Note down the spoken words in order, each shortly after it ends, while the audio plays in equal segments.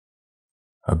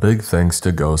A big thanks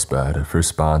to Ghostbed for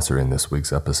sponsoring this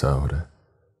week's episode.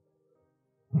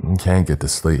 Can't get to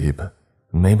sleep.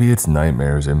 Maybe it's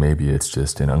nightmares or maybe it's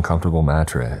just an uncomfortable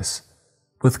mattress.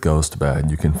 With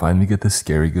Ghostbed, you can finally get the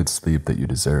scary good sleep that you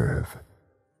deserve.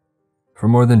 For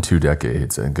more than 2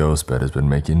 decades, Ghostbed has been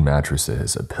making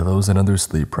mattresses, pillows, and other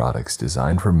sleep products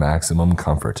designed for maximum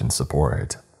comfort and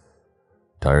support.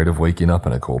 Tired of waking up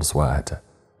in a cold sweat?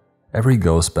 Every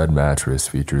Ghostbed mattress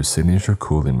features signature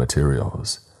cooling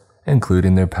materials,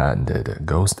 including their patented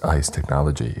Ghost Ice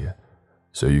technology,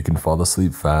 so you can fall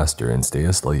asleep faster and stay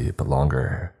asleep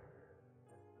longer.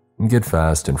 Get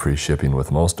fast and free shipping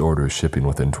with most orders shipping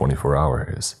within 24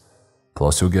 hours.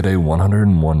 Plus, you'll get a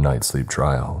 101-night sleep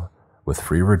trial, with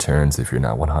free returns if you're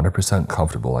not 100%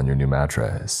 comfortable on your new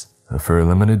mattress. For a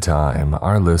limited time,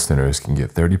 our listeners can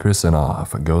get 30%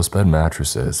 off Ghostbed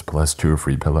mattresses plus 2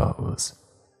 free pillows.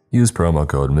 Use promo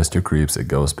code MrCreeps at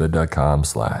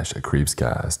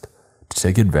ghostbed.com/creepscast to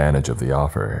take advantage of the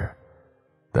offer.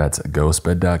 That's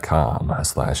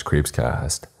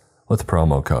ghostbed.com/creepscast with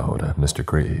promo code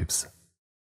MrCreeps.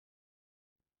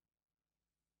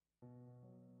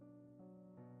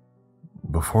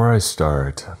 Before I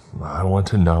start, I want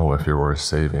to know if you're worth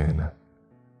saving.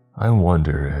 I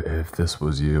wonder if this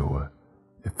was you,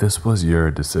 if this was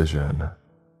your decision,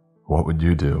 what would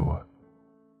you do?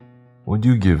 Would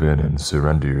you give in and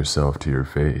surrender yourself to your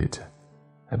fate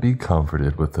and be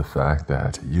comforted with the fact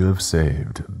that you have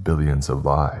saved billions of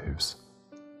lives?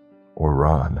 Or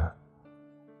run?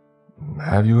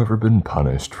 Have you ever been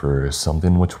punished for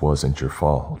something which wasn't your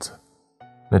fault?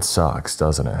 It sucks,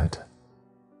 doesn't it?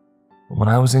 When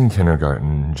I was in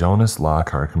kindergarten, Jonas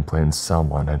Lockhart complained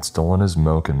someone had stolen his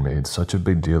milk and made such a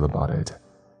big deal about it,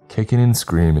 kicking and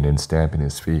screaming and stamping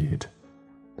his feet,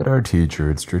 that our teacher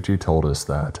had strictly told us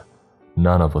that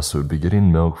none of us would be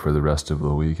getting milk for the rest of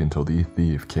the week until the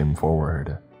thief came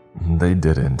forward. They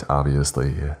didn't,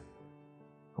 obviously.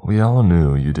 We all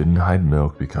knew you didn't hide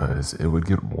milk because it would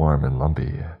get warm and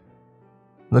lumpy.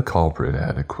 The culprit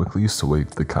had quickly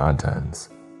swigged the contents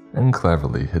and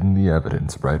cleverly hidden the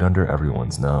evidence right under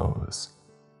everyone's nose.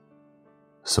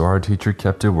 So our teacher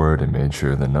kept her word and made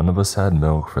sure that none of us had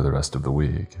milk for the rest of the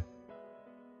week.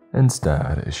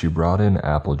 Instead, she brought in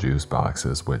apple juice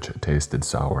boxes which tasted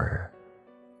sour.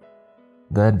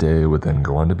 That day would then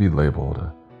go on to be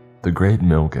labeled the Great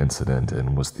Milk Incident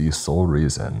and was the sole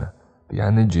reason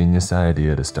behind the genius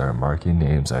idea to start marking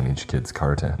names on each kid's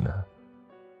carton.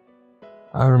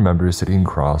 I remember sitting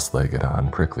cross-legged on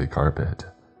prickly carpet,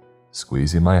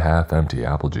 squeezing my half-empty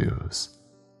apple juice.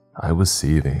 I was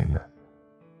seething.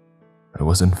 It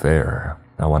wasn't fair.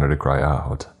 I wanted to cry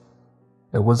out.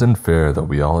 It wasn't fair that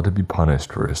we all had to be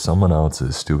punished for someone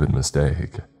else's stupid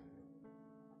mistake.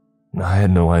 I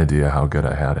had no idea how good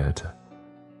I had it.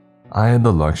 I had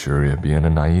the luxury of being a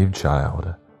naive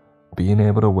child, being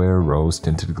able to wear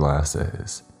rose-tinted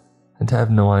glasses, and to have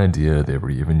no idea they were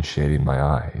even shading my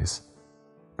eyes,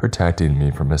 protecting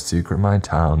me from a secret my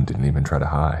town didn't even try to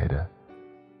hide.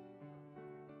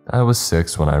 I was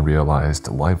 6 when I realized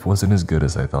life wasn't as good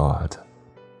as I thought,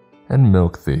 and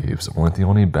milk thieves weren't the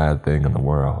only bad thing in the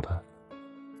world.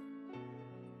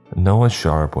 Noah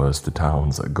Sharp was the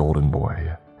town's golden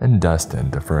boy and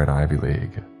destined for an Ivy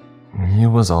League. He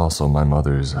was also my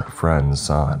mother's friend's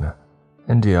son,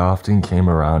 and he often came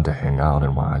around to hang out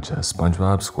and watch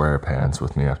SpongeBob SquarePants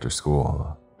with me after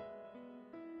school.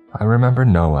 I remember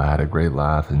Noah had a great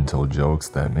laugh and told jokes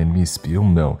that made me spew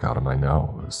milk out of my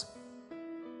nose.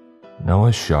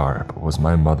 Noah Sharp was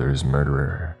my mother's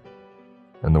murderer,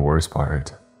 and the worst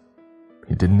part,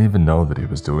 he didn't even know that he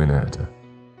was doing it,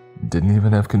 didn't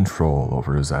even have control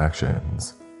over his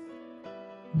actions.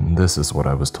 This is what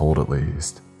I was told, at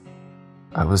least.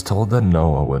 I was told that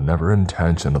Noah would never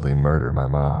intentionally murder my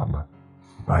mom.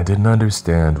 I didn't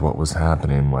understand what was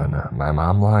happening when my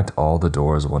mom locked all the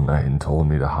doors one night and told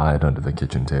me to hide under the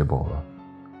kitchen table.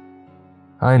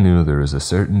 I knew there was a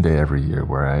certain day every year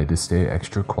where I had to stay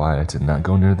extra quiet and not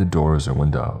go near the doors or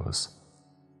windows,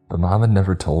 but Mom had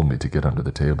never told me to get under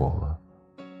the table.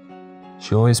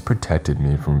 She always protected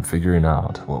me from figuring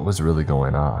out what was really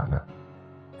going on,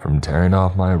 from tearing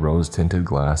off my rose-tinted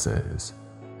glasses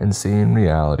and seeing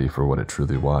reality for what it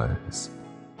truly was.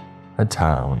 A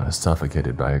town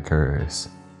suffocated by a curse,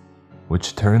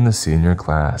 which turned the senior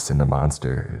class into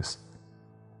monsters,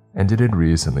 and it had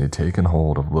recently taken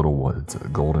hold of Littlewood's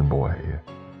golden boy.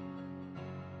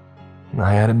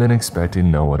 I hadn't been expecting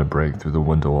Noah to break through the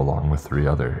window along with 3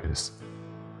 others.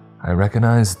 I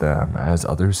recognized them as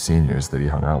other seniors that he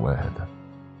hung out with.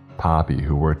 Poppy,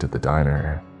 who worked at the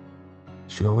diner.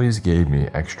 She always gave me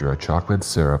extra chocolate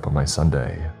syrup on my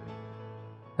sundae.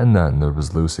 And then there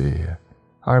was Lucy,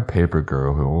 our paper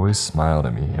girl who always smiled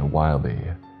at me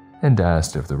wildly and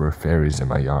asked if there were fairies in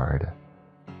my yard.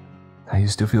 I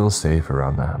used to feel safe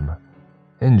around them,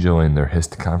 enjoying their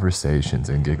hissed conversations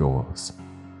and giggles.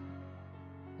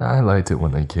 I liked it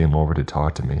when they came over to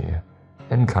talk to me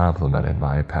and complimented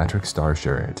my Patrick Star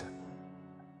shirt.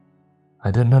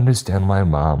 I didn't understand why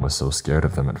Mom was so scared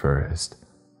of them at first.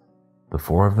 The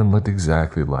four of them looked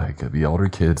exactly like the older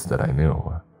kids that I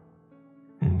knew.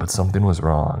 But something was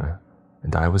wrong,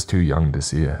 and I was too young to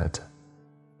see it.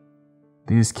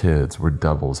 These kids were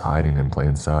devils hiding in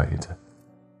plain sight,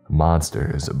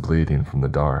 monsters bleeding from the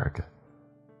dark,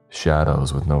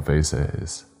 shadows with no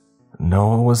faces.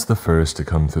 Noah was the first to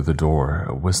come through the door,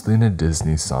 whistling a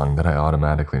Disney song that I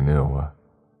automatically knew.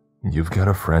 "You've got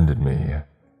a friend in me."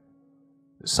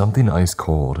 Something ice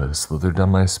cold slithered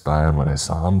down my spine when I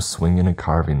saw him swinging a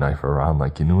carving knife around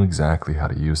like he knew exactly how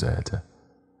to use it.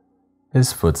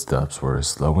 His footsteps were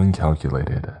slow and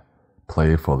calculated,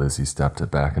 playful as he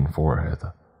stepped back and forth,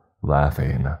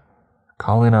 laughing,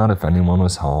 calling out if anyone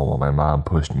was home while my mom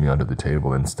pushed me under the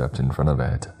table and stepped in front of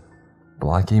it,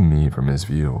 blocking me from his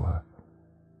view.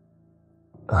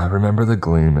 I remember the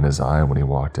gleam in his eye when he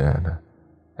walked in,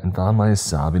 and found my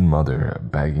sobbing mother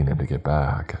begging him to get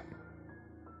back.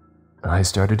 I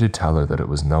started to tell her that it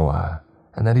was Noah,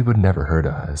 and that he would never hurt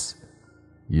us,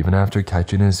 even after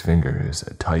catching his fingers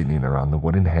tightening around the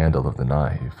wooden handle of the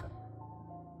knife.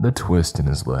 The twist in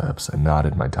his lips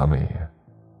knotted my tummy.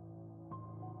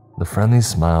 The friendly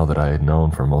smile that I had known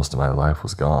for most of my life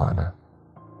was gone.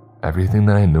 Everything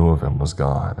that I knew of him was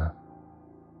gone.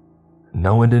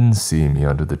 Noah didn't see me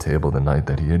under the table the night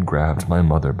that he had grabbed my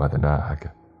mother by the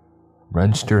neck,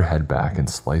 wrenched her head back and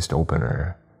sliced open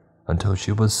her until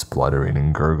she was spluttering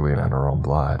and gurgling on her own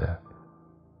blood.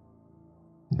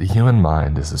 The human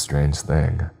mind is a strange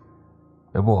thing.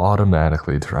 It will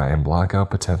automatically try and block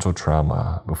out potential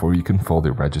trauma before you can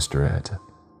fully register it.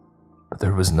 But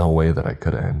there was no way that I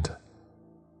couldn't.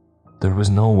 There was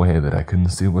no way that I couldn't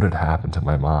see what had happened to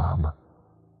my mom.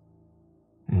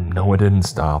 Noah didn't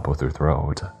stop with her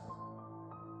throat.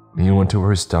 He went to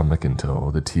her stomach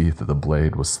until the teeth of the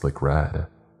blade was slick red,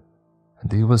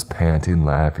 and he was panting,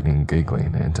 laughing, and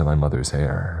giggling into my mother's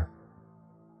hair.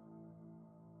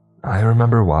 I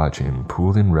remember watching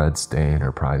pooling red stain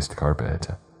her prized carpet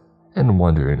and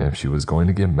wondering if she was going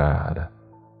to get mad,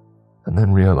 and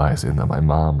then realizing that my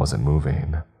mom wasn't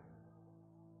moving.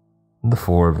 The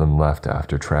four of them left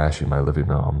after trashing my living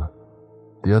room.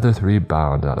 The other three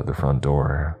bounded out of the front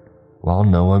door, while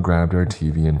Noah grabbed our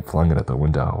TV and flung it at the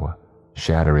window,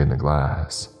 shattering the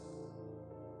glass.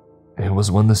 It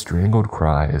was when the strangled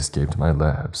cry escaped my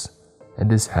lips and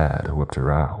his head whipped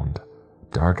around,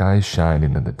 dark eyes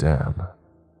shining in the dim.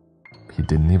 He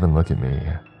didn't even look at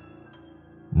me.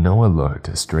 Noah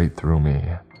looked straight through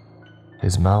me,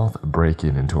 his mouth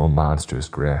breaking into a monstrous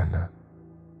grin.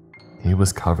 He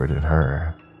was covered in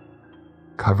her,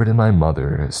 covered in my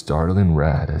mother, startling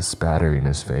red, spattering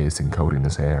his face and coating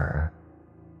his hair.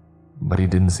 But he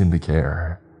didn't seem to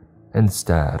care,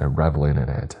 instead reveling in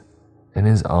it, in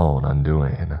his own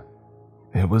undoing.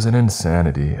 It was an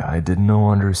insanity I didn't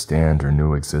know, understand, or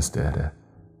knew existed,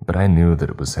 but I knew that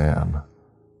it was him.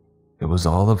 It was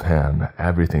all of him,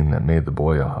 everything that made the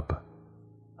boy up.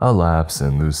 A lapse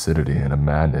in lucidity and a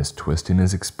madness twisting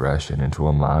his expression into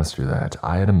a monster that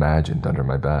I had imagined under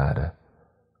my bed.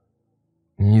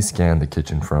 He scanned the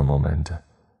kitchen for a moment,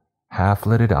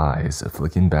 half-lidded eyes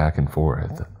flicking back and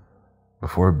forth,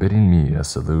 before bidding me a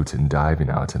salute and diving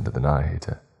out into the night.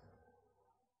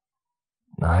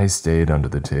 I stayed under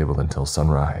the table until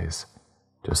sunrise,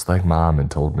 just like Mom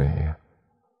had told me.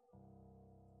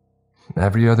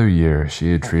 Every other year,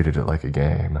 she had treated it like a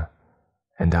game,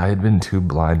 and I had been too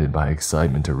blinded by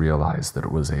excitement to realize that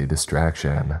it was a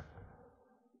distraction.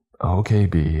 "Okay,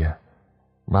 B,"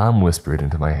 Mom whispered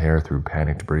into my hair through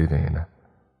panicked breathing.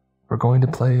 "We're going to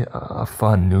play a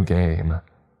fun new game."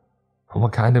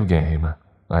 "What kind of game?"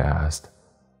 I asked,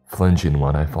 flinching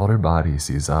when I felt her body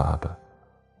seize up,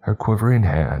 her quivering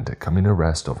hand coming to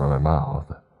rest over my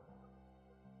mouth.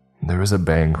 There was a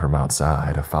bang from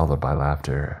outside, followed by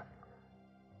laughter.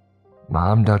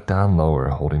 Mom ducked down lower,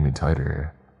 holding me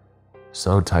tighter,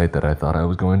 so tight that I thought I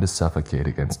was going to suffocate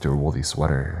against her woolly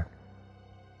sweater.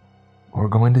 "We're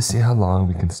going to see how long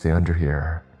we can stay under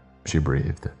here," she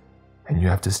breathed, "and you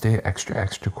have to stay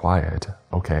extra quiet,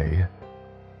 okay?"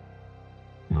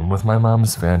 With my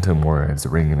mom's phantom words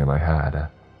ringing in my head,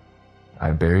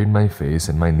 I buried my face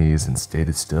in my knees and stayed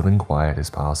as still and quiet as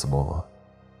possible.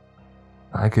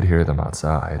 I could hear them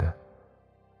outside.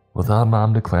 Without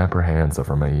Mom to clamp her hands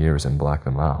over my ears and black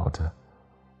them out,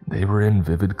 they were in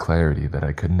vivid clarity that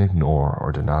I couldn't ignore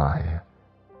or deny.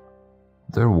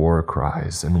 Their war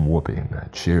cries and whooping,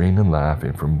 cheering and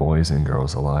laughing from boys and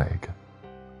girls alike,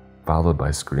 followed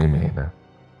by screaming,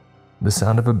 the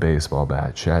sound of a baseball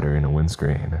bat shattering a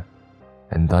windscreen,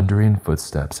 and thundering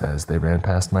footsteps as they ran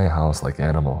past my house like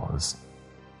animals.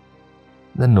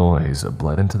 The noise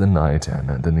bled into the night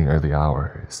and then the early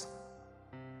hours.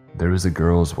 There was a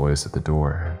girl's voice at the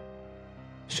door.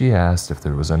 She asked if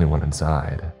there was anyone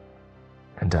inside,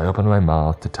 and I opened my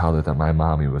mouth to tell her that my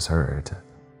mommy was hurt,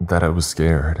 that I was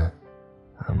scared.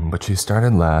 But she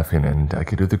started laughing and I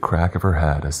could hear the crack of her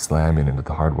head slamming into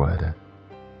the hardwood.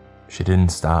 She didn't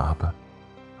stop.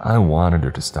 I wanted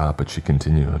her to stop, but she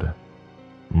continued,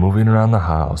 moving around the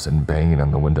house and banging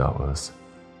on the windows.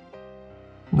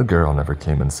 The girl never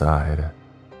came inside,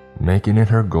 making it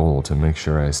her goal to make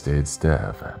sure I stayed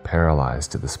stiff,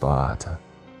 paralyzed to the spot.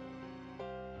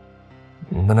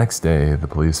 The next day, the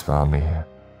police found me.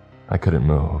 I couldn't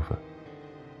move.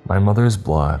 My mother's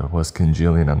blood was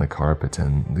congealing on the carpet,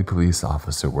 and the police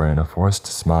officer, wearing a forced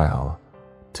smile,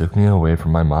 took me away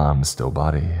from my mom's still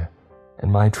body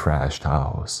and my trashed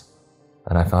house,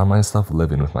 and I found myself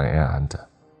living with my aunt.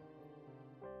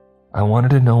 I wanted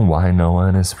to know why Noah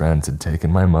and his friends had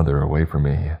taken my mother away from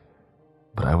me,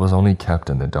 but I was only kept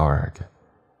in the dark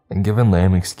and given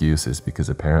lame excuses because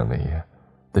apparently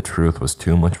the truth was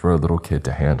too much for a little kid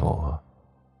to handle.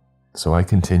 So I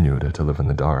continued to live in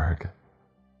the dark.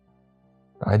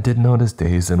 I did notice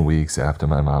days and weeks after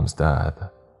my mom's death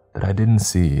that I didn't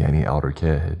see any elder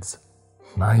kids.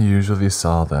 I usually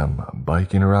saw them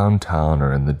biking around town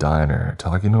or in the diner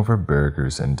talking over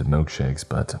burgers and milkshakes,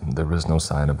 but there was no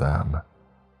sign of them.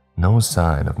 No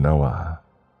sign of Noah.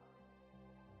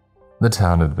 The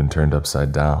town had been turned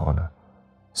upside down,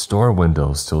 store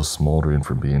windows still smoldering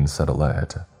from being set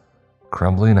alight,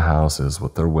 crumbling houses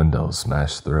with their windows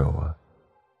smashed through.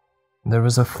 There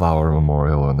was a flower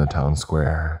memorial in the town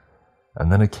square, and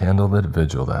then a candlelit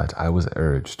vigil that I was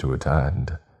urged to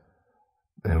attend.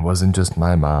 It wasn't just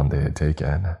my mom they had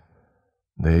taken.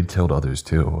 They had killed others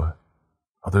too.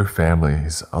 Other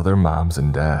families, other moms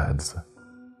and dads.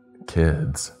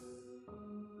 Kids.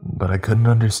 But I couldn't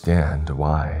understand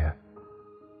why.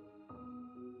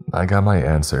 I got my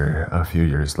answer a few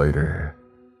years later.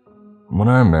 When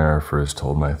our mayor first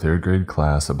told my 3rd grade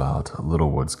class about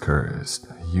Littlewood's curse,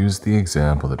 he used the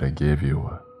example that I gave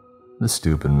you, the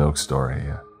stupid milk story.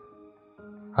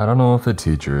 I don't know if the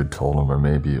teacher had told him or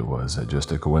maybe it was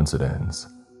just a coincidence.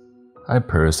 I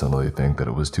personally think that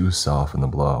it was to soften the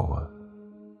blow.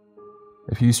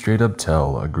 If you straight up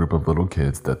tell a group of little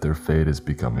kids that their fate is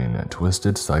becoming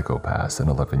twisted psychopaths in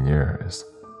 11 years,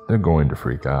 they're going to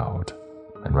freak out,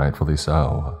 and rightfully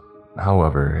so.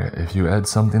 However, if you add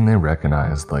something they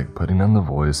recognize, like putting on the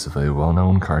voice of a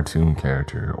well-known cartoon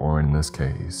character, or in this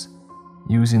case,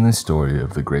 using the story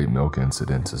of the Great Milk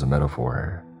Incident as a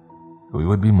metaphor, we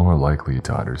would be more likely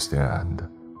to understand.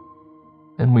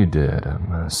 And we did,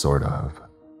 sort of.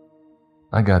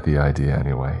 I got the idea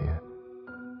anyway.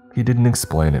 He didn't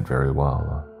explain it very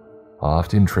well,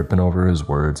 often tripping over his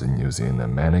words and using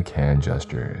manic hand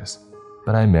gestures,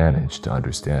 but I managed to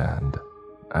understand.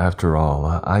 After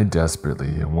all, I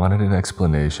desperately wanted an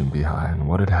explanation behind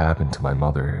what had happened to my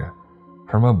mother,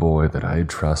 from a boy that I had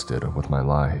trusted with my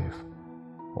life,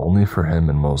 only for him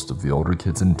and most of the older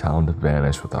kids in town to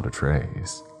vanish without a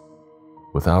trace,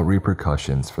 without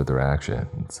repercussions for their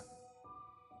actions.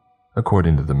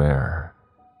 According to the mayor,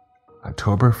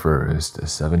 October 1st,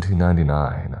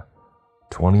 1799,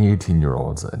 20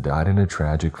 18-year-olds died in a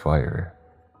tragic fire,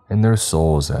 and their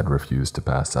souls had refused to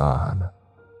pass on,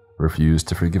 refused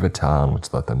to forgive a town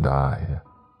which let them die.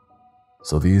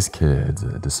 So these kids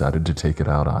decided to take it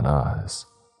out on us.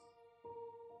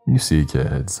 You see,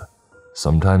 kids,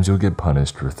 sometimes you'll get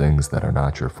punished for things that are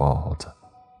not your fault.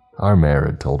 Our mayor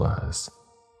had told us,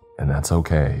 and that's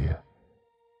okay.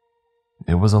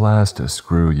 It was a last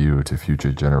screw you to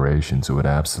future generations who had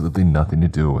absolutely nothing to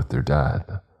do with their death.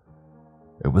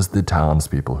 It was the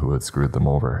townspeople who had screwed them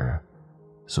over.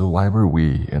 So why were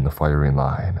we in the firing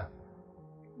line?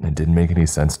 It didn't make any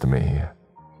sense to me.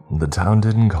 The town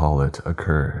didn't call it a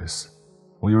curse.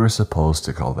 We were supposed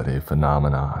to call it a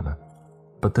phenomenon.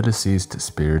 But the deceased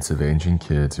spirits of ancient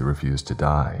kids who refused to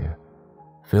die,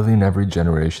 filling every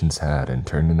generation's head and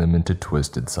turning them into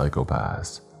twisted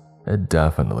psychopaths, it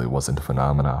definitely wasn't a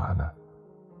phenomenon.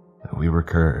 We were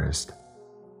cursed.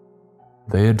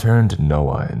 They had turned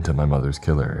Noah into my mother's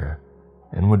killer,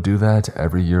 and would do that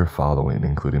every year following,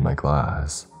 including my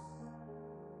class.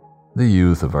 The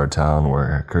youth of our town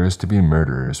were cursed to be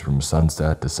murderers from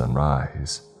sunset to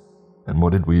sunrise. And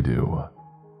what did we do?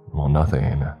 Well,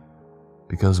 nothing.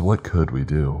 Because what could we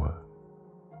do?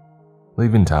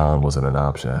 Leaving town wasn't an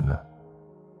option.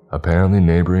 Apparently,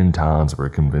 neighboring towns were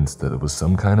convinced that it was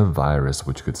some kind of virus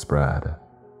which could spread.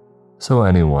 So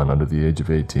anyone under the age of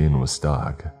 18 was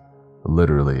stuck,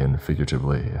 literally and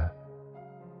figuratively.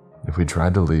 If we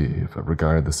tried to leave,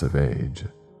 regardless of age,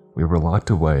 we were locked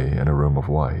away in a room of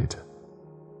white.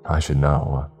 I should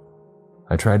know.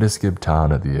 I tried to skip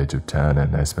town at the age of 10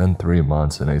 and I spent 3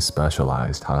 months in a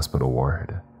specialized hospital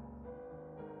ward.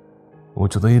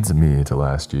 Which leads me to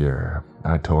last year,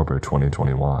 October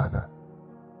 2021.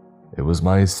 It was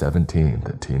my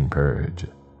 17th teen purge,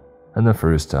 and the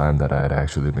first time that I had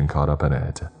actually been caught up in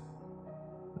it.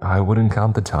 I wouldn't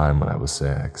count the time when I was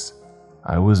 6.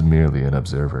 I was merely an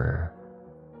observer,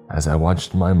 as I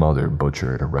watched my mother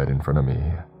butchered right in front of me.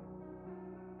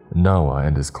 Noah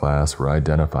and his class were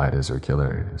identified as her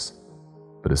killers,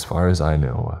 but as far as I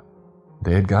knew,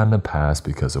 they had gotten a pass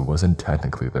because it wasn't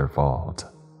technically their fault.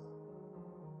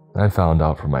 I found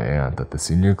out from my aunt that the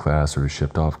senior class were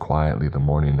shipped off quietly the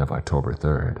morning of October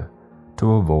 3rd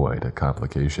to avoid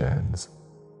complications.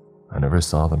 I never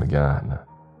saw them again,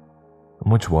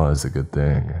 which was a good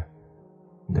thing.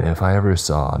 If I ever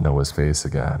saw Noah's face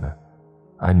again,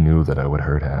 I knew that I would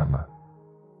hurt him.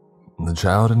 The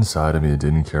child inside of me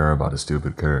didn't care about a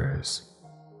stupid curse.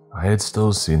 I had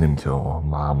still seen him kill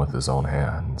Mom with his own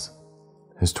hands,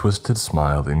 his twisted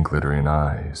smile and glittering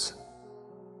eyes.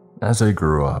 As I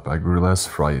grew up, I grew less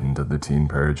frightened of the teen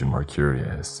purge and more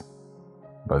curious.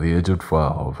 By the age of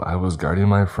 12, I was guarding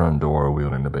my front door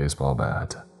wielding a baseball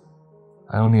bat.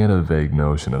 I only had a vague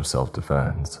notion of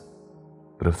self-defense,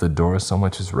 but if the door so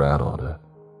much as rattled,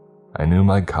 I knew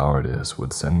my cowardice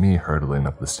would send me hurtling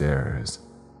up the stairs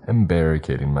and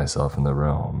barricading myself in the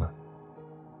room.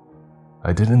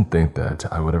 I didn't think that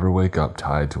I would ever wake up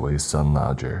tied to a sun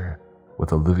lounger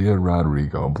with Olivia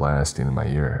Rodrigo blasting in my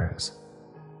ears.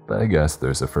 But I guess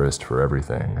there's a first for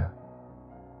everything.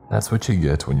 That's what you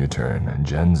get when you turn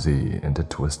Gen Z into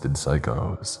twisted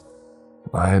psychos.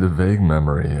 I had a vague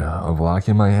memory of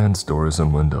locking my aunt's doors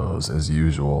and windows as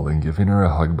usual and giving her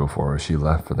a hug before she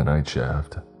left for the night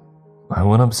shift. I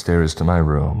went upstairs to my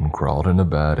room, crawled into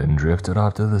bed, and drifted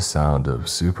off to the sound of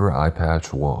Super Eye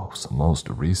Patch Wolf's most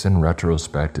recent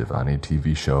retrospective on a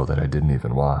TV show that I didn't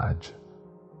even watch.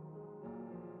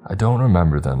 I don't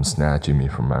remember them snatching me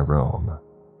from my room.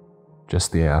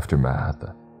 Just the aftermath,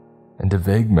 and a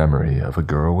vague memory of a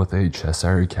girl with a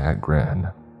Cheshire cat grin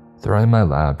throwing my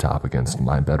laptop against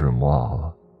my bedroom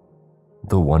wall.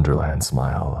 The Wonderland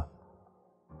smile.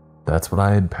 That's what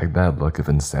I had pegged that look of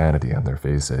insanity on their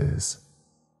faces.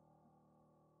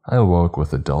 I awoke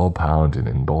with a dull pounding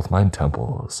in both my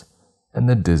temples and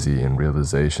the dizzying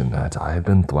realization that I had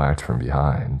been thwacked from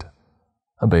behind.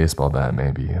 A baseball bat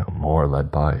maybe, or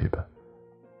lead pipe.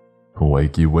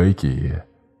 Wakey wakey.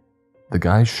 The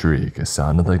guy's shriek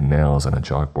sounded like nails on a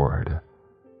chalkboard.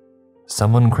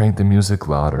 Someone cranked the music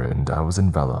louder and I was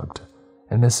enveloped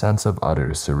in a sense of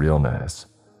utter surrealness,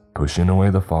 pushing away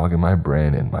the fog in my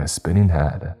brain and my spinning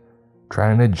head,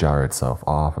 trying to jar itself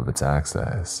off of its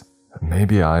axis.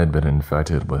 Maybe I had been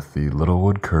infected with the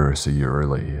Littlewood curse a year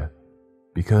early,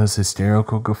 because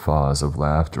hysterical guffaws of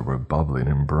laughter were bubbling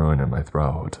and brewing in my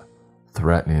throat,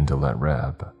 threatening to let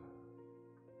rip.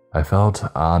 I felt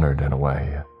honored in a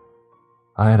way.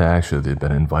 I had actually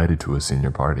been invited to a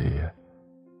senior party.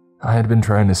 I had been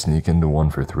trying to sneak into one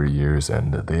for 3 years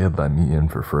and they had let me in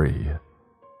for free.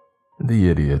 The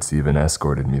idiots even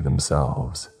escorted me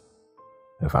themselves.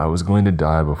 If I was going to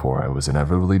die before I was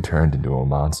inevitably turned into a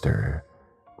monster,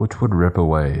 which would rip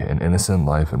away an innocent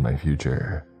life in my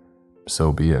future,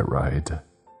 so be it, right?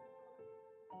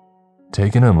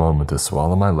 Taking a moment to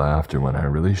swallow my laughter when I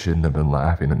really shouldn't have been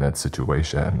laughing in that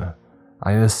situation,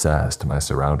 I assessed my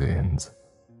surroundings.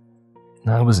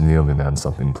 I was kneeling on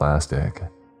something plastic,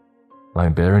 my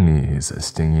bare knees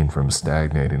stinging from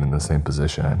stagnating in the same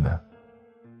position.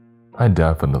 I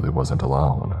definitely wasn't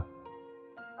alone.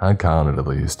 I counted at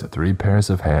least 3 pairs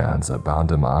of hands bound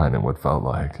to mine in what felt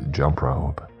like jump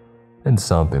rope, and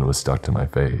something was stuck to my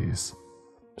face.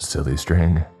 Silly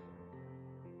string.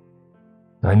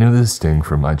 I knew this sting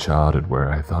from my childhood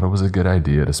where I thought it was a good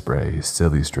idea to spray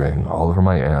silly string all over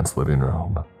my aunt's living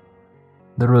room.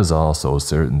 There was also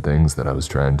certain things that I was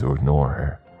trying to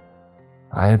ignore.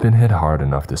 I had been hit hard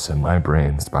enough to send my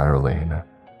brain spiraling,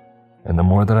 and the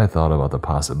more that I thought about the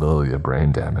possibility of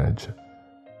brain damage,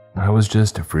 I was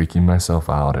just freaking myself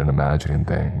out and imagining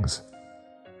things.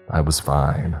 I was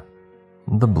fine.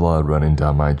 The blood running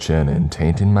down my chin and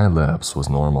tainting my lips was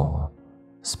normal,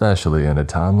 especially in a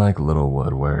town like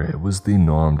Littlewood where it was the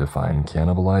norm to find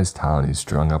cannibalized townies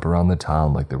strung up around the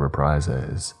town like they were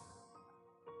prizes.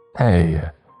 Hey,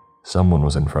 someone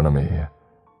was in front of me.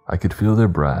 I could feel their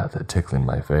breath tickling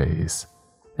my face.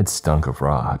 It stunk of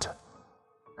rot.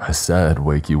 I said,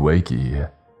 "Wakey, wakey."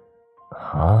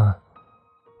 Huh?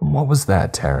 What was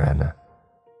that, Taryn?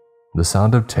 The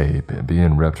sound of tape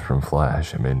being ripped from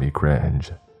flesh made me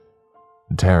cringe.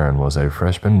 Taryn was a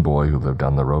freshman boy who lived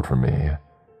down the road from me.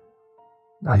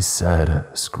 I said,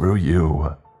 "Screw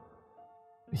you."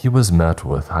 He was met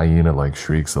with hyena-like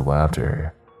shrieks of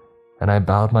laughter, and I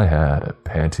bowed my head,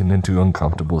 panting into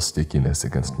uncomfortable stickiness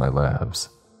against my lips.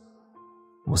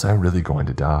 Was I really going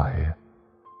to die?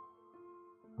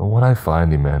 When I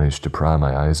finally managed to pry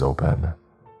my eyes open,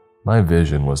 my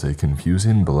vision was a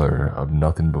confusing blur of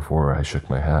nothing before I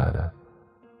shook my head,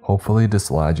 hopefully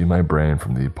dislodging my brain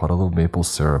from the puddle of maple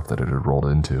syrup that it had rolled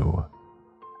into.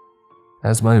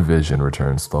 As my vision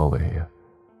returned slowly,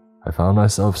 I found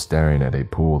myself staring at a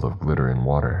pool of glittering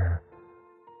water.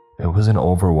 It was an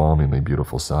overwhelmingly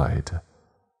beautiful sight,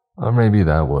 or maybe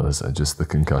that was just the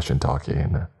concussion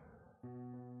talking.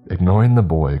 Ignoring the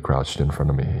boy crouched in front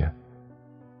of me,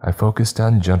 I focused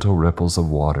on gentle ripples of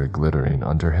water glittering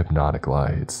under hypnotic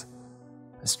lights,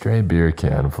 a stray beer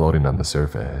can floating on the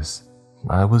surface.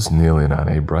 I was kneeling on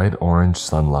a bright orange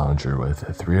sun lounger with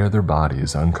 3 other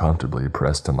bodies uncomfortably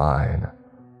pressed to mine,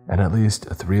 and at least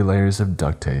 3 layers of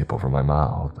duct tape over my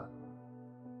mouth.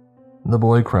 The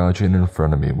boy crouching in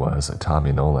front of me was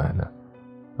Tommy Nolan,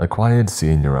 a quiet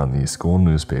senior on the school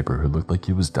newspaper who looked like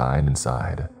he was dying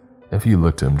inside if you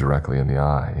looked him directly in the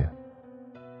eye.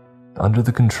 Under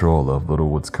the control of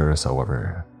Littlewood's curse,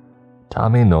 however,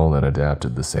 Tommy Nolan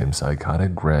adapted the same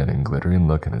psychotic grin and glittering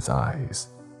look in his eyes,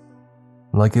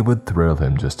 like it would thrill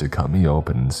him just to cut me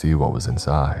open and see what was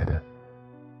inside.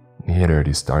 He had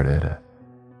already started.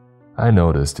 I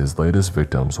noticed his latest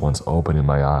victims once opening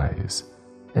my eyes,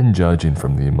 and judging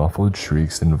from the muffled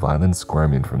shrieks and violent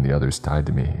squirming from the others tied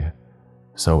to me,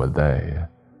 so would they.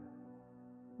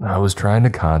 I was trying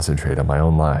to concentrate on my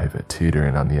own life,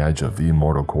 teetering on the edge of the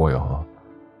immortal coil,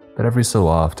 but every so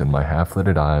often my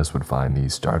half-lidded eyes would find the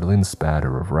startling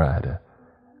spatter of red,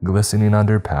 glistening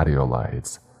under patio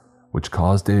lights, which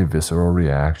caused a visceral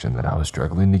reaction that I was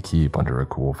struggling to keep under a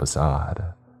cool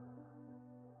facade.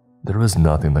 There was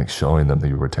nothing like showing them that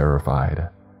you were terrified.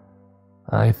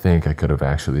 I think I could have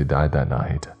actually died that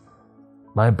night.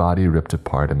 My body ripped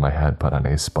apart and my head put on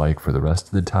a spike for the rest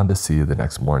of the town to see the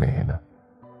next morning.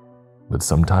 But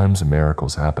sometimes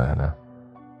miracles happen,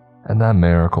 and that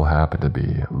miracle happened to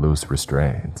be loose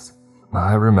restraints.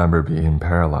 I remember being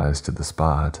paralyzed to the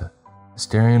spot,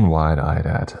 staring wide-eyed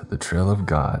at the trail of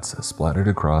guts splattered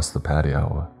across the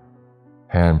patio,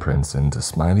 handprints and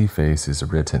smiley faces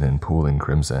written in pooling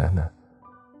crimson.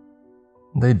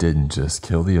 They didn't just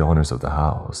kill the owners of the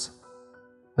house.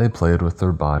 They played with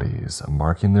their bodies,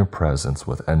 marking their presence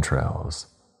with entrails.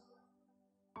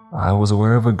 I was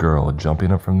aware of a girl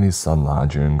jumping up from the sun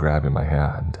lounger and grabbing my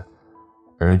hand,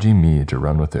 urging me to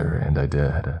run with her, and I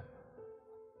did.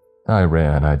 I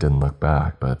ran, I didn't look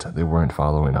back, but they weren't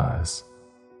following us.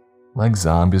 Like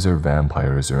zombies or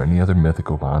vampires or any other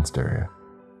mythical monster,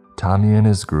 Tommy and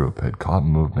his group had caught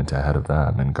movement ahead of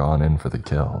them and gone in for the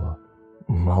kill.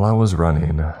 While I was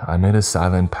running, I made a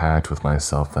silent pact with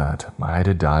myself that I had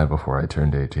to die before I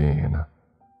turned 18.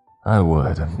 I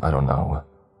would, I don't know.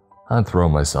 I'd throw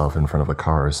myself in front of a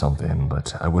car or something,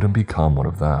 but I wouldn't become one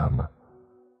of them.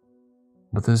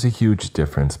 But there's a huge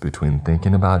difference between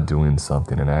thinking about doing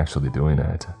something and actually doing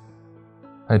it.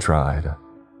 I tried.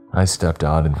 I stepped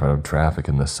out in front of traffic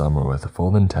in the summer with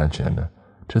full intention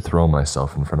to throw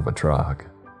myself in front of a truck,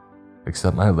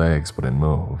 except my legs wouldn't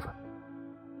move.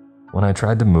 When I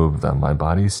tried to move them, my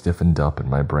body stiffened up and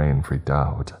my brain freaked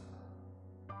out.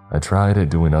 I tried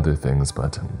doing other things,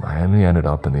 but I only ended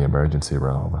up in the emergency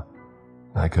room.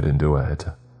 I couldn't do it.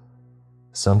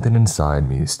 Something inside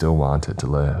me still wanted to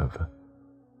live.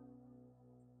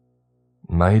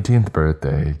 My 18th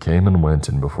birthday came and went,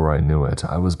 and before I knew it,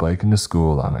 I was biking to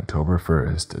school on October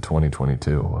 1st,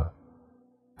 2022.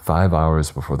 5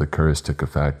 hours before the curse took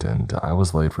effect, and I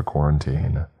was late for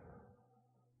quarantine.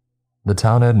 The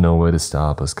town had no way to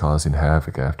stop us causing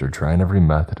havoc after trying every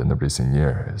method in the recent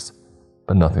years,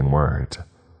 but nothing worked.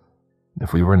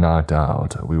 If we were knocked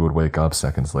out, we would wake up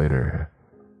seconds later.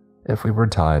 If we were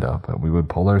tied up, we would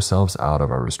pull ourselves out of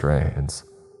our restraints.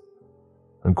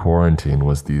 And quarantine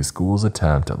was the school's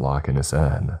attempt at locking us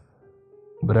in,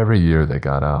 but every year they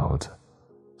got out,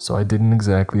 so I didn't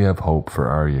exactly have hope for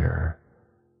our year.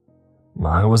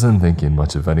 I wasn't thinking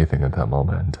much of anything at that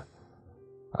moment.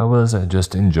 I was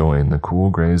just enjoying the cool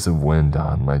graze of wind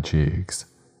on my cheeks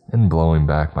and blowing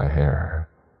back my hair.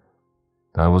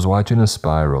 I was watching a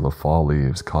spiral of fall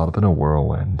leaves caught up in a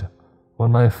whirlwind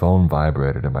when my phone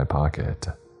vibrated in my pocket.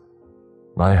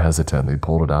 I hesitantly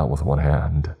pulled it out with one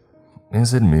hand.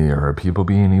 Is it me, or are people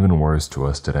being even worse to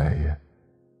us today?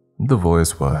 The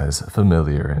voice was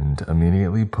familiar and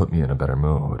immediately put me in a better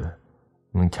mood.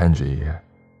 Kenji.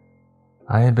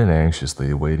 I had been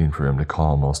anxiously waiting for him to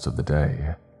call most of the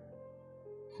day.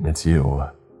 It's you.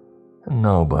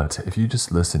 No, but if you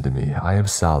just listen to me, I have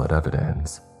solid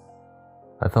evidence.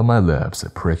 I felt my lips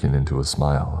pricking into a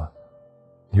smile.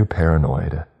 You're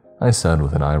paranoid, I said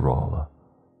with an eye roll.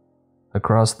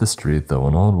 Across the street, though,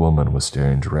 an old woman was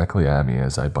staring directly at me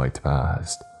as I biked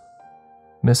past.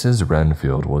 Mrs.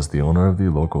 Renfield was the owner of the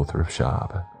local thrift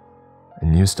shop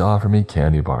and used to offer me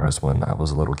candy bars when I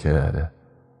was a little kid.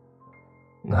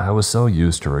 I was so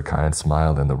used to her kind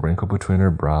smile and the wrinkle between her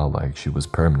brow like she was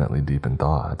permanently deep in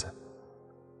thought.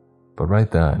 But right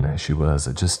then, she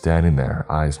was just standing there,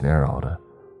 eyes narrowed,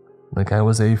 like I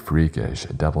was a freakish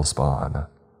devil spawn.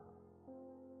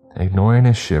 Ignoring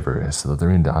a shiver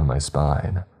slithering down my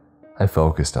spine, I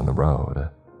focused on the road.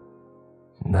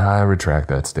 I retract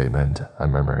that statement, I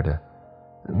murmured.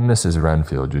 Mrs.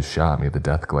 Renfield just shot me the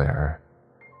death glare.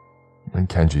 And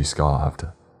Kenji scoffed.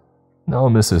 No,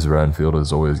 Mrs. Renfield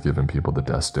has always given people the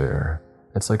death stare.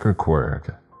 It's like her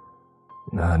quirk.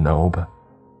 Nope.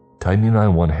 Tightening my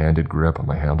one-handed grip on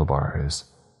my handlebars,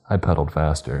 I pedaled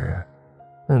faster.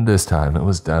 And this time it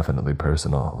was definitely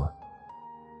personal.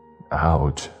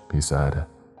 Ouch, he said.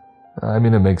 I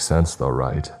mean, it makes sense though,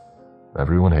 right?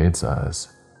 Everyone hates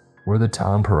us. We're the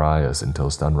town pariahs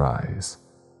until sunrise.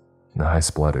 I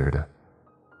spluttered.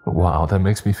 Wow, that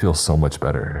makes me feel so much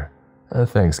better.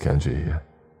 Thanks, Kenji.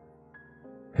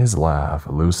 His laugh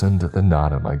loosened the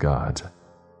knot in my gut.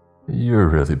 You're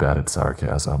really bad at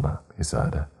sarcasm, he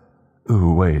said.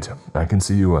 Ooh, wait, I can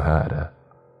see you ahead.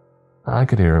 I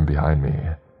could hear him behind me.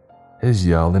 His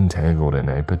yell entangled in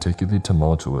a particularly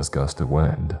tumultuous gust of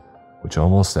wind, which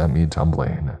almost sent me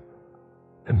tumbling.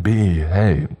 B,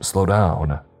 hey, slow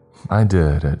down. I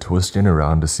did, twisting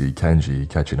around to see Kenji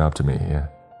catching up to me.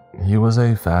 He was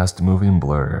a fast-moving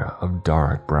blur of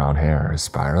dark brown hair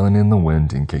spiraling in the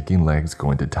wind and kicking legs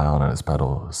going to town on his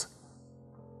pedals.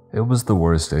 It was the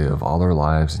worst day of all our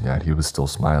lives, and yet he was still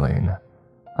smiling.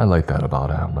 I liked that about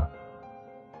him.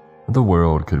 The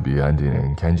world could be ending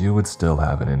and Kenji would still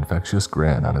have an infectious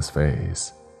grin on his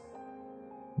face.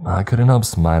 I couldn't help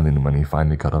smiling when he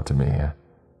finally caught up to me.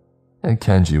 And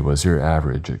Kenji was your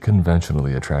average,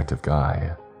 conventionally attractive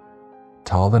guy.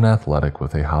 Tall and athletic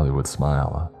with a Hollywood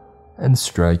smile, and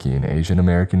striking Asian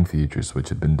American features which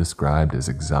had been described as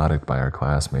exotic by our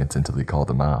classmates until he called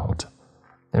them out,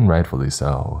 and rightfully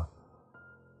so.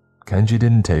 Kenji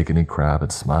didn't take any crap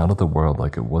but smiled at the world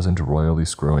like it wasn't royally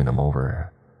screwing him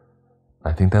over.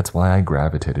 I think that's why I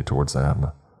gravitated towards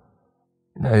them.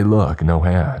 Hey look, no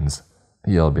hands,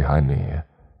 he yelled behind me,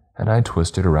 and I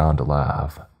twisted around to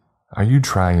laugh. Are you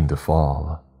trying to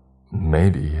fall?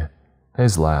 Maybe.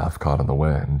 His laugh caught in the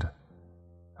wind.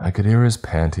 I could hear his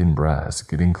panting breaths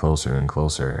getting closer and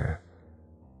closer.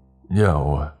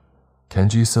 Yo.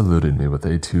 Kenji saluted me with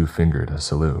a two-fingered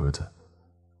salute.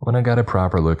 When I got a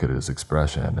proper look at his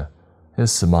expression,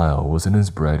 his smile wasn't as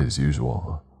bright as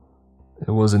usual.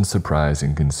 It wasn't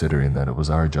surprising considering that it was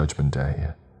our judgment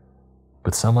day.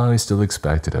 But somehow I still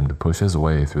expected him to push his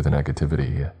way through the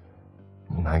negativity.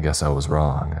 I guess I was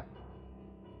wrong.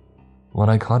 When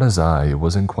I caught his eye, he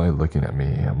wasn't quite looking at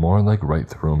me, more like right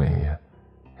through me.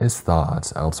 His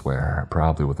thoughts elsewhere,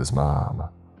 probably with his mom.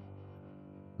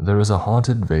 There was a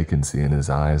haunted vacancy in his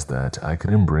eyes that I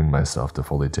couldn't bring myself to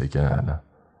fully take in,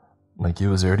 like he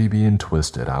was already being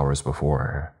twisted hours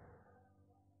before.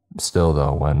 Still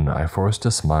though, when I forced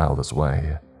a smile this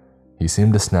way, he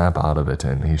seemed to snap out of it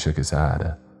and he shook his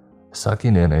head,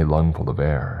 sucking in a lungful of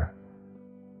air.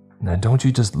 Now don't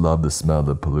you just love the smell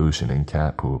of pollution and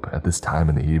cat poop at this time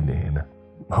in the evening?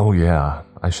 Oh yeah,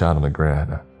 I shot him a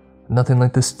grin. Nothing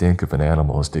like the stink of an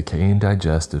animal's decaying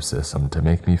digestive system to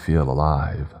make me feel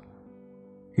alive.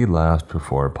 He laughed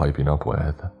before piping up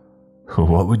with,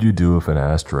 what would you do if an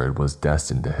asteroid was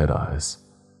destined to hit us?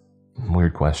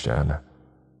 Weird question.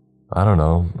 I don't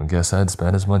know, I guess I'd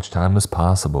spend as much time as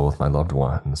possible with my loved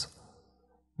ones.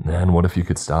 And what if you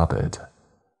could stop it?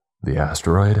 The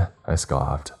asteroid? I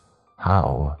scoffed.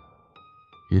 How?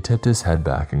 He tipped his head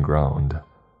back and groaned.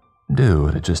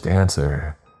 Dude, just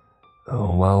answer.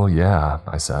 Oh, well, yeah,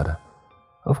 I said.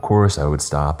 Of course I would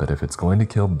stop it if it's going to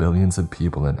kill billions of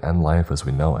people and end life as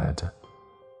we know it.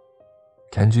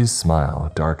 Kenji's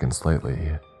smile darkened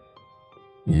slightly.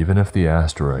 Even if the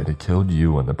asteroid had killed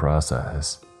you in the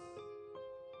process.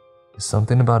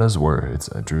 Something about his words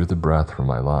drew the breath from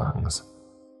my lungs.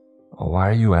 Why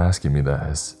are you asking me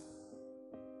this?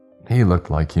 He looked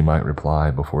like he might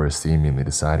reply before seemingly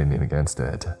deciding against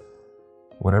it.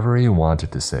 Whatever he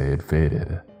wanted to say had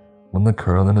faded when the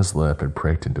curl in his lip had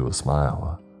pricked into a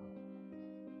smile.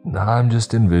 I'm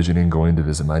just envisioning going to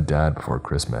visit my dad before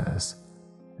Christmas.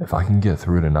 If I can get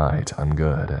through tonight, I'm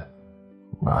good.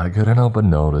 I couldn't help but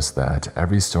notice that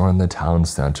every store in the town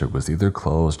center was either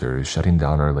closed or shutting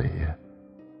down early.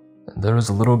 There was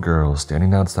a little girl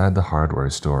standing outside the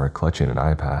hardware store clutching an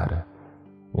iPad.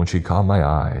 When she caught my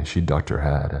eye, she ducked her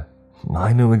head.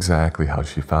 I knew exactly how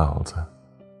she felt.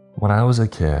 When I was a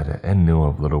kid and knew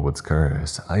of Littlewood's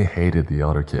curse, I hated the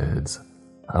elder kids.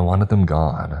 I wanted them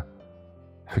gone.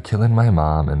 For killing my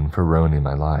mom and for ruining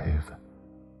my life.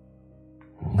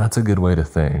 That's a good way to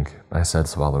think, I said,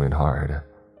 swallowing hard.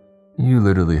 You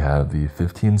literally have the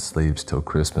 15 sleeps till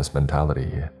Christmas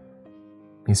mentality.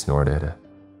 He snorted.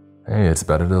 Hey, it's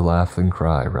better to laugh than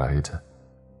cry, right?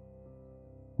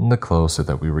 The closer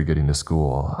that we were getting to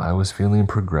school, I was feeling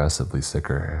progressively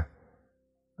sicker.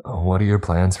 What are your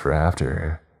plans for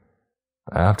after?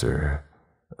 After?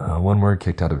 When we're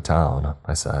kicked out of town,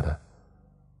 I said.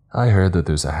 I heard that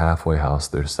there's a halfway house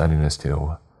they're sending us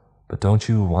to, but don't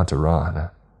you want to run?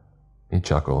 He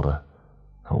chuckled.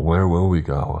 Where will we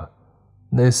go?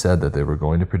 They said that they were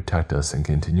going to protect us and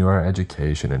continue our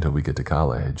education until we get to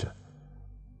college.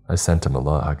 I sent him a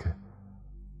look.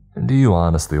 Do you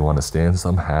honestly want to stay in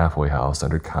some halfway house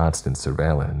under constant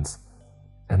surveillance?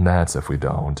 And that's if we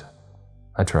don't.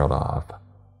 I trailed off.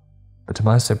 But to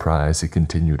my surprise, he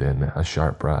continued in a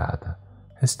sharp breath,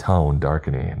 his tone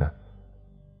darkening.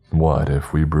 What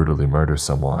if we brutally murder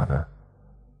someone?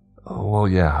 Well,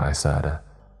 yeah, I said.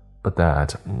 But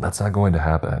that's not going to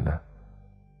happen.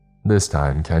 This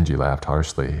time, Kenji laughed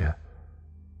harshly.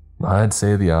 I'd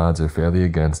say the odds are fairly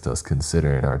against us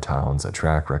considering our town's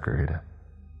track record.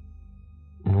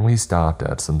 We stopped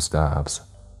at some stops,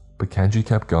 but Kenji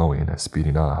kept going,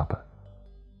 speeding up.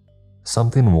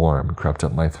 Something warm crept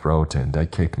up my throat and I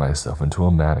kicked myself into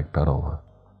a manic pedal.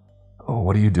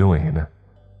 What are you doing?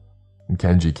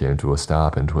 Kenji came to a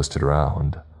stop and twisted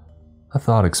around. A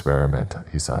thought experiment,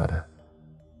 he said,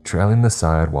 trailing the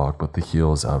sidewalk with the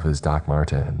heels of his Doc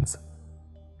Martens.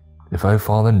 If I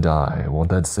fall and die,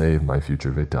 won't that save my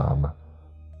future victim?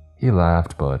 He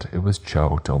laughed, but it was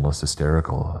choked, almost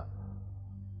hysterical.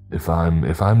 If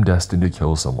I'm destined to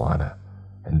kill someone,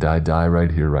 and I die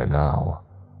right here, right now,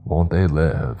 won't they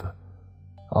live?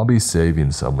 I'll be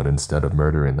saving someone instead of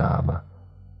murdering them.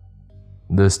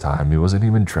 This time, he wasn't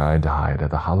even trying to hide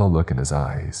the hollow look in his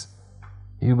eyes.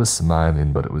 He was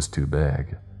smiling, but it was too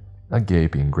big. A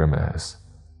gaping grimace.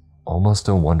 Almost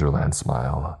a Wonderland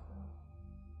smile.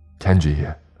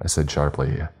 Kenji, I said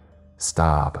sharply,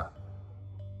 stop.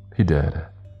 He did,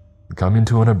 coming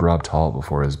to an abrupt halt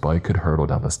before his bike could hurtle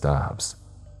down the steps.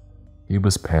 He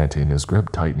was panting, his grip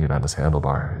tightening on his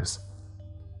handlebars.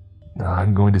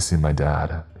 I'm going to see my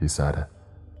dad, he said.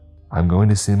 I'm going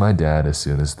to see my dad as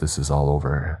soon as this is all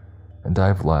over, and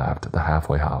I've left the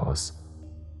halfway house.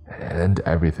 And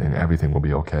everything will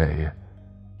be okay.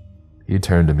 He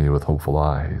turned to me with hopeful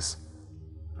eyes.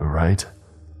 Right?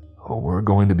 We're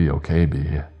going to be okay,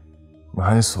 B.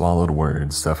 I swallowed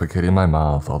words, suffocating my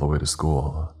mouth all the way to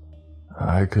school.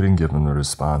 I couldn't give him the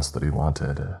response that he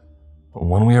wanted.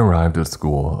 When we arrived at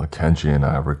school, Kenji and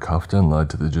I were cuffed and led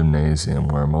to the gymnasium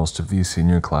where most of the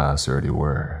senior class already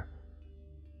were.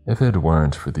 If it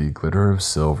weren't for the glitter of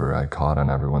silver I caught on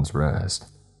everyone's wrist,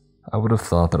 I would have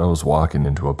thought that I was walking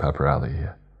into a pep rally.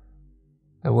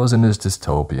 It wasn't as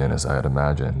dystopian as I had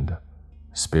imagined.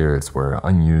 Spirits were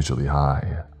unusually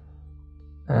high.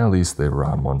 At least they were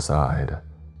on one side.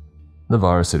 The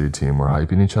varsity team were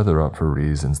hyping each other up for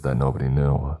reasons that nobody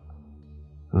knew.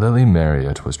 Lily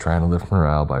Marriott was trying to lift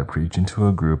morale by preaching to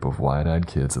a group of wide-eyed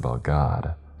kids about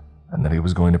God, and that he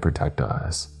was going to protect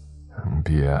us.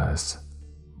 BS.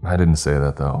 I didn't say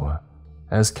that though,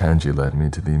 as Kenji led me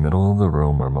to the middle of the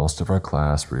room where most of our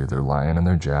class were either lying in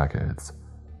their jackets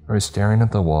or staring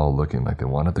at the wall looking like they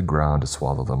wanted the ground to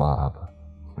swallow them up.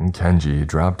 And Kenji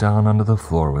dropped down onto the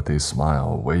floor with a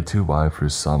smile way too wide for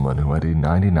someone who had a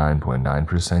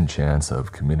 99.9% chance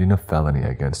of committing a felony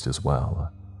against his will,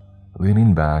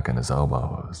 leaning back on his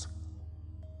elbows.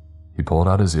 He pulled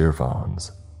out his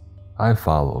earphones. I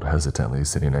followed, hesitantly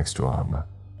sitting next to him.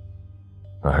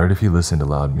 I heard if you listen to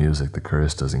loud music, the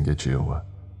curse doesn't get you.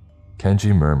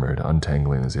 Kenji murmured,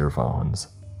 untangling his earphones.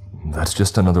 That's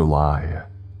just another lie.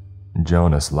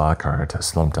 Jonas Lockhart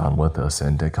slumped on with us,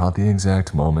 and it caught the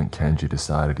exact moment Kenji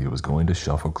decided he was going to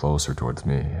shuffle closer towards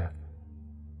me.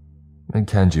 And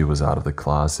Kenji was out of the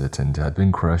closet and had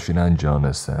been crushing on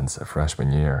Jonas since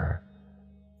freshman year.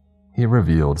 He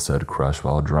revealed said crush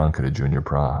while drunk at a junior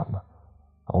prom,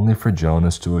 only for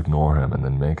Jonas to ignore him and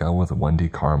then make out with Wendy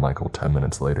Carmichael 10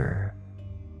 minutes later.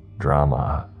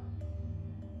 Drama.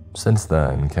 Since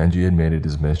then, Kenji had made it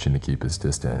his mission to keep his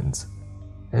distance,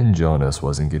 and Jonas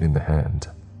wasn't getting the hint.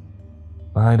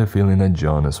 I had a feeling that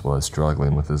Jonas was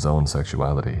struggling with his own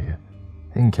sexuality,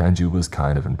 and Kenji was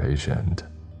kind of impatient.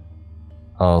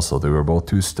 Also, they were both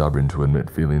too stubborn to admit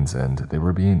feelings and they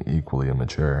were being equally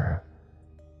immature.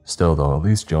 Still though, at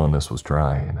least Jonas was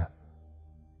trying.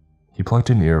 He plucked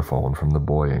an earphone from the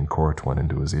boy and corked one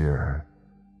into his ear.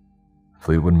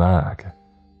 Fleetwood Mac.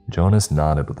 Jonas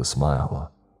nodded with a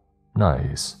smile.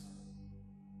 Nice.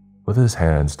 With his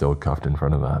hand still cuffed in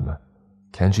front of him,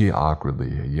 Kenji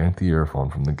awkwardly yanked the earphone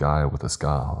from the guy with a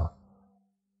scowl.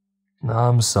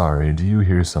 I'm sorry, do you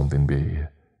hear something, B?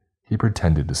 He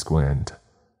pretended to squint.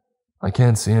 I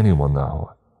can't see anyone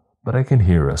though, but I can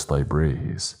hear a slight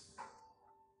breeze.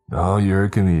 Oh, you're a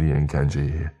comedian,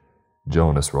 Kenji.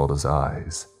 Jonas rolled his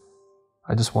eyes.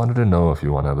 I just wanted to know if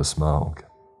you want to have a smoke.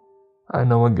 I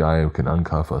know a guy who can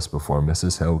uncuff us before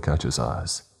Mrs. Hill catches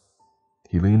us.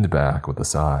 He leaned back with a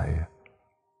sigh.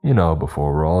 You know,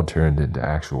 before we're all turned into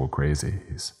actual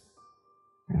crazies.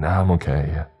 Nah, I'm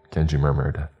okay, Kenji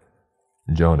murmured.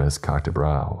 Jonas cocked a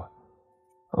brow.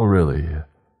 Oh, really?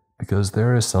 Because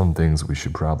there are some things we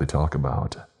should probably talk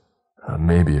about.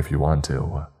 Maybe if you want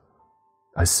to.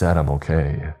 I said I'm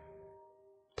okay.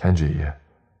 Kenji.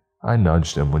 I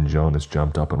nudged him when Jonas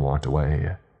jumped up and walked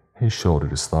away. His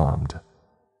shoulders thumped.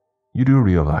 You do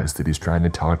realize that he's trying to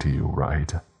talk to you,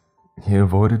 right? He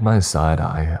avoided my side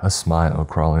eye, a smile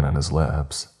crawling on his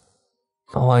lips.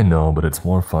 Oh, I know, but it's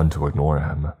more fun to ignore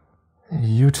him.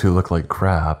 You two look like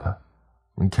crap.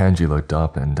 Kenji looked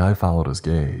up and I followed his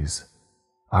gaze.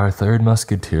 Our third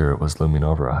musketeer was looming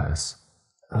over us.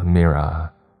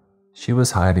 Mira. She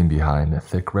was hiding behind the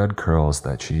thick red curls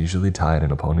that she usually tied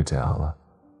in a ponytail.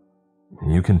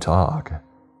 You can talk.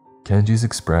 Kenji's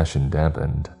expression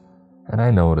dampened, and I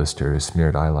noticed her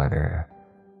smeared eyeliner.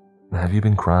 Have you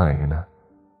been crying?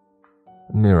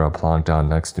 Mira plonked down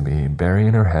next to me,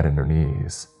 burying her head in her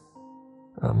knees.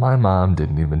 My mom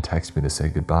didn't even text me to say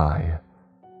goodbye.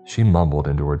 She mumbled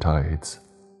into her tights.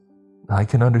 I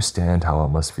can understand how it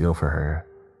must feel for her,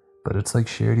 but it's like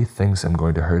she already thinks I'm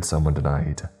going to hurt someone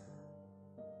tonight.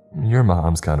 Your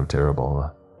mom's kind of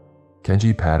terrible.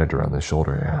 Kenji patted her on the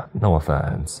shoulder. No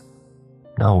offense.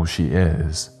 No, she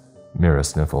is. Mira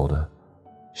sniffled.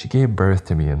 She gave birth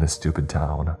to me in this stupid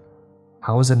town.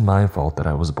 How is it my fault that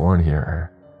I was born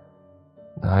here?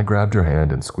 I grabbed her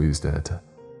hand and squeezed it.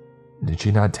 Did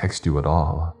she not text you at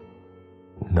all?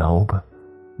 Nope.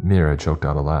 Mira choked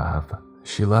out a laugh.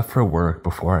 She left for work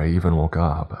before I even woke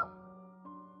up.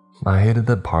 I hated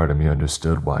that part of me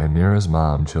understood why Mira's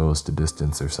mom chose to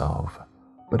distance herself,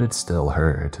 but it still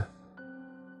hurt.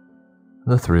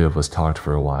 The three of us talked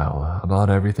for a while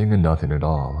about everything and nothing at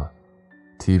all.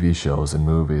 TV shows and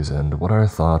movies and what our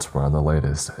thoughts were on the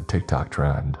latest TikTok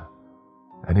trend.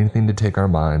 Anything to take our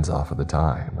minds off of the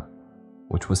time,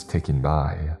 which was ticking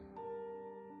by.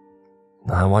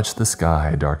 I watched the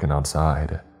sky darken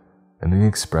outside, and the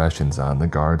expressions on the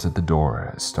guards at the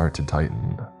door start to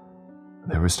tighten.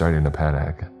 They were starting to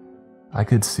panic. I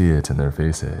could see it in their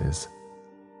faces.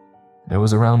 It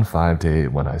was around 5 to 8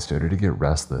 when I started to get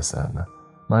restless and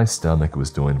my stomach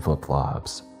was doing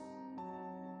flip-flops.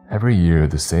 Every year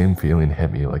the same feeling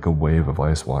hit me like a wave of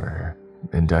ice water,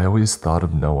 and I always thought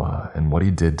of Noah and what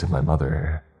he did to my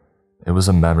mother. It was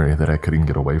a memory that I couldn't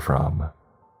get away from.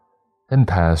 In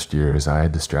past years I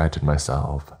had distracted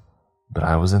myself, but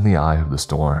I was in the eye of the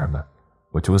storm,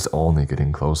 which was only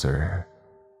getting closer.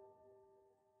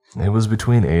 It was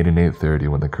between 8 and 8:30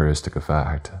 when the curse took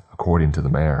effect, according to the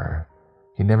mayor.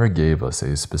 He never gave us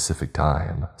a specific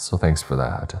time, so thanks for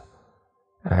that.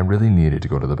 And I really needed to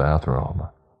go to the bathroom.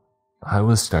 I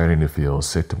was starting to feel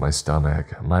sick to my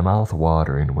stomach, my mouth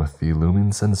watering with the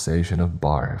looming sensation of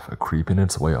barf creeping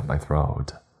its way up my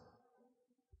throat.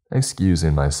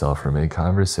 Excusing myself from a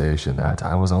conversation that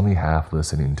I was only half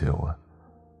listening to,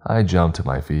 I jumped to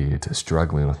my feet,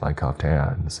 struggling with my cuffed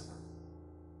hands.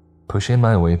 Pushing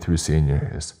my way through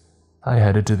seniors, I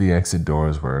headed to the exit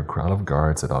doors where a crowd of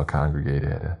guards had all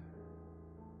congregated.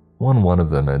 One of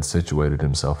them had situated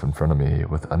himself in front of me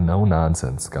with a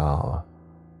no-nonsense scowl.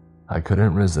 I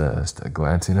couldn't resist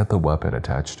glancing at the weapon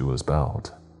attached to his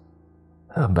belt.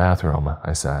 "A bathroom,"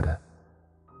 I said,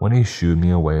 when he shooed me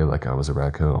away like I was a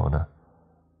raccoon.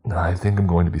 "I think I'm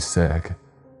going to be sick."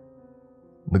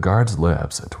 The guard's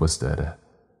lips twisted.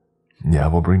 "Yeah,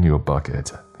 we'll bring you a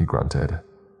bucket," he grunted.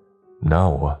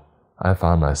 "No," I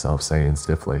found myself saying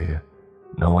stiffly.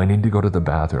 "No, I need to go to the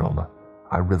bathroom.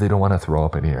 I really don't want to throw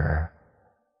up in here."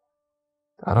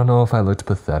 I don't know if I looked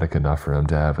pathetic enough for him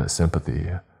to have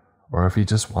sympathy, or if he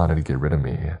just wanted to get rid of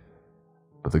me.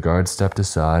 but the guard stepped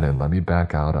aside and let me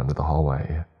back out onto the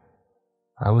hallway.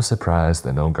 I was surprised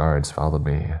that no guards followed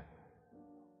me.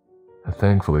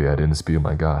 Thankfully, I didn't spew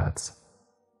my guts.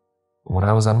 When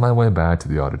I was on my way back to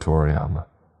the auditorium,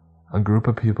 a group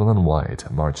of people in white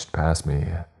marched past me.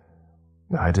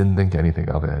 I didn't think anything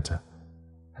of it,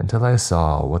 until I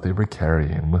saw what they were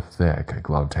carrying with thick,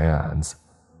 gloved hands,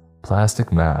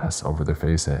 plastic masks over their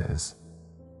faces,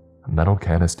 metal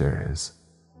canisters.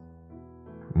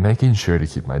 Making sure to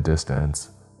keep my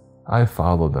distance, I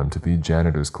followed them to the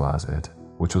janitor's closet,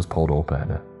 which was pulled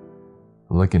open.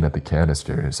 Looking at the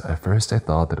canisters, at first I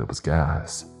thought that it was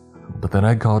gas, but then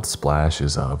I caught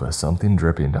splashes of something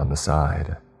dripping down the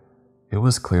side. It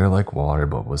was clear like water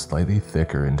but was slightly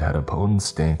thicker and had a potent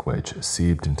stink which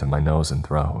seeped into my nose and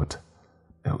throat.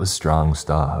 It was strong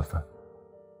stuff.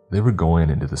 They were going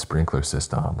into the sprinkler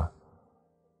system.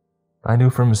 I knew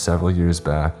from several years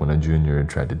back when a junior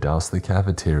tried to douse the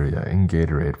cafeteria in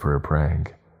Gatorade for a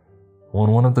prank.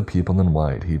 When one of the people in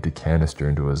white heaved a canister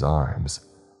into his arms,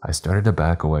 I started to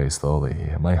back away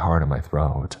slowly, my heart in my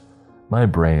throat, my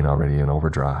brain already in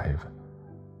overdrive.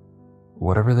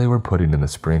 Whatever they were putting in the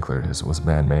sprinklers was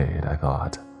man-made, I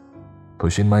thought,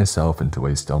 pushing myself into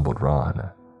a stumbled run.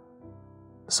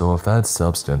 So if that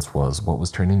substance was what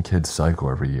was turning kids psycho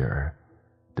every year,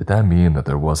 did that mean that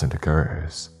there wasn't a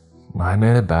curse? I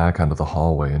made it back onto the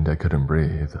hallway and I couldn't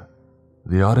breathe.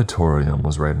 The auditorium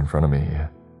was right in front of me,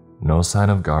 no sign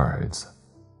of guards,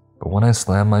 but when I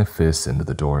slammed my fist into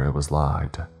the door, it was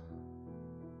locked.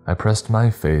 I pressed my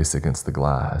face against the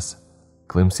glass,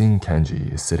 glimpsing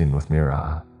Kenji sitting with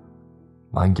Mira.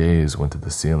 My gaze went to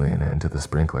the ceiling and to the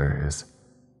sprinklers,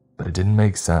 but it didn't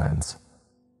make sense.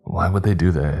 Why would they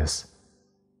do this?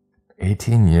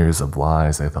 18 years of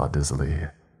lies, I thought dizzily.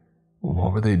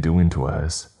 What were they doing to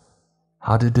us?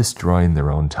 How did destroying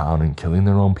their own town and killing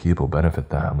their own people benefit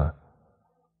them?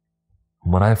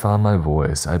 When I found my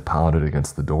voice, I pounded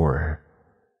against the door.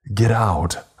 "Get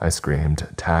out!" I screamed,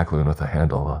 tackling with a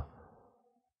handle.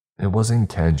 It wasn't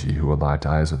Kenji who had locked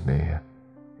eyes with me.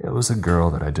 It was a girl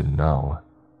that I didn't know.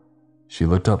 She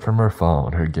looked up from her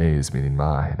phone, her gaze meeting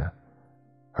mine.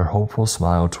 Her hopeful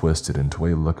smile twisted into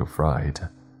a look of fright.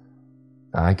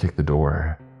 I kicked the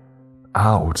door.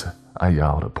 "Out!" I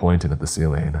yelled, pointing at the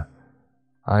ceiling.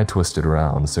 I twisted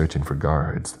around, searching for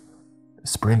guards.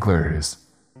 "Sprinklers!"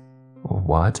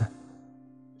 "What?"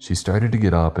 She started to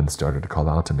get up and started to call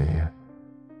out to me,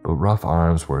 but rough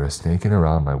arms were snaking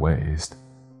around my waist,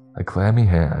 a clammy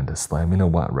hand slamming a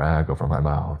wet rag over my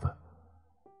mouth.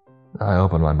 I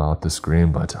opened my mouth to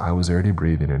scream, but I was already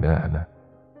breathing it in,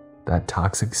 that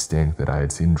toxic stink that I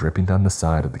had seen dripping down the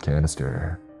side of the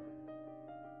canister.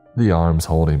 The arms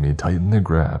holding me tightened their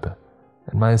grip,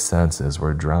 and my senses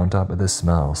were drowned out by the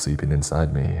smell seeping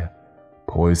inside me,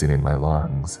 poisoning my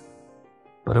lungs.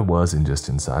 But it wasn't just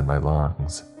inside my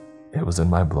lungs, it was in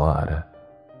my blood,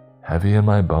 heavy in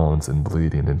my bones and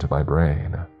bleeding into my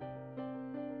brain.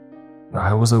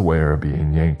 I was aware of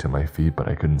being yanked to my feet, but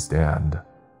I couldn't stand.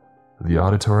 The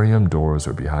auditorium doors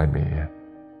were behind me,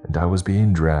 and I was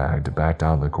being dragged back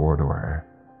down the corridor.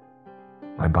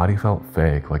 My body felt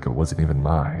fake, like it wasn't even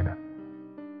mine.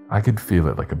 I could feel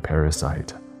it like a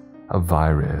parasite, a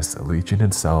virus leeching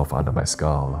itself onto my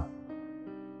skull.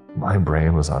 My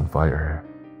brain was on fire.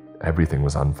 Everything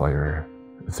was on fire.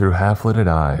 Through half-lidded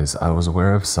eyes, I was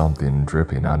aware of something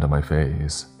dripping onto my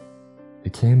face.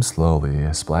 It came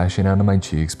slowly, splashing onto my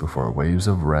cheeks before waves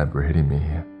of red were hitting me,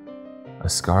 a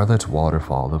scarlet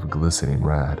waterfall of glistening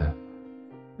red.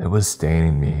 It was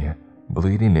staining me,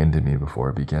 bleeding into me before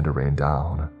it began to rain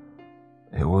down.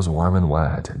 It was warm and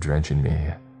wet, drenching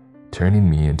me, turning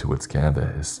me into its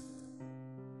canvas.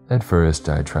 At first,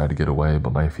 I tried to get away,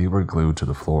 but my feet were glued to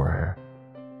the floor.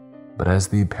 But as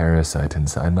the parasite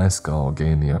inside my skull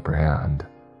gained the upper hand,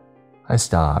 I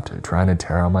stopped, trying to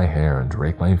tear out my hair and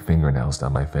rake my fingernails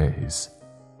down my face.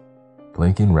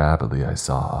 Blinking rapidly, I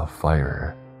saw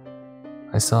fire.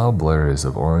 I saw blurs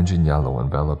of orange and yellow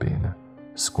enveloping,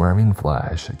 squirming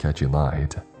flesh catching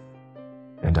light.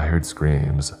 And I heard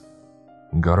screams,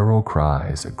 guttural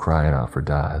cries crying out for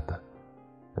death.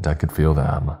 And I could feel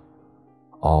them.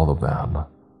 All of them.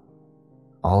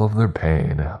 All of their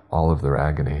pain, all of their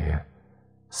agony.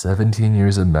 17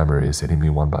 years of memories hitting me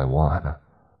one by one,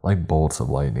 like bolts of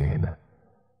lightning.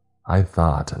 I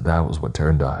thought that was what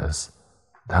turned us.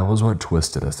 That was what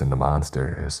twisted us into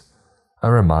monsters.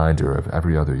 A reminder of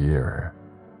every other year.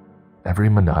 Every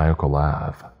maniacal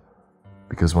laugh.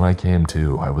 Because when I came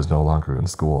to, I was no longer in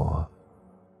school.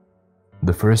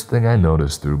 The first thing I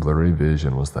noticed through blurry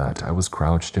vision was that I was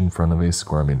crouched in front of a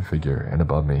squirming figure, and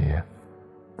above me,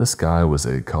 The sky was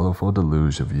a colorful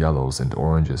deluge of yellows and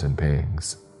oranges and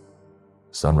pinks.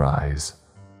 Sunrise.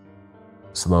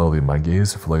 Slowly, my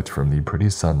gaze flicked from the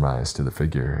pretty sunrise to the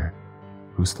figure,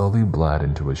 who slowly bled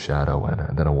into a shadow,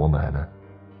 and then a woman,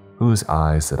 whose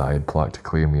eyes that I had plucked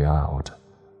cleanly out.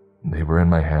 They were in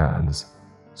my hands,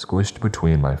 squished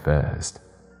between my fist,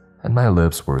 and my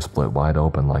lips were split wide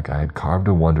open like I had carved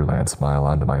a Wonderland smile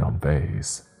onto my own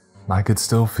face. I could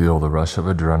still feel the rush of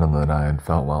adrenaline I had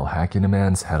felt while hacking a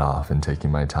man's head off and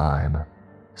taking my time,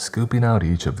 scooping out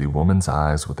each of the woman's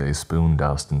eyes with a spoon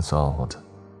doused in salt.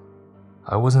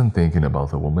 I wasn't thinking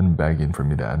about the woman begging for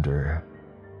me to enter,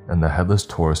 and the headless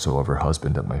torso of her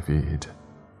husband at my feet.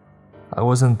 I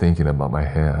wasn't thinking about my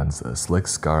hands, the slick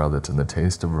scarlet, and the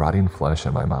taste of rotting flesh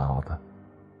in my mouth.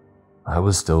 I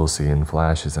was still seeing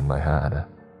flashes in my head,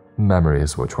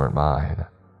 memories which weren't mine.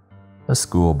 A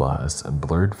school bus and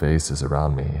blurred faces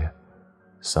around me.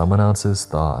 Someone else's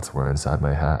thoughts were inside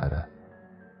my head.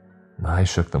 I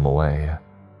shook them away.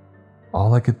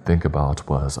 All I could think about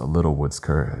was Littlewood's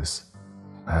curse.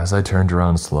 As I turned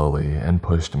around slowly and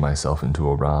pushed myself into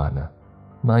a run,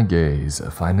 my gaze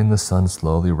finding the sun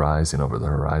slowly rising over the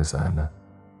horizon.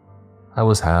 I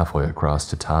was halfway across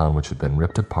the town which had been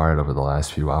ripped apart over the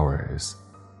last few hours.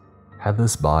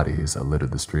 Headless bodies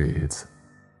littered the streets.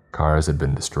 Cars had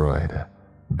been destroyed,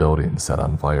 buildings set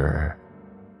on fire.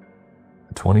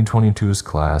 2022's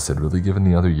class had really given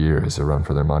the other years a run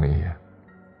for their money.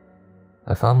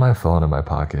 I found my phone in my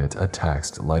pocket, a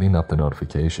text lighting up the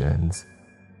notifications.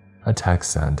 A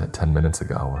text sent 10 minutes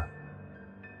ago.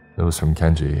 It was from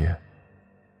Kenji.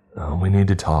 We need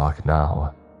to talk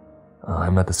now.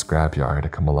 I'm at the scrapyard,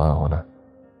 come alone.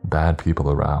 Bad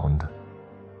people around.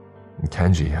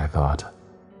 Kenji, I thought,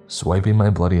 swiping my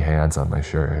bloody hands on my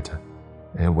shirt.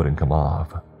 It wouldn't come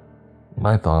off.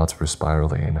 My thoughts were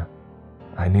spiraling.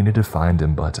 I needed to find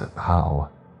him, but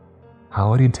how?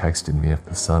 How had he texted me if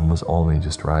the sun was only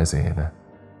just rising?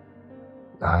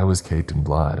 I was caked in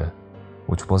blood,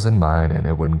 which wasn't mine, and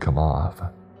it wouldn't come off.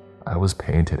 I was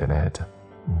painted in it.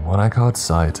 When I caught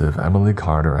sight of Emily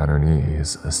Carter on her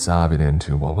knees, sobbing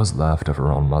into what was left of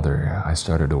her own mother, I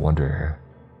started to wonder.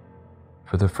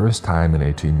 For the first time in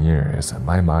 18 years,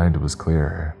 my mind was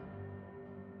clear.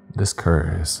 This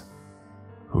curse,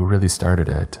 who really started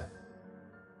it?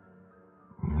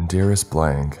 Dearest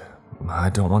blank, I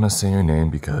don't want to say your name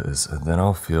because then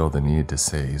I'll feel the need to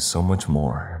say so much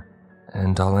more,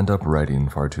 and I'll end up writing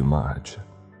far too much.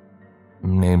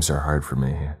 Names are hard for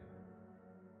me.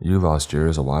 You lost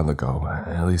yours a while ago,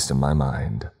 at least in my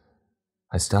mind.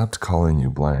 I stopped calling you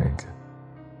blank.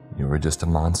 You were just a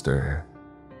monster.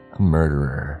 A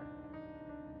murderer.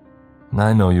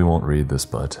 I know you won't read this,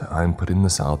 but I'm putting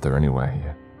this out there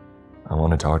anyway. I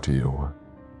want to talk to you.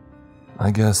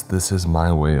 I guess this is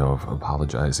my way of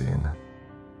apologizing.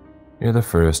 You're the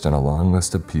first in a long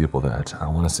list of people that I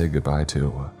want to say goodbye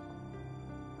to.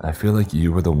 I feel like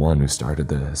you were the one who started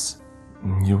this.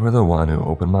 You were the one who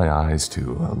opened my eyes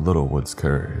to Littlewood's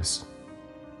curse.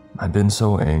 I've been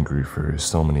so angry for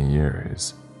so many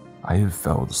years. I have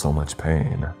felt so much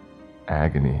pain,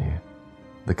 agony,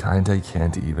 the kind I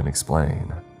can't even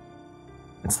explain.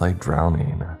 It's like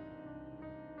drowning.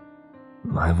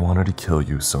 I've wanted to kill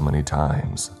you so many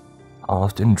times,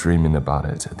 often dreaming about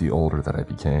it the older that I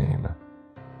became.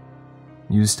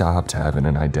 You stopped having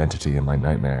an identity in my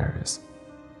nightmares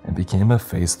and became a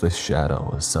faceless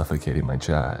shadow suffocating my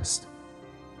chest.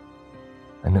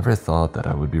 I never thought that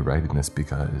I would be writing this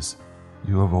because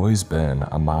you have always been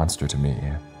a monster to me.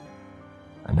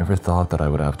 I never thought that I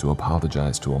would have to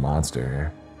apologize to a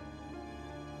monster.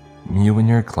 You and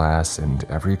your class and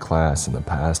every class in the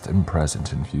past and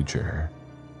present and future.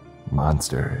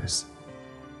 Monsters.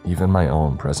 Even my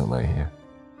own presently.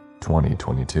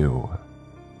 2022.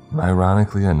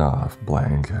 Ironically enough,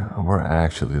 blank, were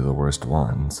actually the worst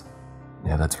ones.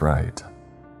 Yeah, that's right.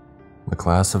 The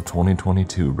class of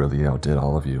 2022 really outdid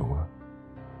all of you.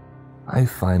 I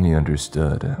finally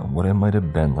understood what it might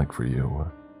have been like for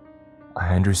you.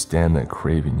 I understand that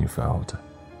craving you felt,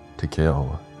 to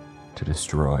kill, to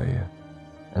destroy,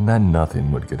 and that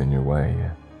nothing would get in your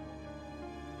way.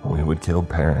 We would kill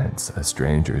parents,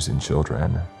 strangers, and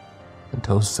children,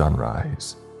 until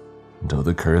sunrise, until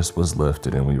the curse was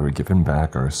lifted and we were given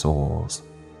back our souls,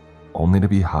 only to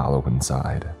be hollow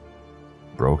inside,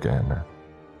 broken.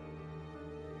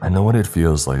 I know what it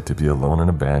feels like to be alone and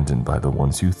abandoned by the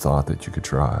ones you thought that you could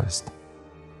trust.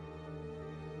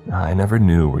 I never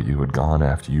knew where you had gone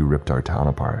after you ripped our town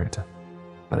apart,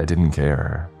 but I didn't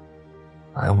care.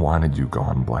 I wanted you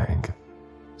gone, blank,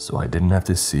 so I didn't have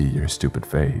to see your stupid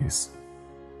face.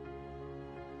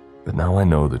 But now I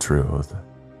know the truth,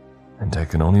 and I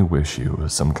can only wish you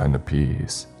some kind of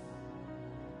peace.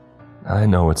 I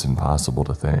know it's impossible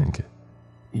to think,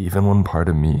 even when part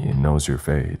of me knows your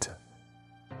fate,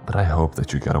 but I hope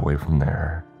that you got away from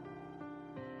there.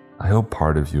 I hope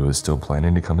part of you is still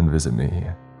planning to come and visit me.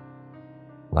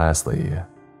 Lastly,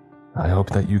 I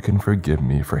hope that you can forgive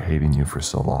me for hating you for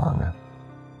so long.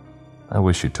 I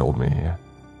wish you told me.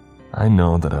 I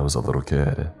know that I was a little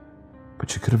kid,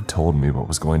 but you could have told me what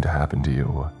was going to happen to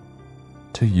you.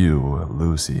 To you,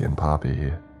 Lucy, and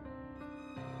Poppy.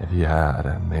 If you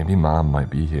had, maybe Mom might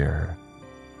be here.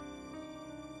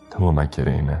 Who am I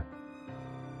kidding?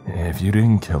 If you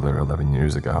didn't kill her 11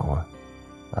 years ago,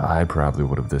 I probably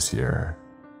would have this year.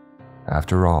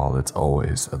 After all, it's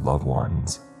always loved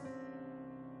ones.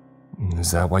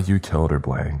 Is that why you killed her,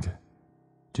 blank?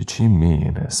 Did she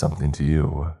mean something to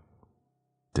you?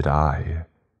 Did I?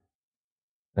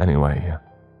 Anyway,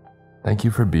 thank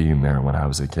you for being there when I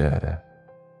was a kid.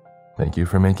 Thank you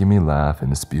for making me laugh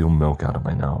and spew milk out of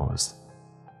my nose.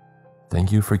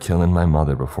 Thank you for killing my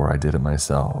mother before I did it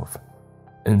myself,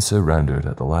 and surrendered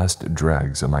at the last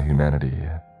dregs of my humanity.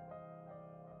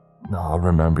 I'll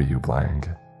remember you, blank.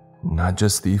 Not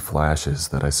just the flashes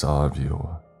that I saw of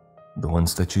you, the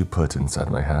ones that you put inside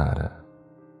my head.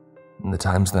 The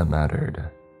times that mattered.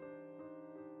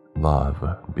 Love,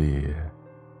 B.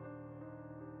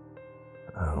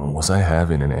 Was I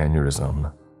having an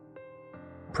aneurysm?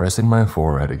 Pressing my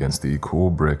forehead against the cool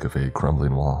brick of a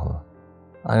crumbling wall,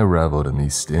 I reveled in the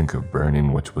stink of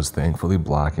burning which was thankfully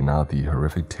blocking out the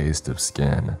horrific taste of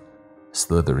skin,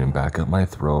 slithering back up my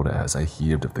throat as I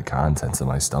heaved at the contents of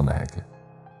my stomach.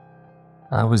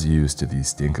 I was used to the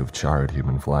stink of charred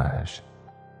human flesh.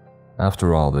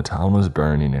 After all, the town was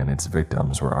burning and its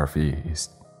victims were our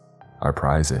feast, our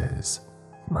prizes.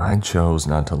 I chose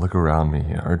not to look around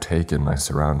me or take in my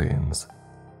surroundings.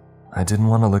 I didn't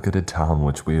want to look at a town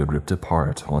which we had ripped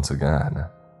apart once again.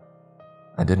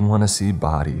 I didn't want to see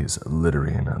bodies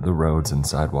littering the roads and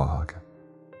sidewalk,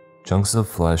 chunks of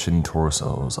flesh and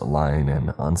torsos lying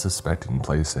in unsuspecting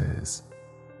places.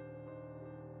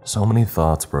 So many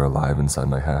thoughts were alive inside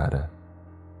my head,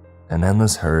 an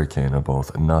endless hurricane of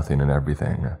both nothing and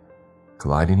everything,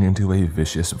 gliding into a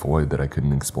vicious void that I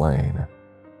couldn't explain,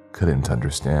 couldn't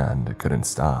understand, couldn't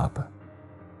stop.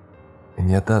 And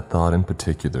yet that thought in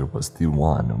particular was the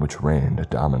one which reigned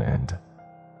dominant.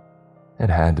 It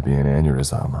had to be an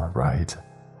aneurysm, right?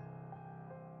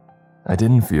 I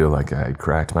didn't feel like I had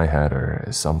cracked my head or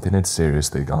something had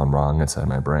seriously gone wrong inside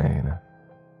my brain.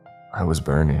 I was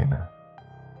burning.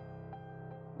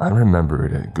 I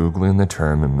remembered Googling the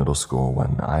term in middle school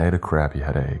when I had a crappy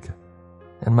headache,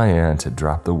 and my aunt had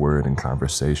dropped the word in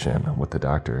conversation with the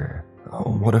doctor.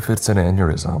 What if it's an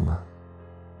aneurysm?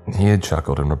 He had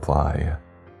chuckled in reply,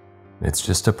 "It's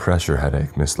just a pressure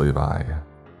headache, Miss Levi."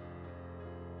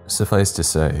 Suffice to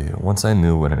say, once I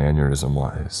knew what an aneurysm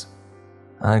was,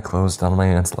 I closed down my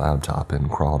aunt's laptop and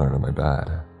crawled under my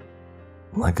bed,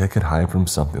 like I could hide from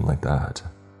something like that.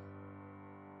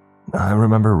 I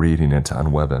remember reading it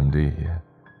on WebMD,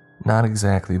 not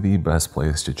exactly the best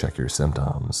place to check your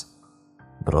symptoms,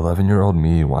 but 11-year-old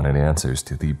me wanted answers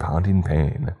to the pounding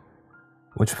pain,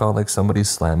 which felt like somebody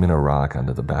slamming a rock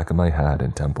onto the back of my head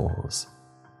and temples.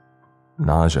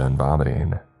 Nausea and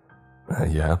vomiting.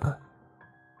 Yep.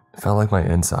 It felt like my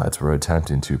insides were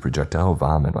attempting to projectile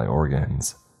vomit my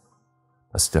organs.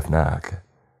 A stiff neck.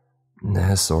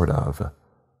 Sort of.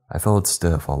 I felt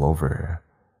stiff all over.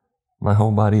 My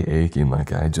whole body aching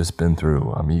like I had just been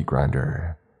through a meat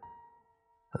grinder.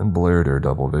 And blurred or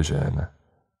double vision.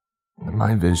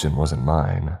 My vision wasn't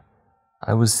mine.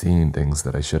 I was seeing things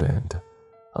that I shouldn't.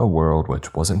 A world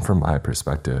which wasn't from my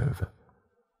perspective.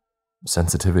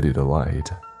 Sensitivity to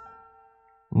light.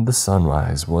 The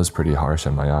sunrise was pretty harsh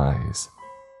on my eyes.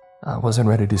 I wasn't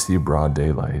ready to see broad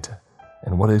daylight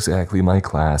and what exactly my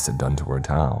class had done to our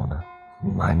town.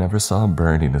 I never saw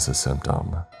burning as a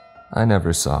symptom. I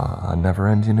never saw a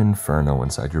never-ending inferno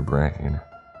inside your brain,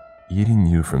 eating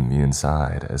you from the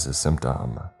inside as a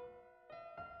symptom.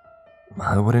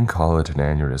 I wouldn't call it an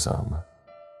aneurysm,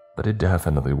 but it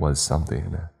definitely was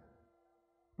something.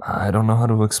 I don't know how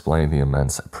to explain the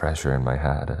immense pressure in my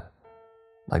head.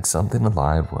 Like something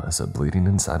alive was bleeding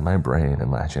inside my brain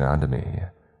and latching onto me.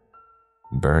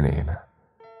 Burning.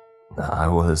 I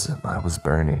was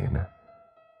burning.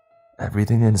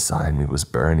 Everything inside me was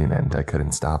burning and I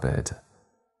couldn't stop it.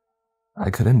 I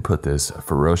couldn't put this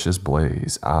ferocious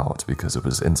blaze out because it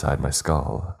was inside my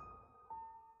skull.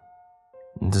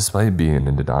 Despite being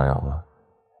in denial,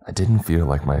 I didn't feel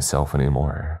like myself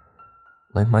anymore.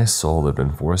 Like my soul had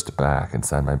been forced back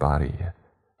inside my body,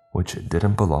 which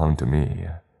didn't belong to me.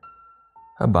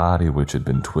 A body which had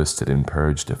been twisted and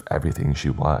purged of everything she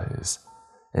was,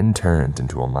 and turned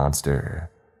into a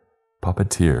monster,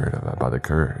 puppeteered by the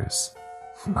curse.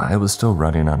 I was still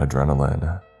running on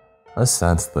adrenaline, a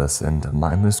senseless and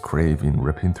mindless craving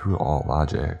ripping through all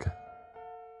logic.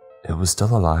 It was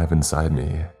still alive inside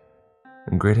me,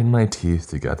 gritting my teeth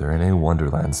together in a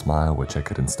wonderland smile which I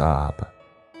couldn't stop,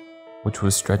 which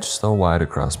was stretched so wide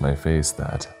across my face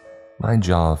that my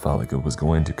jaw felt like it was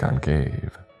going to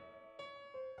concave.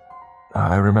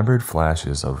 I remembered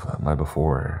flashes of my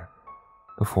before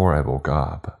I woke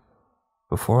up,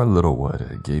 before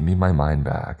Littlewood gave me my mind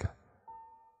back.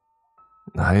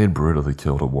 I had brutally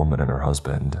killed a woman and her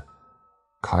husband,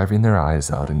 carving their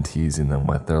eyes out and teasing them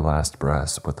with their last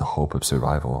breaths with the hope of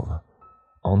survival,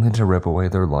 only to rip away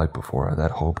their life before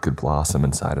that hope could blossom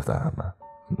inside of them.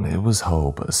 It was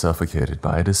hope suffocated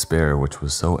by a despair which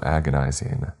was so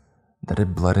agonizing that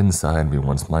it bled inside me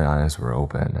once my eyes were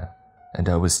open and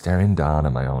I was staring down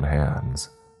at my own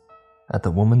hands, at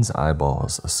the woman's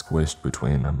eyeballs squished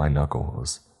between my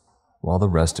knuckles, while the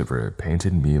rest of her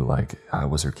painted me like I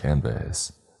was her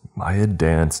canvas. I had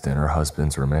danced in her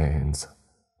husband's remains,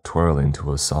 twirling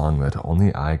to a song that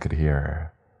only I could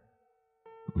hear.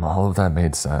 All of that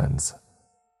made sense.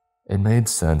 It made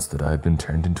sense that I had been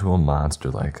turned into a monster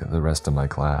like the rest of my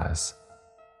class,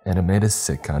 and it made a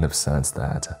sick kind of sense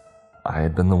that I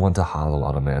had been the one to hollow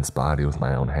out a man's body with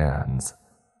my own hands.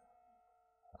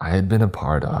 I had been a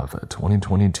part of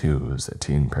 2022's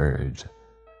Teen Purge,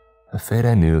 a fate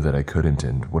I knew that I couldn't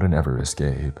and wouldn't ever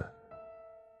escape.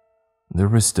 There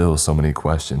were still so many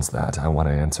questions that I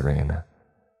wanted answering.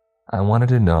 I wanted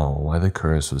to know why the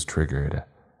curse was triggered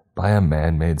by a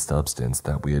man-made substance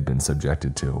that we had been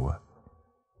subjected to,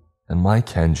 and why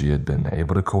Kenji had been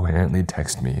able to coherently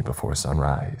text me before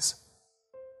sunrise.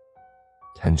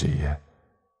 Kenji.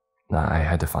 I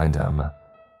had to find him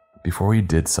before he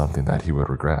did something that he would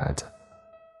regret.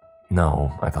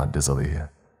 No, I thought dizzily,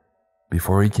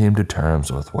 before he came to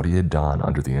terms with what he had done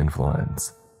under the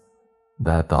influence.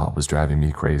 That thought was driving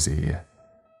me crazy,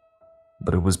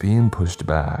 but it was being pushed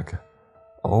back,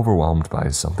 overwhelmed by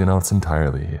something else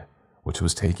entirely, which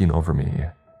was taking over me,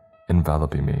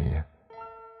 enveloping me.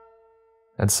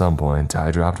 At some point,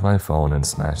 I dropped my phone and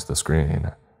smashed the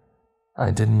screen. I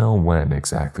didn't know when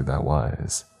exactly that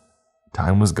was.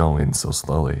 Time was going so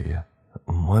slowly.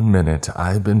 1 minute,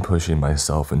 I had been pushing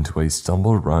myself into a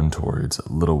stumbled run towards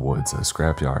Littlewood's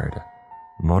scrapyard,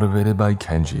 motivated by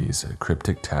Kenji's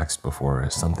cryptic text before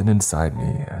something inside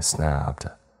me snapped.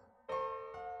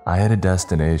 I had a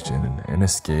destination, an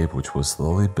escape which was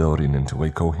slowly building into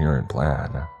a coherent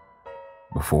plan.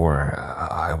 Before,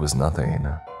 I was nothing.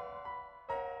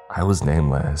 I was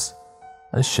nameless,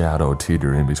 a shadow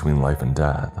teetering between life and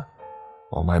death,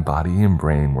 while my body and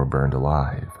brain were burned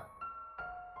alive.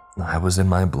 I was in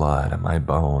my blood, my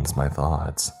bones, my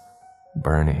thoughts,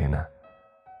 burning.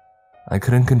 I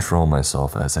couldn't control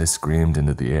myself as I screamed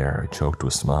into the air, choked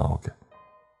with smoke.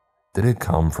 Did it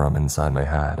come from inside my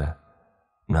head?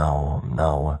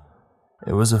 No.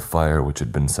 It was a fire which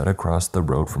had been set across the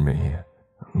road from me.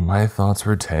 My thoughts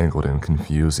were tangled and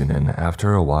confusing, and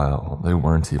after a while, they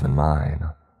weren't even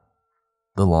mine.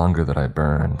 The longer that I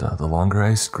burned, the longer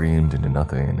I screamed into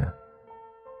nothing.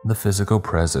 The physical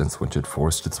presence which had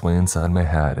forced its way inside my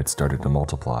head had started to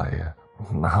multiply.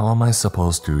 How am I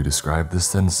supposed to describe this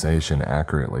sensation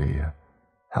accurately?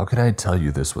 How can I tell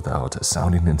you this without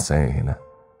sounding insane?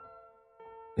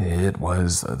 It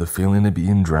was the feeling of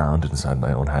being drowned inside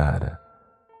my own head,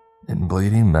 and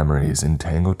bleeding memories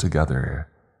entangled together,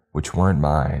 which weren't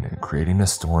mine, creating a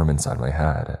storm inside my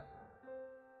head.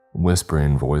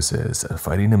 Whispering voices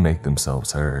fighting to make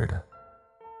themselves heard.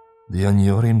 The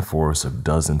unyielding force of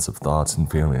dozens of thoughts and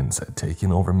feelings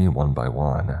taking over me one by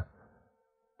one.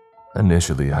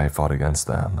 Initially, I fought against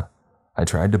them. I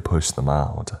tried to push them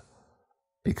out,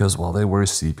 because while they were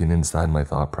seeping inside my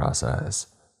thought process,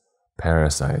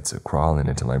 parasites crawling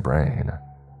into my brain,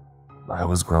 I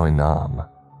was growing numb.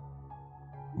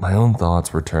 My own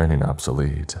thoughts were turning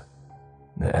obsolete.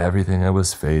 Everything I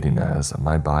was fading as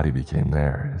my body became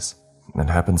theirs. It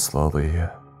happened slowly.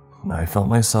 I felt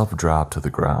myself drop to the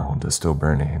ground, still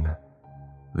burning.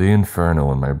 The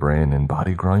inferno in my brain and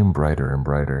body growing brighter and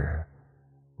brighter,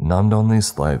 numbed only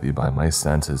slightly by my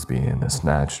senses being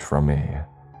snatched from me.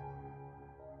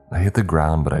 I hit the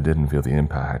ground, but I didn't feel the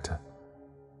impact.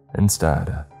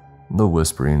 Instead, the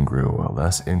whispering grew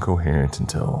less incoherent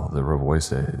until there were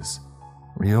voices,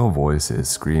 real voices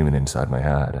screaming inside my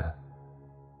head.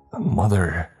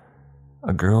 Mother!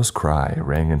 A girl's cry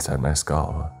rang inside my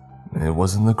skull. It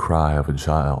wasn't the cry of a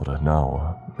child,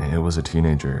 no, it was a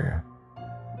teenager.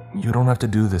 You don't have to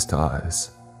do this to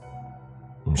us.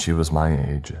 She was my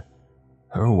age.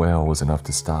 Her wail was enough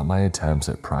to stop my attempts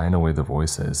at prying away the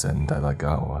voices, and I let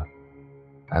go.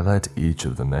 I let each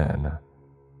of them in.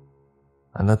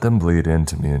 I let them bleed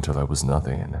into me until I was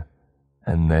nothing,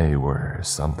 and they were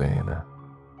something.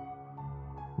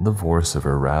 The force of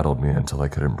her rattled me until I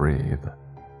couldn't breathe,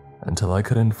 until I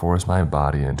couldn't force my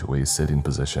body into a sitting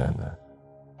position.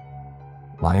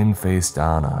 Lying face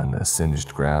down on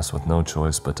singed grass with no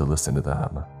choice but to listen to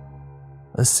them.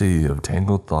 A sea of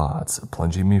tangled thoughts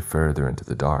plunging me further into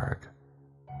the dark.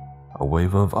 A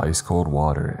wave of ice-cold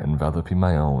water enveloping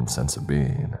my own sense of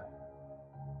being.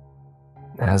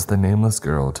 As the nameless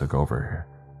girl took over,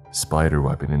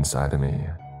 spiderwebbing inside of me,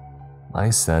 my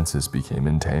senses became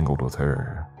entangled with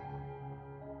her.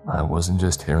 I wasn't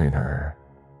just hearing her,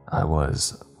 I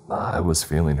was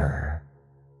feeling her.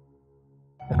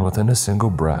 And within a single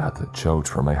breath choked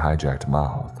from my hijacked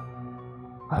mouth,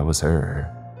 I was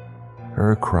her.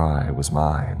 Her cry was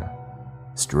mine,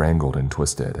 strangled and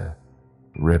twisted,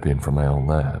 ripping from my own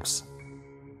lips.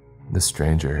 The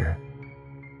stranger,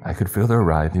 I could feel their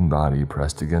writhing body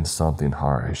pressed against something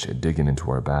harsh digging into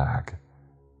our back,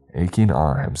 aching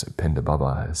arms pinned above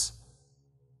us.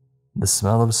 The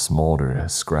smell of smolder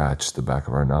scratched the back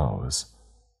of our nose,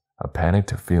 a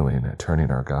panicked feeling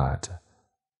turning our gut.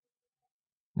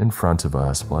 In front of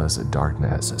us was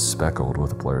darkness speckled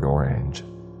with blurred orange,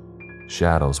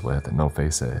 shadows with no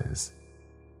faces.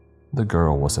 The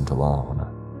girl wasn't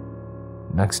alone.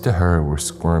 Next to her were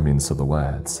squirming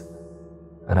silhouettes,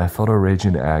 and I felt a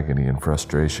raging agony and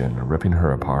frustration ripping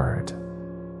her apart.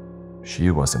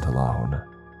 She wasn't alone.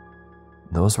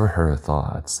 Those were her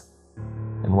thoughts,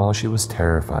 and while she was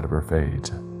terrified of her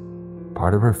fate,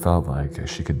 part of her felt like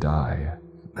she could die,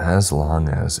 as long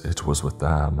as it was with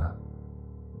them.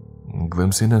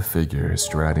 Glimpsing a figure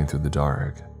striding through the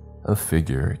dark, a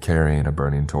figure carrying a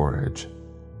burning torch,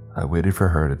 I waited for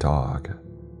her to talk.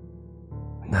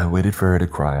 I waited for her to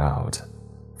cry out,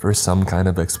 for some kind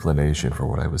of explanation for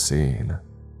what I was seeing.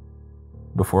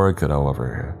 Before I could,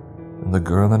 however, the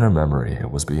girl in her memory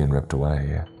was being ripped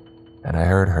away, and I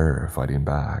heard her fighting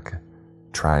back,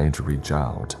 trying to reach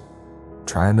out,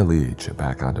 trying to leech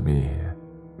back onto me.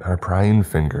 Her prying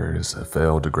fingers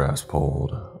failed to grasp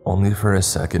hold, only for a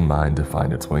second mind to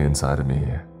find its way inside of me,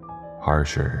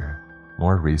 harsher,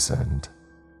 more recent.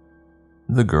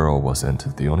 The girl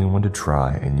wasn't the only one to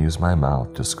try and use my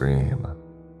mouth to scream.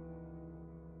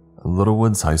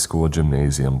 Littlewood's high school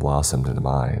gymnasium blossomed in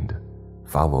mind,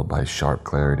 followed by sharp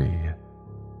clarity.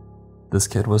 This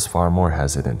kid was far more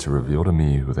hesitant to reveal to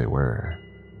me who they were.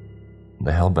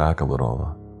 They held back a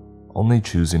little, only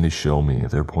choosing to show me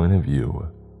their point of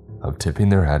view of tipping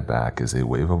their head back as a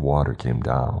wave of water came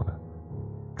down,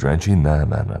 drenching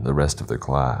them and the rest of their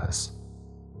class.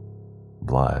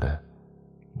 Blood.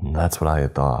 That's what I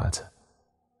had thought.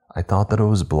 I thought that it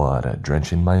was blood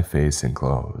drenching my face and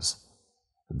clothes,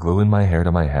 gluing my hair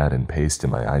to my head and pasting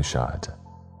my eyes shut.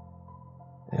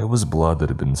 It was blood that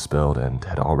had been spilled and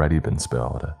had already been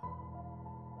spilled.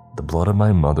 The blood of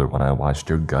my mother when I watched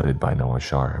her gutted by Noah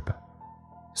Sharp.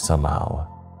 Somehow,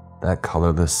 that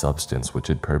colorless substance which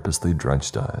had purposely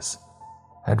drenched us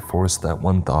had forced that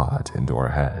one thought into our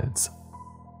heads.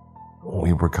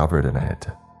 We were covered in it.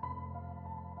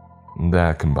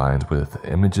 That combined with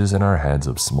images in our heads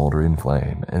of smoldering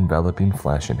flame enveloping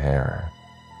flesh and hair,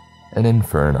 an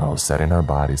inferno setting our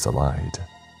bodies alight.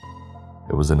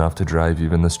 It was enough to drive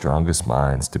even the strongest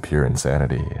minds to pure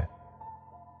insanity.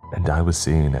 And I was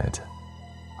seeing it.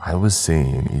 I was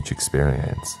seeing each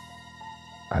experience.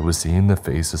 I was seeing the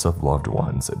faces of loved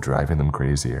ones driving them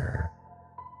crazier.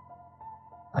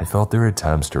 I felt their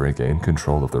attempts to regain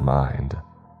control of their mind,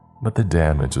 but the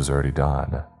damage was already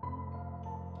done.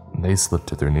 They slipped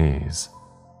to their knees,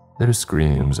 their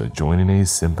screams joining a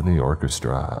symphony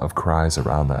orchestra of cries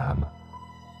around them,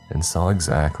 and saw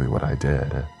exactly what I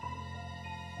did.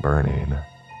 Burning,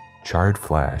 charred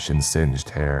flesh and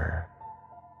singed hair.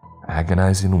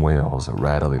 Agonizing wails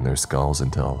rattling their skulls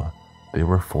until they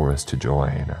were forced to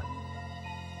join.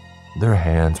 Their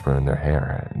hands were in their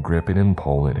hair, gripping and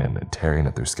pulling and tearing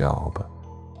at their scalp.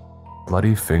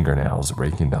 Bloody fingernails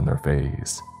raking down their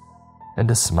face,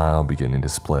 and a smile beginning to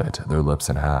split their lips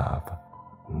in half.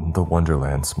 The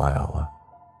Wonderland smile,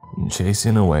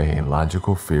 chasing away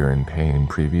logical fear and pain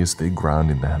previously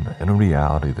grounding them in a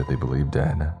reality that they believed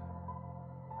in.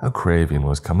 A craving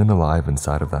was coming alive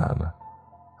inside of them,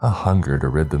 a hunger to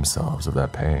rid themselves of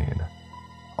that pain,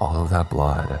 all of that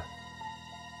blood,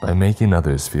 by making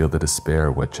others feel the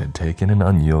despair which had taken an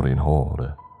unyielding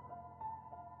hold.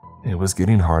 It was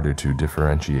getting harder to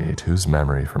differentiate whose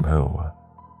memory from who.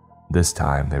 This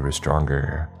time they were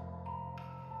stronger.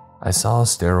 I saw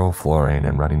sterile flooring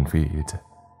and running feet.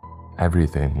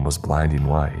 Everything was blinding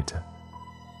white.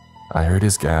 I heard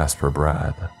his gasp for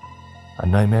breath, a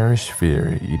nightmarish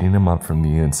fear eating him up from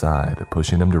the inside,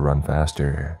 pushing him to run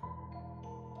faster.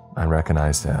 I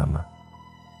recognized him.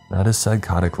 Not his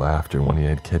psychotic laughter when he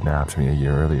had kidnapped me a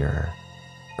year earlier,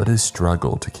 but his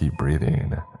struggle to keep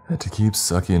breathing, to keep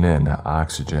sucking in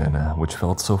oxygen which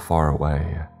felt so far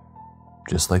away.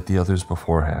 Just like the others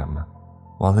before him,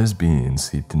 while his being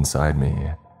seeped inside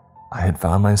me, I had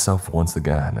found myself once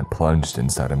again plunged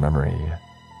inside a memory.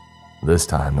 This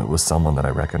time it was someone that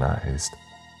I recognized,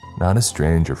 not a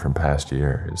stranger from past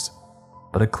years,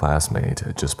 but a classmate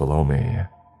just below me.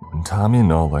 Tommy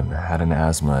Nolan had an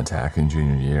asthma attack in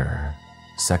junior year.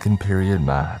 Second period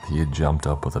math, he had jumped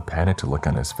up with a panicked look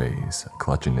on his face,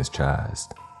 clutching his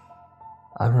chest.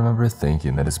 I remember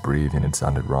thinking that his breathing had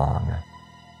sounded wrong.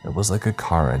 It was like a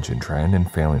car engine trying and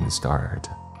failing to start.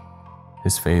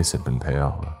 His face had been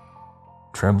pale,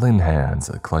 trembling hands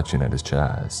clutching at his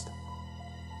chest.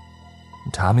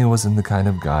 Tommy wasn't the kind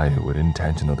of guy who would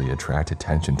intentionally attract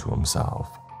attention to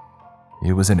himself.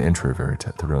 He was an introvert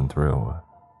through and through.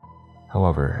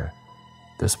 However,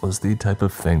 this was the type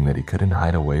of thing that he couldn't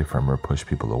hide away from or push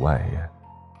people away.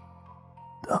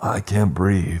 "I can't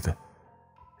breathe,"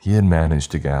 he had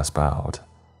managed to gasp out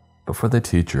before the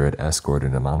teacher had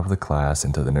escorted him out of the class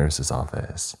into the nurse's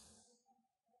office.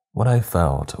 What I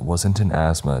felt wasn't an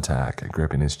asthma attack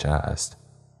gripping his chest.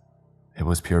 It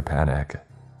was pure panic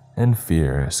and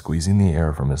fear squeezing the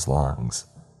air from his lungs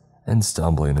and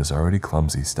stumbling his already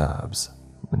clumsy steps.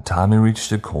 Tommy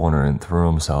reached a corner and threw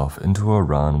himself into a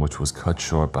run which was cut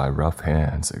short by rough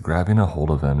hands grabbing a hold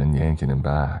of him and yanking him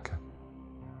back.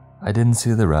 I didn't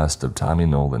see the rest of Tommy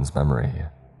Nolan's memory.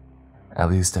 At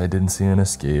least I didn't see an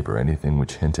escape or anything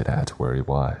which hinted at where he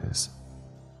was.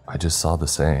 I just saw the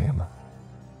same.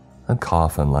 A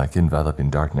coffin-like enveloping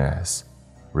darkness,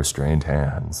 restrained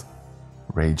hands,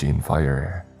 raging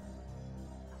fire.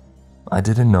 I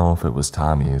didn't know if it was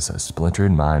Tommy's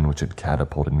splintered mind which had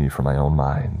catapulted me from my own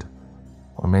mind,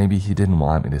 or maybe he didn't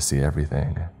want me to see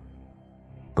everything.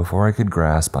 Before I could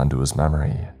grasp onto his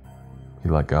memory, he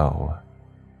let go.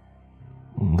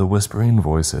 The whispering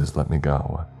voices let me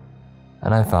go,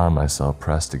 and I found myself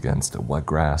pressed against what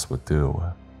grass would do,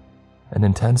 an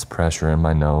intense pressure in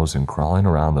my nose and crawling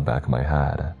around the back of my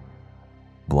head,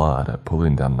 blood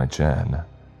pooling down my chin.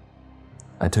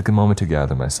 I took a moment to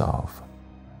gather myself.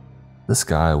 The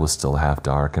sky was still half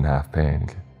dark and half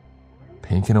pink,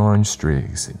 pink and orange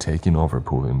streaks taking over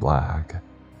pooling black.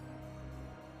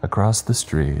 Across the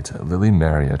street, Lily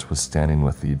Marriott was standing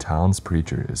with the town's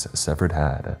preacher's severed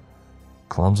head,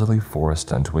 clumsily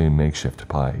forced onto a makeshift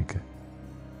pike.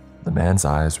 The man's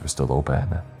eyes were still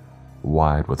open,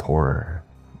 wide with horror.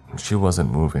 She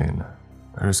wasn't moving,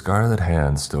 her scarlet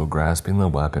hands still grasping the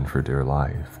weapon for dear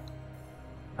life.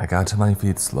 I got to my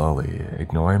feet slowly,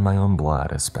 ignoring my own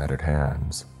blood as spattered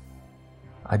hands.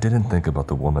 I didn't think about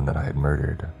the woman that I had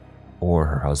murdered, or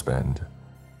her husband.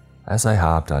 As I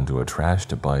hopped onto a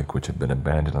trashed bike which had been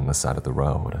abandoned on the side of the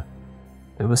road,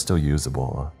 it was still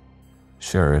usable.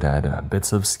 Sure, it had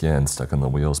bits of skin stuck on the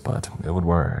wheels, but it would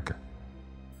work.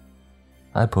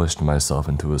 I pushed myself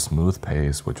into a smooth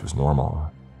pace which was normal.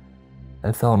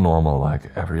 It felt normal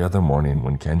like every other morning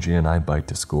when Kenji and I biked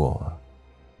to school.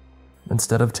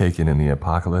 Instead of taking in the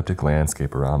apocalyptic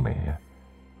landscape around me,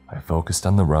 I focused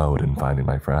on the road and finding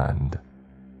my friend.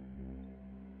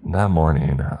 That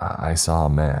morning, I saw a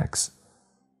mix.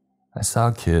 I saw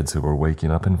kids who were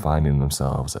waking up and finding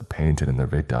themselves painted in their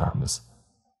victims.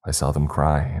 I saw them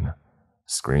crying,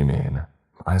 screaming.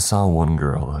 I saw one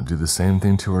girl do the same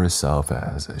thing to herself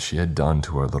as she had done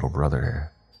to her little brother.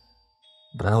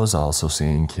 But I was also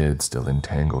seeing kids still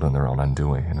entangled in their own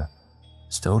undoing,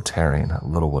 still tearing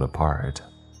Littlewood apart.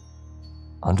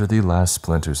 Under the last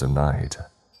splinters of night,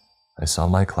 I saw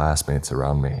my classmates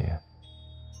around me.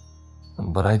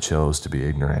 But I chose to be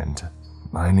ignorant.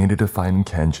 I needed to find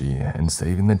Kenji, and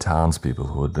saving the townspeople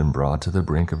who had been brought to the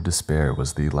brink of despair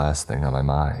was the last thing on my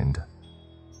mind.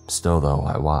 Still though,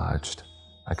 I watched.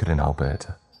 I couldn't help it.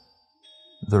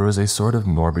 There was a sort of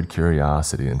morbid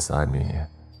curiosity inside me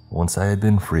once I had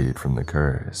been freed from the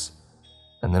curse,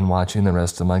 and then watching the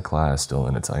rest of my class still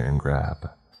in its iron grip.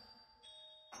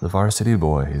 The varsity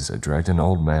boys dragged an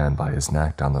old man by his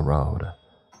neck down the road,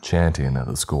 chanting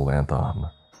the school anthem.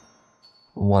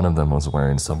 One of them was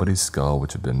wearing somebody's skull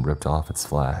which had been ripped off its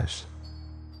flesh,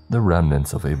 the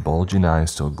remnants of a bulging eye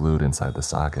still glued inside the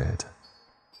socket.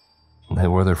 They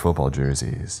wore their football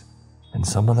jerseys, and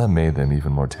some of them made them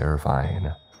even more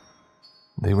terrifying.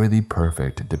 They were the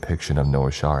perfect depiction of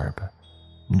Noah Sharp,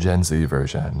 Gen Z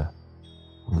version,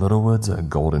 Littlewood's a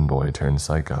golden boy turned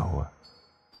psycho.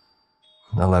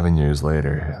 11 years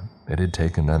later, it had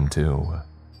taken them too.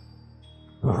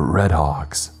 Red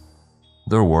Hawks.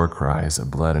 Their war cries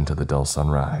bled into the dull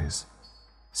sunrise,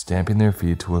 stamping their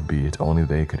feet to a beat only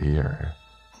they could hear.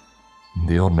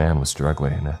 The old man was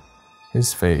struggling,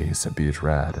 his face beet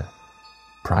red,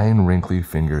 prying wrinkly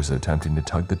fingers attempting to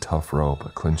tug the tough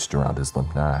rope clinched around his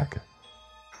limp neck.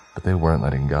 But they weren't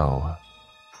letting go,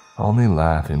 only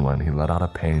laughing when he let out a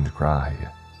pained cry,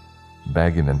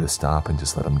 begging them to stop and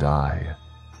just let him die.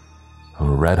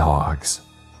 Red Hawks.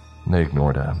 They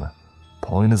ignored him,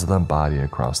 pulling his limp body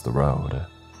across the road.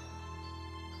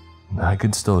 I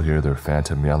could still hear their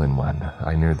phantom yelling when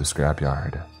I neared the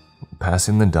scrapyard.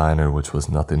 Passing the diner, which was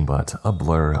nothing but a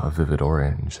blur of vivid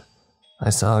orange,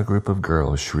 I saw a group of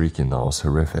girls shrieking those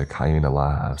horrific hyena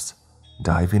laughs,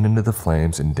 diving into the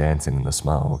flames and dancing in the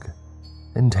smoke,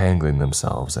 entangling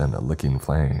themselves in licking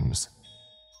flames.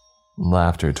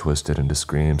 Laughter twisted into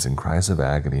screams and cries of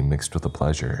agony mixed with a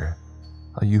pleasure,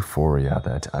 a euphoria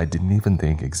that I didn't even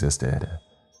think existed.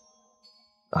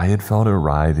 I had felt it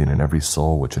writhing in every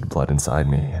soul which had bled inside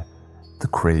me, the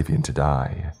craving to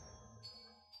die.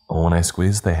 When I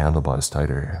squeezed the handlebars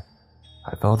tighter,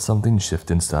 I felt something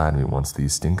shift inside me once the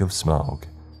stink of smoke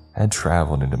had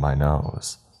traveled into my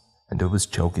nose, and it was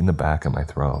choking the back of my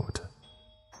throat.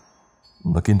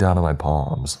 Looking down at my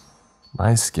palms,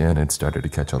 my skin had started to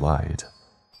catch alight.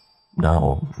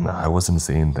 No, I wasn't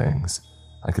seeing things.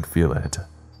 I could feel it.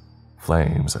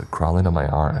 Flames crawling on my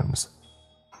arms,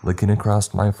 licking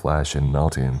across my flesh and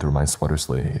melting through my sweater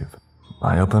sleeve.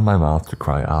 I opened my mouth to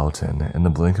cry out, and in the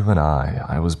blink of an eye,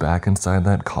 I was back inside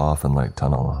that coffin-like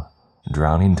tunnel,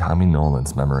 drowning Tommy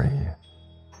Nolan's memory.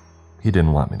 He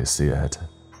didn't want me to see it.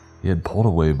 He had pulled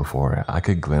away before I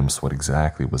could glimpse what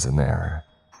exactly was in there.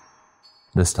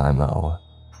 This time, though,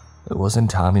 it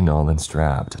wasn't Tommy Nolan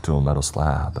strapped to a metal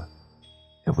slab.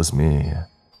 It was me.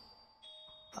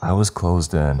 I was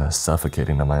closed in,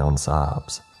 suffocating on my own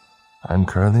sobs. I'm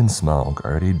curling smoke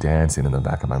already dancing in the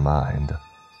back of my mind.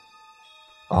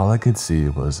 All I could see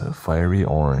was a fiery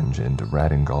orange and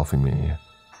red engulfing me,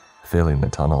 filling the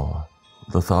tunnel.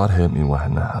 The thought hit me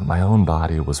when my own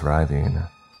body was writhing,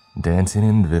 dancing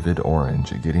in vivid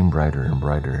orange, getting brighter and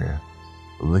brighter,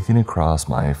 licking across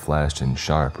my flesh in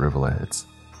sharp rivulets,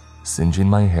 singeing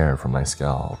my hair from my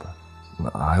scalp.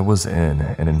 I was in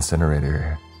an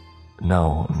incinerator.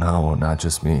 No, not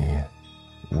just me.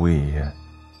 We.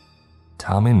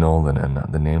 Tommy Nolan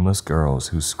and the nameless girls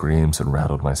whose screams had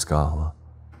rattled my skull.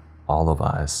 All of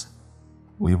us.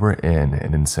 We were in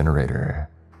an incinerator.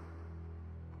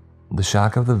 The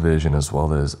shock of the vision, as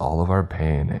well as all of our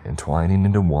pain entwining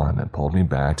into one, pulled me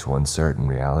back to uncertain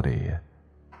reality.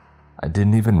 I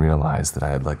didn't even realize that I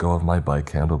had let go of my bike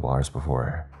handlebars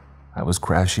before I was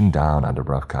crashing down onto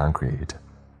rough concrete,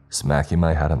 smacking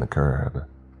my head on the curb.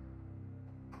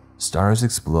 Stars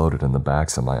exploded in the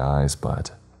backs of my eyes,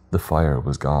 but the fire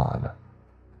was gone,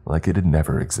 like it had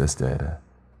never existed.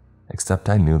 Except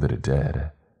I knew that it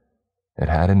did. It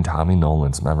had in Tommy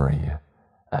Nolan's memory,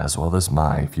 as well as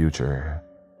my future.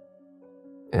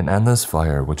 An endless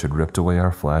fire which had ripped away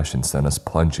our flesh and sent us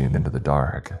plunging into the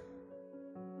dark.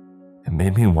 It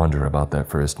made me wonder about that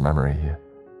first memory.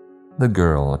 The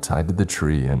girl tied to the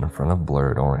tree in front of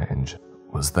blurred orange.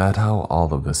 Was that how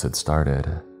all of this had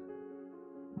started?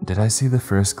 Did I see the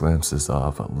first glimpses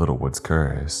of Littlewood's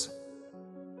curse?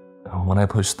 When I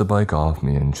pushed the bike off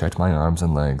me and checked my arms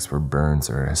and legs for burns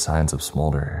or signs of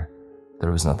smolder,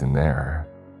 there was nothing there.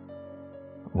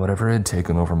 Whatever had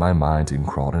taken over my mind and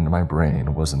crawled into my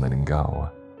brain wasn't letting go,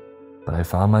 but I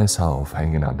found myself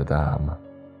hanging onto them.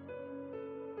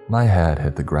 My head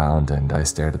hit the ground and I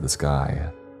stared at the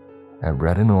sky, at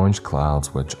red and orange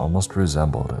clouds which almost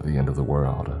resembled the end of the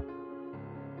world.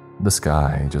 The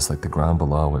sky, just like the ground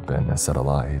below, had been set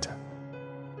alight.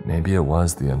 Maybe it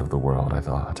was the end of the world, I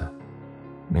thought.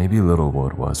 Maybe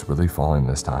Littlewood was really falling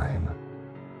this time.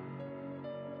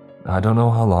 I don't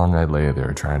know how long I lay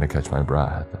there trying to catch my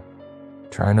breath,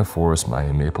 trying to force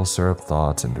my maple syrup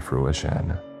thoughts into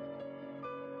fruition.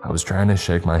 I was trying to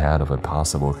shake my head of a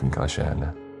possible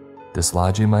concussion,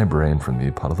 dislodging my brain from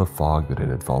the puddle of fog that it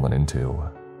had fallen into,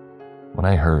 when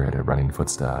I heard running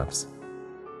footsteps,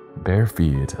 bare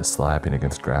feet slapping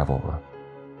against gravel.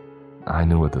 I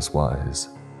knew what this was.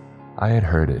 I had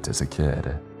heard it as a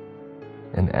kid.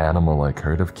 An animal-like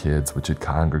herd of kids which had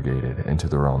congregated into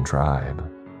their own tribe.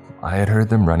 I had heard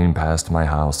them running past my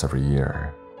house every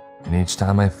year, and each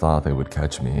time I thought they would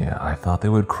catch me, I thought they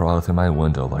would crawl through my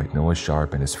window like Noah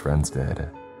Sharp and his friends did.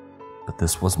 But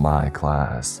this was my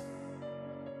class.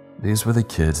 These were the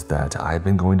kids that I had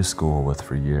been going to school with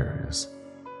for years.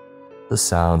 The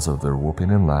sounds of their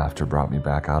whooping and laughter brought me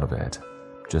back out of it,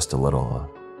 just a little.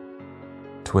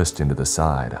 Twisting to the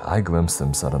side, I glimpsed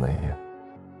them suddenly.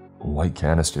 White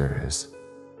canisters.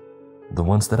 The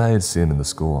ones that I had seen in the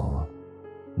school.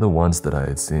 The ones that I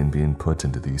had seen being put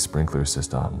into the sprinkler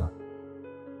system.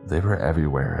 They were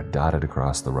everywhere, dotted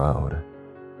across the road,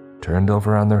 turned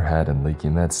over on their head and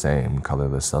leaking that same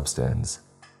colorless substance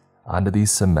onto the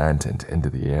cement and into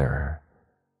the air.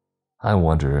 I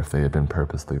wonder if they had been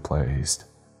purposely placed.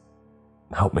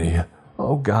 Help me.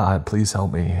 Oh God, please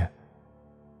help me.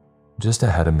 Just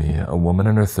ahead of me, a woman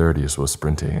in her 30s was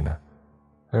sprinting.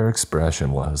 Her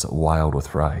expression was wild with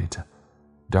fright,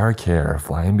 dark hair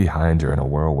flying behind her in a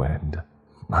whirlwind.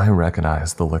 I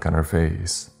recognized the look on her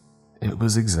face. It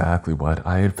was exactly what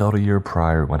I had felt a year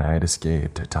prior when I had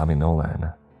escaped Tommy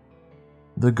Nolan.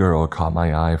 The girl caught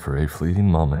my eye for a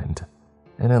fleeting moment,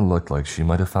 and it looked like she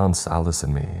might have found solace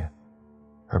in me.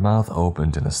 Her mouth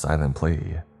opened in a silent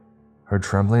plea, her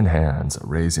trembling hands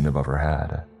raising above her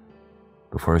head,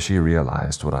 before she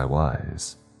realized what I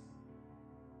was.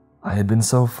 I had been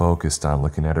so focused on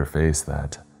looking at her face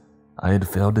that I had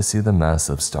failed to see the mess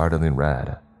of startling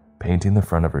red painting the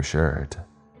front of her shirt.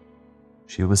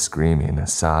 She was screaming,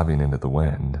 sobbing into the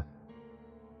wind.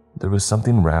 There was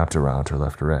something wrapped around her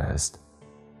left wrist,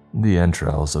 the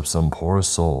entrails of some poor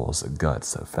soul's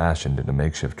guts fashioned into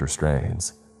makeshift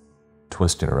restraints.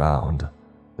 Twisting around,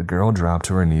 the girl dropped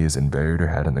to her knees and buried her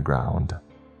head in the ground.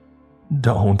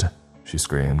 "Don't," she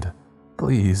screamed.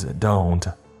 "Please, don't."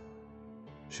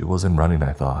 She wasn't running,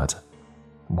 I thought.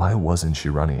 Why wasn't she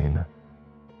running?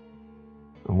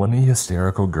 When the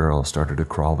hysterical girl started to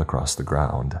crawl across the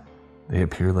ground, they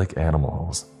appeared like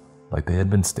animals, like they had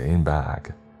been staying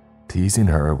back, teasing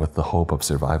her with the hope of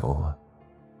survival.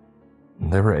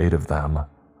 There were 8 of them,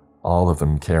 all of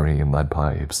them carrying lead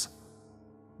pipes.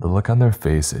 The look on their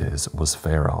faces was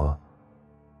feral.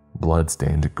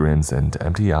 Blood-stained grins and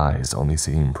empty eyes only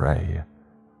seeing prey,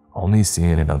 only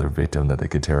seeing another victim that they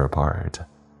could tear apart.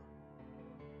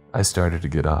 I started to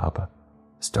get up,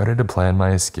 started to plan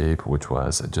my escape, which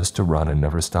was just to run and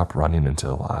never stop running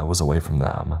until I was away from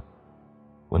them,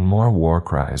 when more war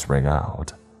cries rang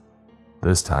out,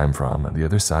 this time from the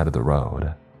other side of the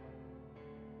road.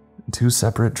 2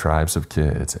 separate tribes of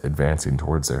kids advancing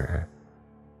towards her.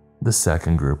 The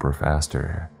second group were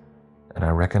faster, and I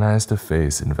recognized a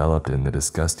face enveloped in the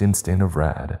disgusting stain of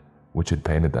red which had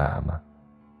painted them.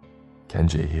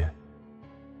 Kenji.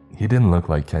 He didn't look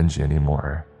like Kenji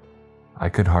anymore. I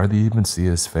could hardly even see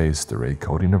his face through a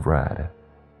coating of red,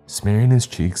 smearing his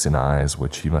cheeks and eyes,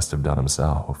 which he must have done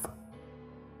himself.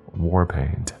 War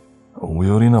paint,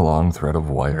 wielding a long thread of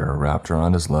wire wrapped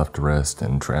around his left wrist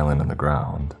and trailing on the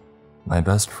ground. My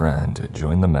best friend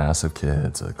joined the mass of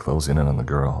kids closing in on the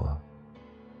girl.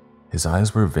 His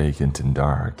eyes were vacant and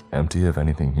dark, empty of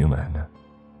anything human.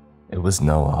 It was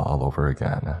Noah all over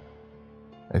again.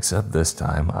 Except this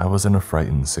time, I wasn't a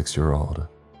frightened 6-year-old.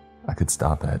 I could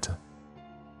stop it.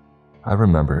 I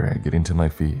remember getting to my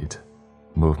feet.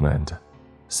 Movement.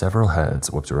 Several heads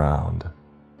whipped around.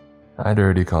 I'd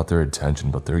already caught their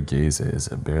attention, but their gazes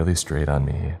barely strayed on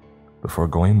me before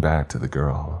going back to the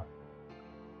girl.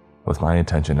 With my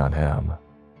attention on him,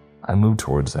 I moved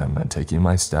towards him, taking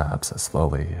my steps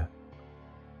slowly.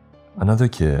 Another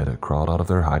kid crawled out of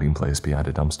their hiding place behind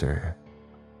a dumpster.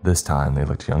 This time they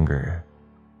looked younger.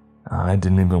 I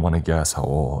didn't even want to guess how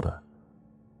old.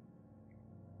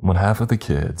 When half of the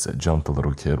kids jumped the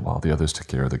little kid while the others took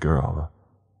care of the girl,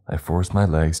 I forced my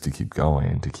legs to keep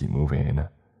going, to keep moving.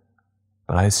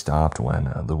 But I stopped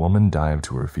when the woman dived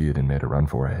to her feet and made a run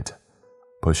for it,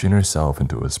 pushing herself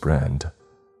into a sprint.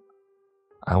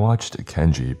 I watched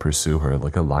Kenji pursue her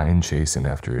like a lion chasing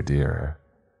after a deer.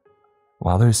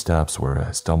 While their steps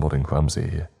were stumbled and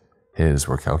clumsy, his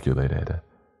were calculated.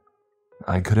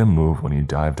 I couldn't move when he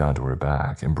dived onto her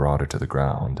back and brought her to the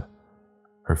ground,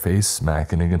 her face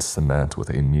smacking against cement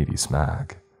with a meaty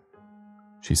smack.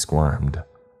 She squirmed,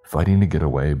 fighting to get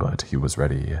away, but he was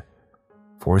ready,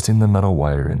 forcing the metal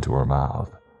wire into her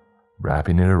mouth,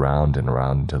 wrapping it around and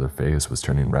around until her face was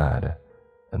turning red,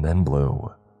 and then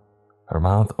blue, her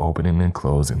mouth opening and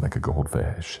closing like a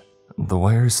goldfish. The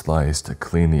wire sliced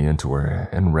cleanly into her,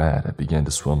 and red began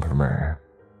to swim from her.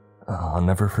 I'll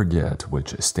never forget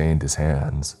which stained his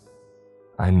hands.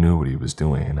 I knew what he was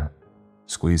doing,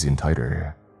 squeezing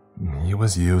tighter. He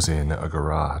was using a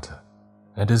garrote,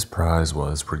 and his prize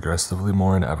was progressively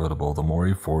more inevitable the more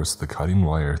he forced the cutting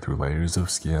wire through layers of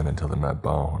skin until it met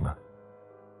bone.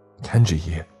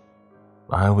 Kenji!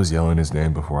 I was yelling his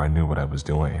name before I knew what I was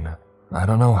doing. I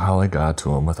don't know how I got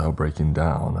to him without breaking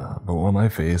down, but when my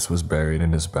face was buried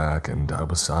in his back and I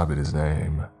was sobbing his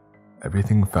name,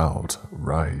 everything felt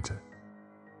right.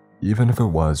 Even if it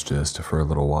was just for a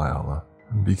little while.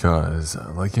 Because,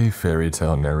 like a fairy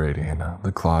tale narrating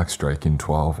the clock striking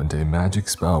 12 and a magic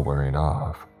spell wearing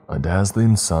off, a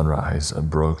dazzling sunrise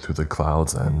broke through the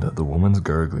clouds and the woman's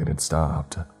gurgling had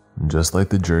stopped, just like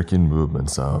the jerking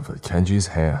movements of Kenji's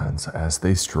hands as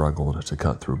they struggled to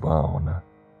cut through bone.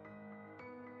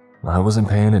 I wasn't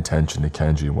paying attention to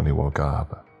Kenji when he woke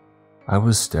up. I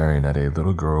was staring at a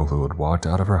little girl who had walked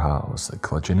out of her house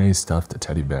clutching a stuffed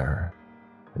teddy bear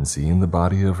and seeing the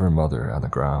body of her mother on the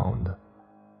ground.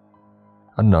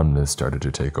 A numbness started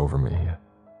to take over me,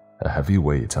 a heavy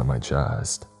weight on my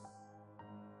chest.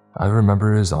 I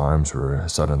remember his arms were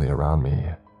suddenly around me,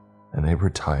 and they were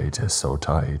tight, so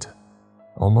tight,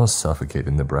 almost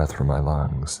suffocating the breath from my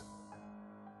lungs.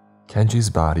 Kenji's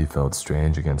body felt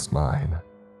strange against mine,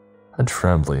 a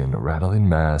trembling, rattling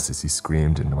mass as he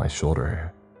screamed into my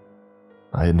shoulder.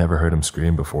 I had never heard him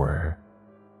scream before.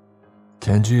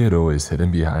 Kenji had always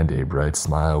hidden behind a bright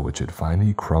smile which had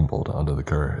finally crumbled under the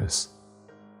curse.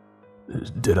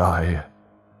 Did I?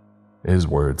 His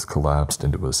words collapsed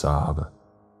into a sob.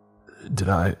 Did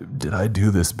I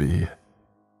do this, B?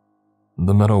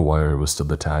 The metal wire was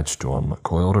still attached to him,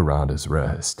 coiled around his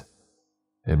wrist.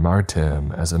 It marked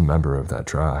him as a member of that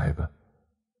tribe.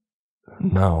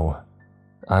 No,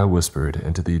 I whispered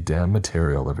into the damn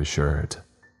material of his shirt.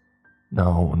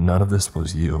 No, none of this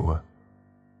was you.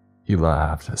 He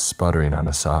laughed, sputtering on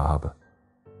a sob.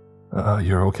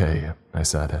 You're okay, I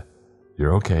said.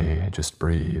 You're okay, just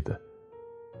breathe.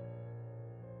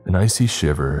 An icy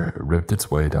shiver ripped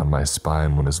its way down my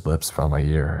spine when his lips found my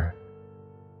ear.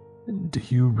 Do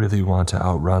you really want to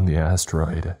outrun the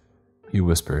asteroid? He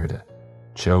whispered,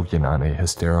 choking on a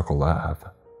hysterical laugh.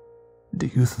 Do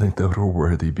you think that we're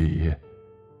worthy, B?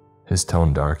 His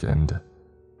tone darkened.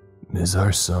 Is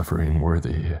our suffering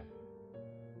worthy?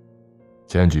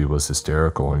 Kenji was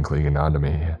hysterical and clinging onto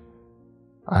me.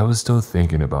 I was still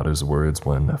thinking about his words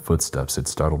when footsteps had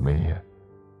startled me.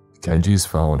 Kenji's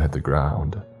phone hit the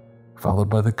ground, followed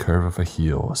by the curve of a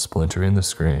heel splintering the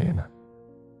screen.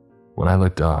 When I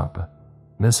looked up,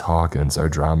 Miss Hawkins, our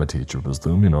drama teacher, was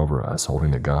looming over us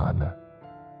holding a gun.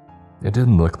 It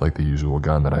didn't look like the usual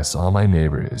gun that I saw my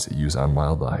neighbors use on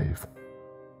wildlife.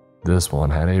 This one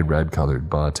had a red-colored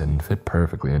butt and fit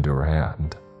perfectly into her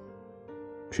hand.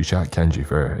 She shot Kenji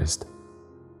first.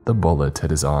 The bullet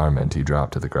hit his arm and he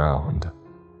dropped to the ground.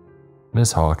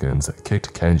 Miss Hawkins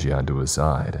kicked Kenji onto his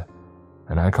side,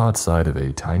 and I caught sight of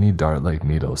a tiny dart-like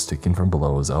needle sticking from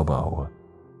below his elbow.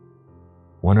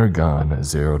 When her gun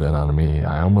zeroed in on me,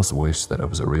 I almost wished that it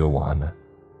was a real one.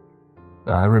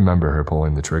 I remember her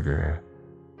pulling the trigger,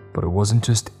 but it wasn't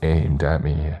just aimed at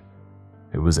me.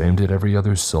 It was aimed at every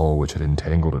other soul which had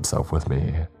entangled itself with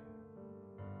me.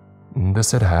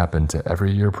 This had happened to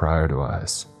every year prior to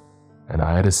us, and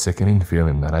I had a sickening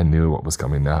feeling that I knew what was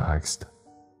coming next.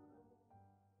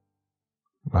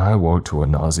 I woke to a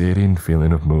nauseating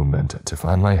feeling of movement to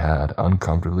find my head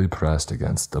uncomfortably pressed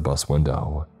against the bus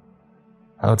window.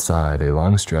 Outside, a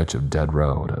long stretch of dead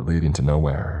road leading to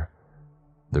nowhere.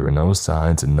 There were no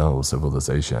signs and no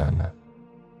civilization.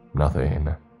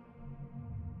 Nothing.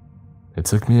 It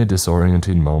took me a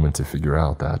disorienting moment to figure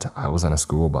out that I was on a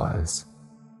school bus.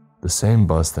 The same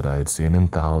bus that I had seen in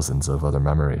thousands of other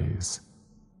memories.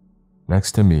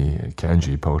 Next to me,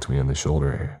 Kenji poked me in the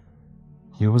shoulder.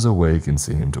 He was awake and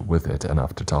seemed with it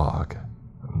enough to talk,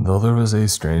 though there was a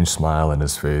strange smile in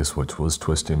his face which was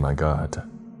twisting my gut.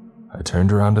 I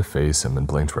turned around to face him and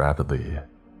blinked rapidly,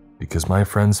 because my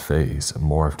friend's face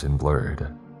morphed and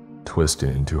blurred,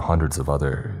 twisting into hundreds of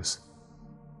others.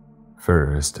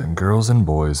 First, girls and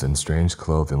boys in strange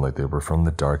clothing like they were from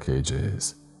the Dark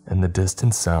Ages, and the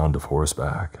distant sound of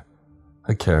horseback,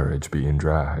 a carriage being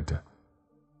dragged.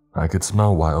 I could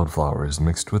smell wildflowers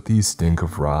mixed with the stink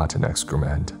of rot and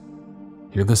excrement,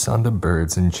 hear the sound of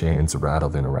birds in chains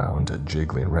rattling around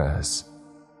jiggling wrists.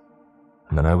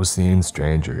 And then I was seeing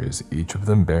strangers, each of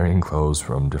them bearing clothes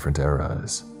from different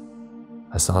eras.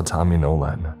 I saw Tommy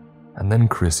Nolan, and then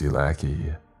Chrissy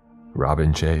Lackey,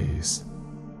 Robin Chase,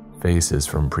 faces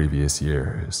from previous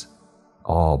years,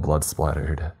 all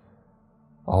blood-splattered,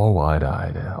 all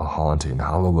wide-eyed, a haunting,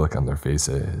 hollow look on their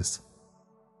faces.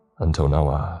 Until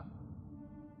Noah.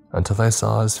 Until I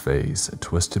saw his face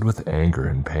twisted with anger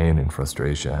and pain and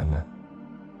frustration.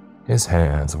 His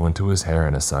hands went to his hair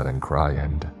in a sudden cry,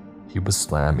 and he was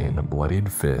slamming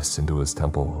bloodied fists into his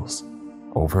temples,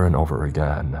 over and over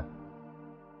again.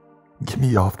 Get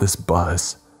me off this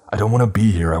bus. I don't want to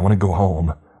be here. I want to go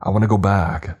home. I want to go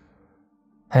back.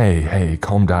 Hey,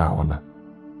 calm down.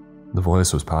 The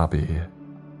voice was Poppy.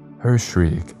 Her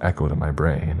shriek echoed in my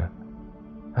brain.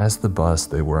 as the bus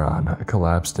they were on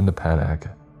collapsed into panic,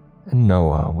 and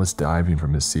Noah was diving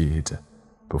from his seat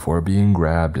before being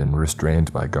grabbed and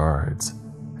restrained by guards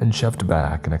and shoved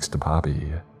back next to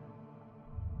Poppy.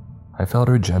 I felt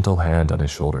her gentle hand on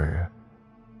his shoulder.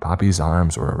 Poppy's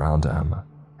arms were around him,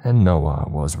 and Noah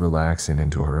was relaxing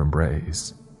into her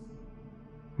embrace.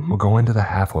 "We'll go into the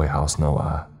halfway house,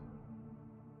 Noah."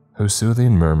 Her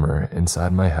soothing murmur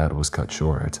inside my head was cut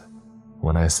short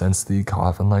when I sensed the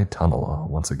coffin-like tunnel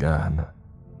once again.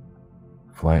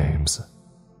 Flames.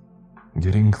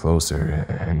 Getting closer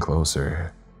and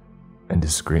closer, and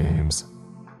his screams,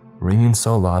 ringing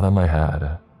so loud on my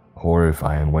head,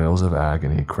 horrifying wails of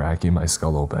agony cracking my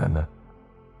skull open.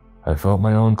 I felt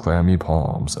my own clammy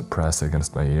palms press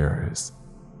against my ears,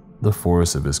 the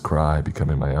force of his cry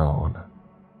becoming my own.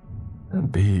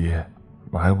 B.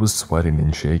 I was sweating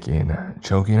and shaking,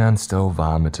 choking on still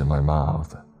vomit in my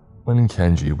mouth, when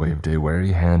Kenji waved a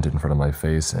wary hand in front of my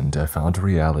face and I found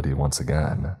reality once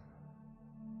again.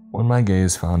 When my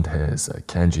gaze found his,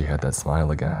 Kenji had that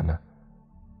smile again.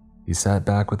 He sat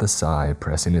back with a sigh,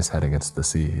 pressing his head against the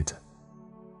seat.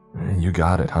 "You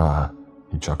got it, huh?"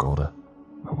 he chuckled.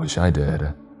 "I wish I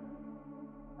did."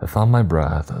 I found my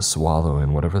breath,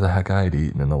 swallowing whatever the heck I had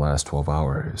eaten in the last 12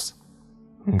 hours.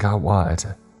 "Got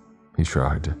what?" he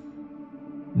shrugged.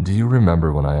 "Do you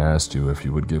remember when I asked you if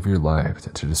you would give your life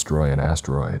to destroy an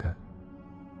asteroid?"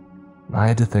 I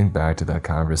had to think back to that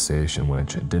conversation,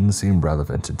 which didn't seem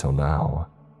relevant until now.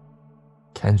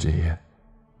 "Kenji."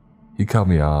 He cut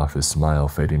me off, his smile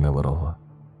fading a little.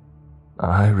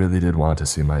 "I really did want to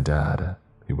see my dad,"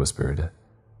 he whispered.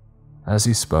 As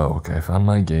he spoke, I found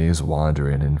my gaze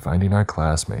wandering and finding our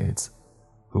classmates,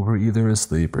 who were either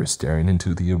asleep or staring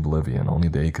into the oblivion only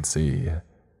they could see.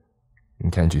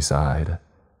 Kenji sighed.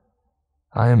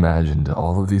 I imagined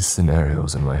all of these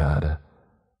scenarios in my head,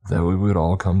 that we would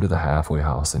all come to the halfway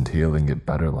house and heal and get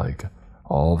better like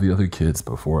all the other kids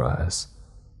before us,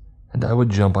 and I would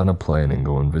jump on a plane and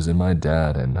go and visit my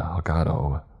dad in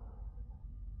Hokkaido.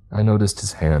 I noticed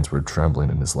his hands were trembling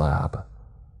in his lap.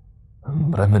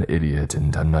 "But I'm an idiot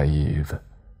and I'm naive."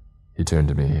 He turned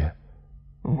to me.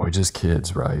 "We're just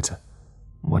kids, right?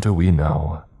 What do we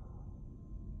know?"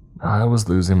 I was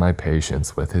losing my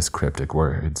patience with his cryptic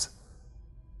words.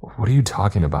 "What are you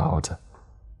talking about?"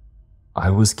 "I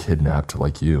was kidnapped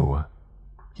like you,"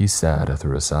 he said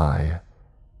through a sigh.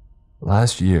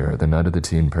 "Last year, the night of the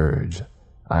teen purge,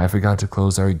 I forgot to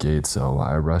close our gate, so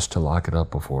I rushed to lock it up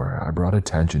before I brought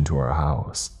attention to our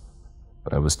house.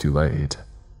 But I was too late.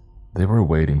 They were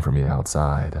waiting for me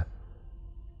outside.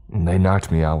 They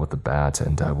knocked me out with a bat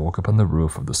and I woke up on the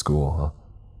roof of the school."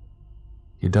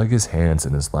 He dug his hands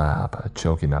in his lap,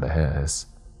 choking out a hiss.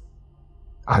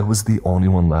 "I was the only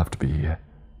one left, B.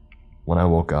 When I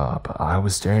woke up, I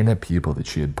was staring at people that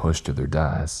she had pushed to their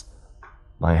deaths.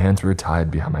 My hands were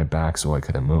tied behind my back so I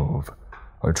couldn't move,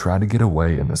 or try to get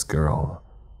away in this girl."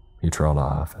 He trailed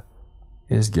off,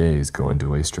 his gaze going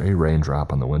to a stray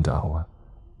raindrop on the window.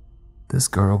 "This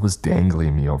girl was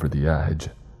dangling me over the edge,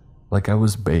 like I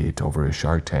was bait over a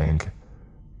shark tank.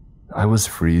 I was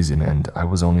freezing and I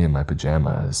was only in my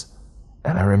pajamas,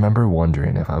 and I remember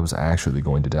wondering if I was actually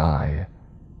going to die."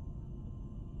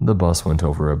 The bus went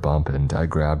over a bump and I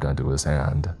grabbed onto his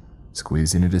hand,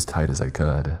 squeezing it as tight as I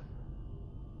could.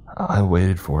 "I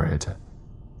waited for it,"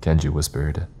 Kenji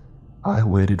whispered. "I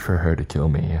waited for her to kill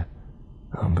me,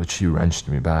 but she wrenched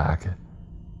me back,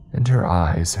 and her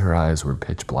eyes were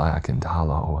pitch black and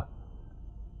hollow."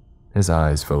 His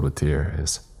eyes filled with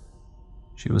tears.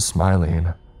 She was smiling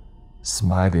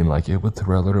like it would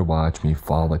thrill her to watch me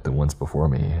fall like the ones before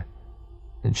me,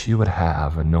 and she would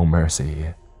have no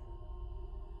mercy.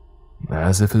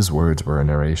 As if his words were a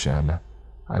narration,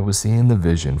 I was seeing the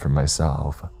vision for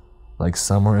myself, like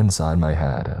somewhere inside my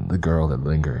head, the girl that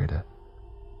lingered.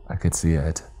 I could see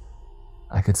it.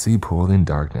 I could see pooling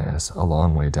darkness a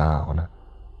long way down.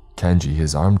 Kenji,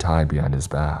 his arm tied behind his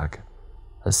back,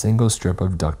 a single strip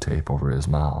of duct tape over his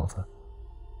mouth,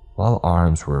 while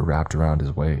arms were wrapped around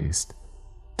his waist,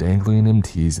 dangling him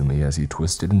teasingly as he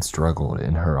twisted and struggled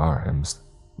in her arms,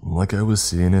 like I was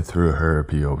seeing it through her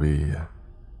POV.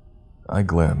 I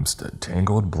glimpsed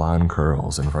tangled blonde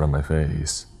curls in front of my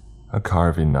face, a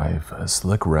carving knife, a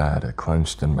slick red,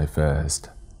 clenched in my fist.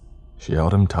 She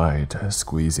held him tight,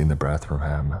 squeezing the breath from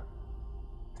him.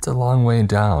 "It's a long way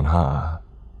down, huh?"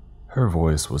 Her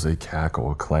voice was a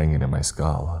cackle clanging in my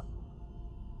skull.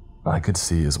 I could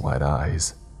see his wide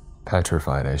eyes,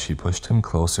 petrified as she pushed him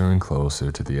closer and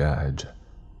closer to the edge.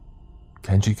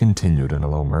 Kenji continued in a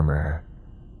low murmur.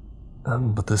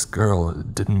 But this girl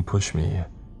didn't push me.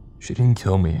 She didn't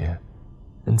kill me.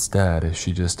 Instead,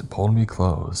 she just pulled me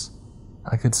close,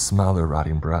 I could smell her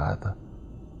rotting breath.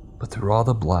 But through all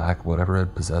the black, whatever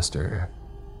had possessed her,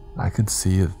 I could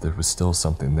see that there was still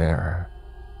something there.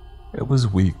 It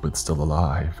was weak but still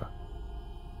alive.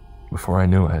 Before I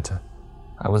knew it,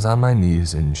 I was on my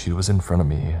knees and she was in front of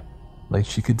me, like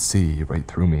she could see right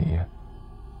through me,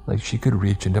 like she could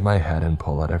reach into my head and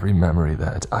pull out every memory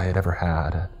that I had ever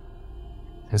had.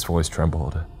 His voice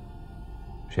trembled.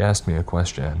 She asked me a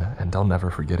question, and I'll never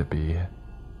forget it, B,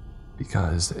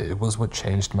 because it was what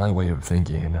changed my way of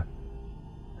thinking.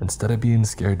 Instead of being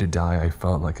scared to die, I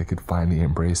felt like I could finally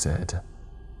embrace it.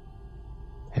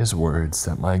 His words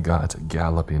sent my gut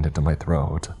galloping into my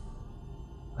throat.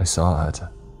 I saw it.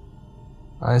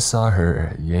 I saw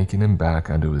her yanking him back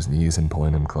onto his knees and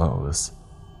pulling him close.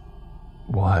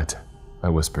 "What?" I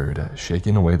whispered,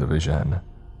 shaking away the vision.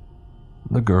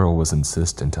 The girl was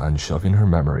insistent on shoving her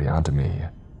memory onto me.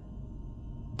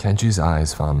 Kenji's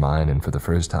eyes found mine, and for the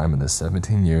first time in the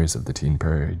 17 years of the teen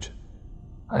purge,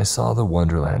 I saw the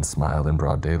Wonderland smile in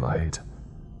broad daylight.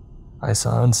 I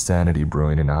saw insanity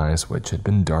brewing in eyes which had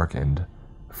been darkened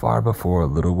far before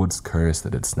Littlewood's curse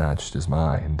that had snatched his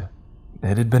mind.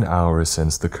 It had been hours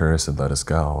since the curse had let us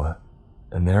go,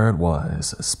 and there it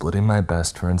was, splitting my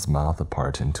best friend's mouth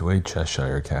apart into a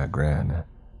Cheshire cat grin.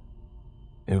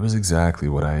 It was exactly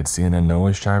what I had seen on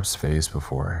Noah Sharp's face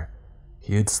before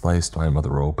he had sliced my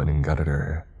mother open and gutted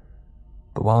her.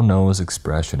 But while Noah's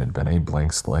expression had been a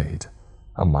blank slate,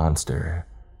 a monster,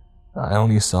 I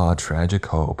only saw tragic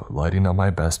hope lighting up my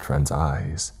best friend's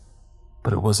eyes.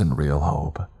 But it wasn't real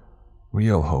hope.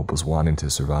 Real hope was wanting to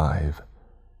survive.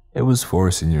 It was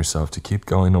forcing yourself to keep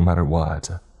going no matter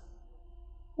what.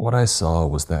 What I saw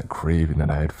was that craving that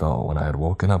I had felt when I had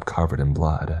woken up covered in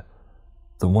blood,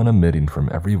 the one emitting from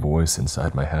every voice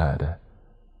inside my head.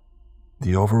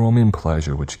 The overwhelming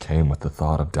pleasure which came with the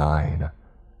thought of dying,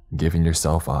 giving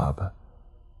yourself up.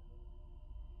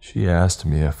 She asked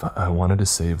me if I wanted to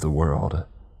save the world.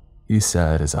 He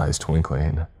said, his eyes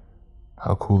twinkling.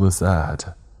 How cool is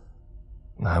that?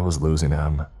 I was losing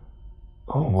him.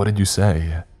 "Oh, what did you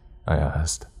say?" I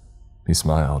asked. He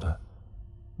smiled.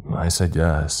 I said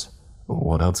yes.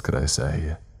 What else could I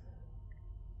say?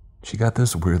 She got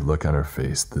this weird look on her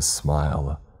face, this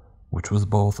smile, which was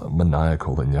both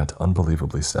maniacal and yet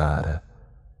unbelievably sad.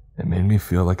 It made me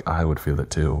feel like I would feel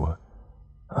it too.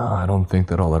 I don't think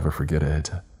that I'll ever forget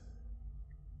it.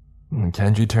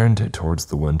 Kenji turned towards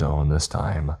the window, and this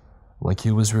time, like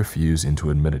he was refusing to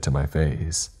admit it to my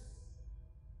face.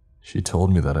 She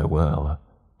told me that I will,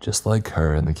 just like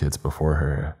her and the kids before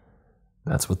her.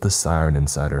 That's what the siren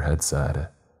inside her head said.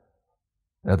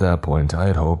 At that point, I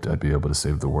had hoped I'd be able to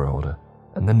save the world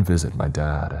and then visit my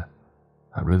dad.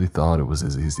 I really thought it was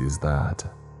as easy as that.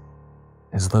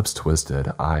 His lips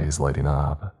twisted, eyes lighting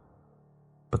up.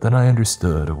 But then I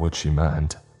understood what she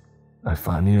meant. I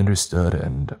finally understood,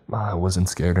 and I wasn't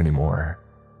scared anymore.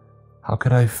 How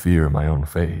could I fear my own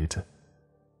fate?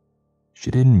 She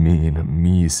didn't mean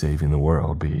me saving the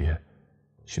world, B.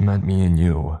 She meant me and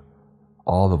you,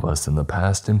 all of us in the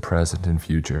past and present and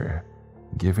future,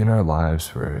 giving our lives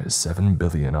for 7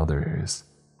 billion others.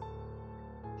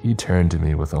 He turned to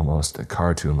me with almost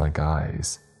cartoon-like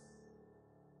eyes.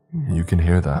 "You can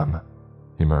hear them,"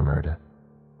 he murmured.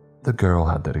 The girl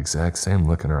had that exact same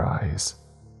look in her eyes.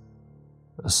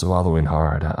 Swallowing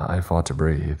hard, I fought to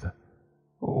breathe.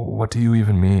 "What do you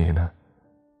even mean?"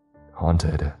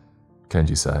 "Haunted,"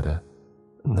 Kenji said.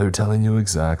 "They're telling you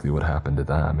exactly what happened to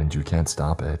them, and you can't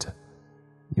stop it.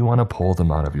 You want to pull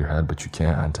them out of your head, but you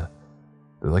can't.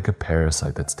 They're like a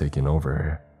parasite that's taking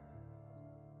over."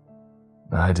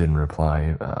 I didn't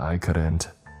reply. I couldn't.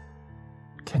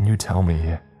 "Can you tell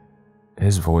me?"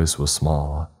 His voice was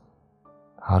small.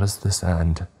 "How does this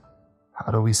end?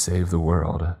 How do we save the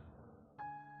world?"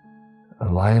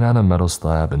 Lying on a metal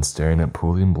slab and staring at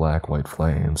pooling black-white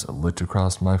flames lit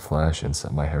across my flesh and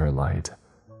set my hair alight,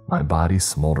 my body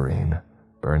smoldering,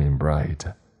 burning bright.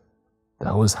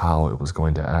 That was how it was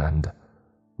going to end.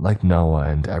 Like Noah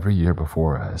and every year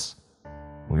before us,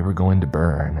 we were going to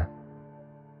burn.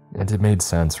 And it made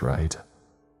sense, right?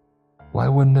 Why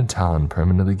wouldn't a town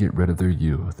permanently get rid of their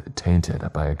youth tainted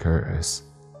by a curse?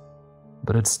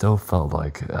 But it still felt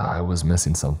like I was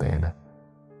missing something,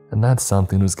 and that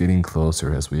something was getting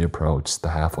closer as we approached the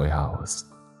halfway house.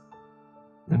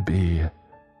 "B,"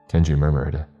 Kenji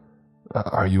murmured,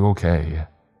 "are you okay?"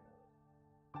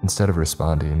 Instead of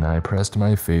responding, I pressed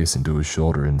my face into his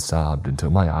shoulder and sobbed until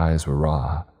my eyes were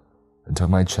raw, until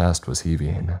my chest was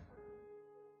heaving.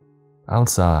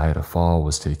 Outside, a fall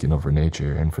was taking over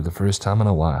nature, and for the first time in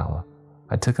a while,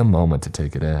 I took a moment to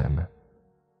take it in.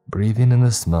 Breathing in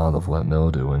the smell of wet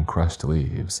mildew and crushed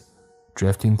leaves,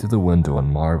 drifting through the window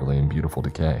and marveling beautiful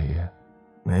decay.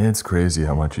 It's crazy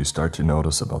how much you start to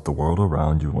notice about the world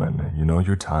around you when you know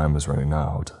your time is running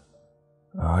out.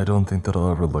 I don't think that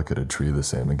I'll ever look at a tree the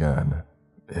same again.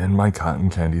 In my cotton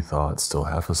candy thoughts, still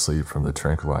half asleep from the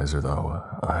tranquilizer though,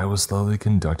 I was slowly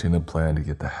conducting a plan to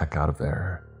get the heck out of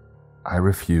there. I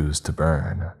refused to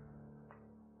burn.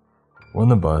 When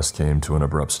the bus came to an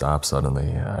abrupt stop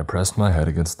suddenly, I pressed my head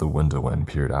against the window and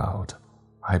peered out,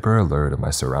 hyper alert of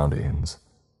my surroundings.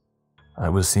 I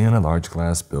was seeing a large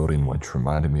glass building which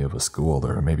reminded me of a school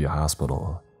or maybe a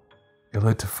hospital. It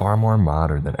looked far more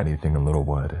modern than anything in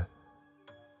Littlewood.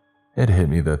 It hit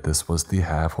me that this was the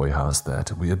halfway house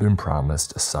that we had been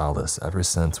promised solace ever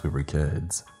since we were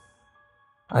kids.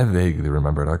 I vaguely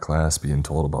remembered our class being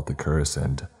told about the curse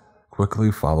and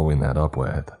quickly following that up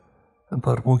with,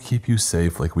 "But we'll keep you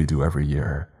safe like we do every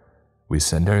year. We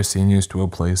send our seniors to a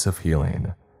place of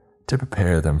healing to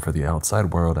prepare them for the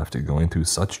outside world after going through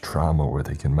such trauma where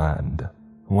they can mend."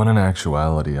 When in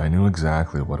actuality, I knew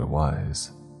exactly what it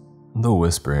was. The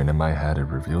whispering in my head had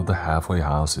revealed the halfway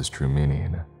house's true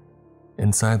meaning.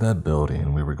 Inside that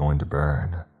building, we were going to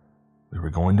burn. We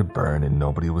were going to burn and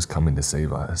nobody was coming to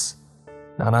save us.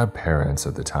 Not our parents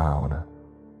or the town.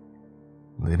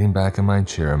 Leaning back in my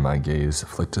chair, my gaze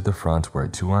flicked to the front where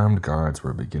 2 armed guards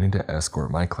were beginning to escort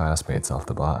my classmates off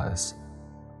the bus.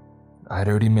 I'd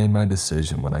already made my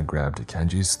decision when I grabbed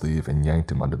Kenji's sleeve and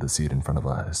yanked him under the seat in front of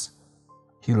us.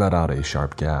 He let out a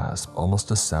sharp gasp, almost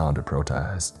a sound of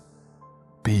protest.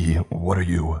 "B, what are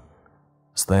you?"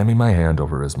 Slamming my hand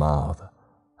over his mouth,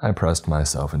 I pressed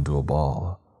myself into a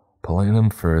ball, pulling him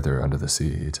further under the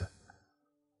seat.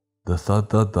 The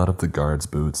thud-thud-thud of the guard's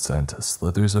boots sent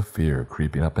slithers of fear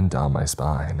creeping up and down my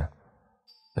spine.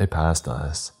 They passed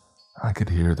us. I could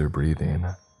hear their breathing,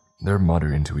 their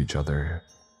muttering to each other.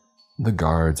 The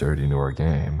guards already knew our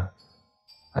game.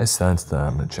 I sensed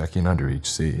them checking under each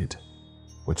seat,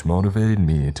 which motivated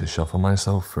me to shuffle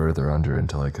myself further under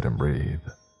until I couldn't breathe.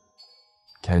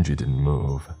 Kenji didn't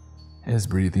move, his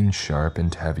breathing sharp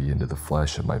and heavy into the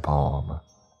flesh of my palm.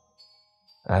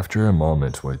 After a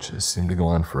moment, which seemed to go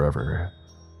on forever,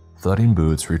 thudding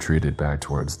boots retreated back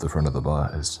towards the front of the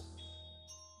bus.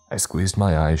 I squeezed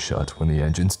my eyes shut when the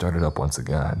engine started up once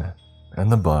again,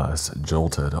 and the bus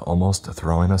jolted, almost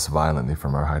throwing us violently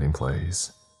from our hiding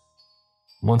place.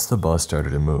 Once the bus started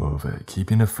to move,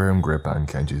 keeping a firm grip on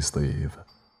Kenji's sleeve,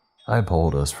 I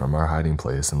pulled us from our hiding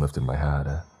place and lifted my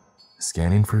head,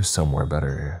 scanning for somewhere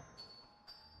better.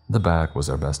 The back was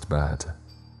our best bet.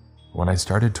 When I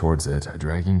started towards it,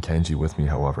 dragging Kenji with me,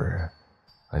 however,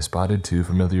 I spotted 2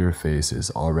 familiar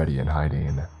faces already in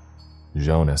hiding,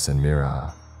 Jonas and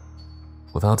Mira.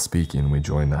 Without speaking, we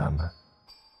joined them.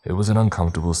 It was an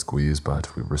uncomfortable squeeze,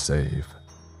 but we were safe.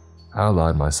 I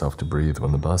allowed myself to breathe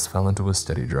when the bus fell into a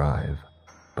steady drive,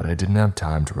 but I didn't have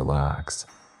time to relax.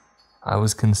 I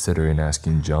was considering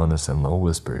asking Jonas in low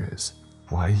whispers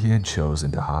why he had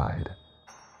chosen to hide,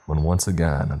 when once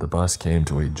again the bus came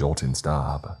to a jolting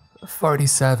stop.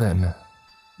 47.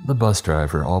 The bus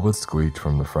driver all but squeaked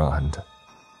from the front.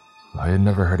 I had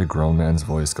never heard a grown man's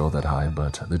voice go that high,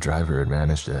 but the driver had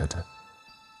managed it.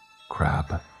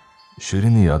 Crap.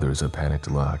 Shooting the others a panicked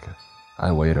look,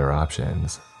 I weighed our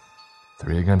options.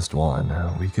 3 against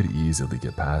 1, we could easily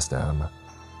get past him.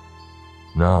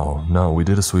 No, we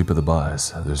did a sweep of the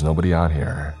bus. There's nobody out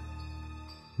here.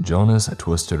 Jonas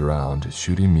twisted around,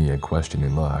 shooting me a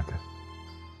questioning look.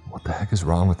 What the heck is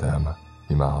wrong with him?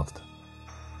 He mouthed.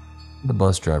 The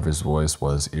bus driver's voice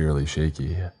was eerily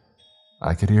shaky.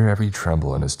 I could hear every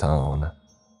tremble in his tone.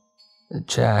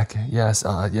 Check, yes,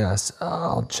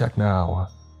 I'll check now.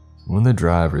 When the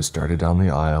driver started down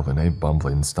the aisle in a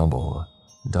bumbling stumble,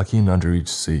 ducking under each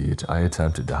seat, I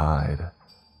attempted to hide.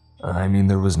 I mean,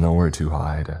 there was nowhere to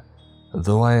hide,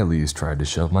 though I at least tried to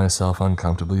shove myself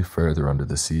uncomfortably further under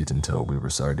the seat until we were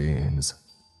sardines.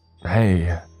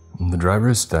 Hey! The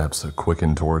driver's steps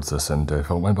quickened towards us and I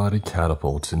felt my body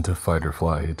catapult into fight or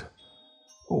flight.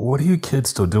 What are you kids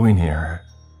still doing here?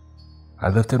 I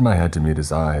lifted my head to meet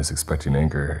his eyes, expecting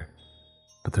anger.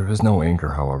 But there was no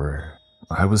anger, however.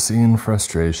 I was seeing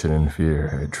frustration and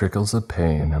fear, trickles of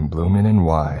pain blooming in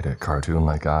wide,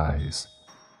 cartoon-like eyes.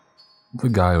 The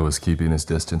guy who was keeping his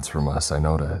distance from us, I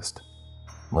noticed,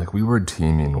 like we were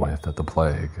teeming with the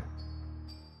plague.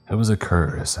 It was a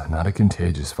curse, not a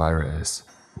contagious virus.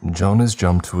 Jonas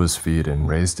jumped to his feet and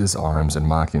raised his arms in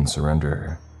mocking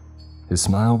surrender. His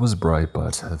smile was bright,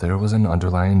 but there was an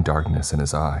underlying darkness in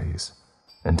his eyes,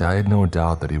 and I had no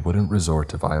doubt that he wouldn't resort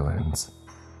to violence.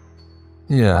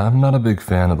 Yeah, I'm not a big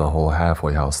fan of the whole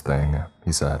halfway house thing,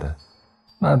 he said.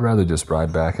 I'd rather just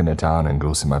ride back into town and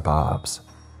go see my pops.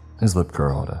 His lip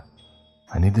curled.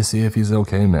 I need to see if he's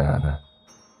okay, man.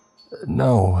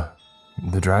 No.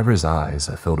 The driver's eyes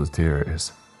filled with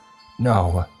tears.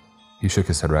 No. He shook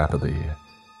his head rapidly,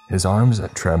 his arms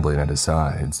trembling at his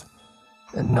sides.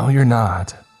 No, you're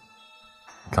not.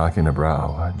 Cocking a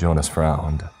brow, Jonas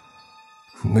frowned.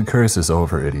 The curse is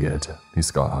over, idiot, he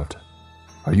scoffed.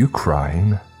 Are you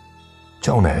crying?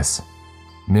 Jonas.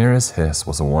 Mira's hiss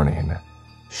was a warning.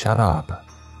 Shut up.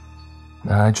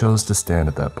 I chose to stand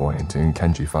at that point, and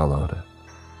Kenji followed.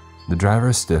 The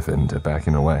driver stiffened,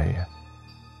 backing away.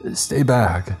 Stay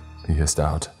back, he hissed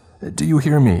out. Do you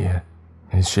hear me?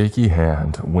 His shaky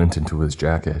hand went into his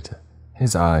jacket,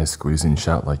 his eyes squeezing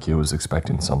shut like he was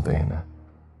expecting something.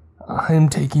 I'm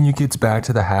taking you kids back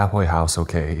to the halfway house,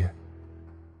 okay?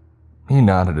 He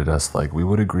nodded at us like we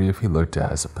would agree if he looked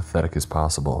as pathetic as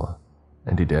possible,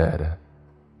 and he did.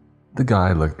 The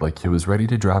guy looked like he was ready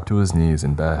to drop to his knees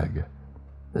and beg.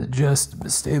 Just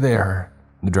stay there,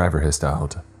 the driver hissed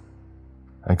out.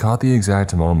 I caught the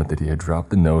exact moment that he had dropped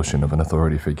the notion of an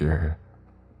authority figure.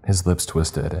 His lips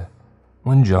twisted,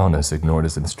 when Jonas ignored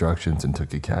his instructions and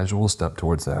took a casual step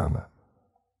towards them.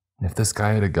 If this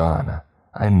guy had a gun,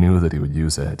 I knew that he would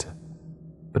use it.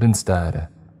 But instead,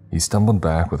 he stumbled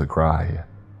back with a cry.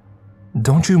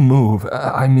 Don't you move,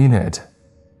 I mean it.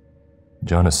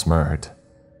 Jonas smirked.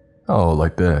 Oh,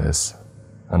 like this.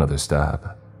 Another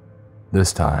step.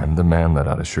 This time, the man let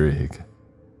out a shriek.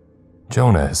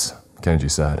 Jonas, Kenji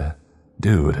said.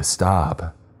 Dude,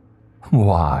 stop.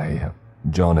 Why?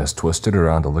 Jonas twisted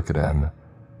around to look at him.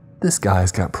 This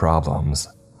guy's got problems.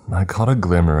 I caught a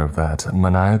glimmer of that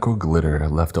maniacal glitter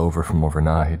left over from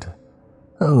overnight.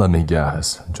 Let me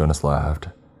guess, Jonas laughed.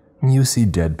 You see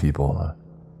dead people.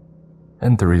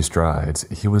 In 3 strides,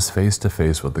 he was face to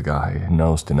face with the guy,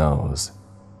 nose to nose.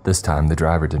 This time the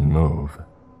driver didn't move.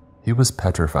 He was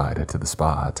petrified to the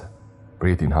spot,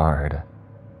 breathing hard,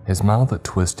 his mouth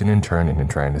twisting and turning and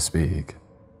trying to speak.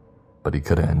 But he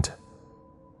couldn't.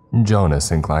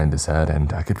 Jonas inclined his head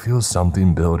and I could feel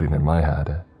something building in my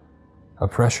head, a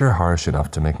pressure harsh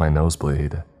enough to make my nose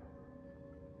bleed.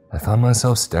 I found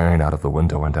myself staring out of the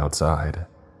window and outside.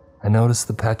 I noticed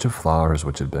the patch of flowers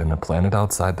which had been planted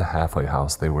outside the halfway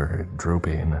house. They were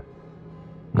drooping.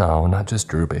 No, not just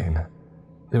drooping.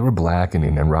 They were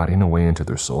blackening and rotting away into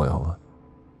their soil,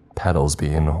 petals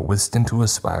being whisked into a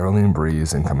spiraling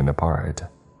breeze and coming apart.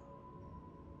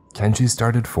 Kenji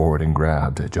started forward and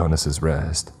grabbed Jonas's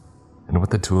wrist, and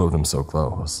with the two of them so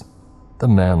close, the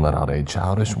man let out a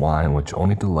childish whine which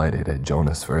only delighted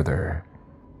Jonas further.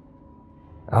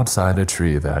 Outside a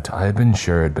tree that I had been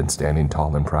sure had been standing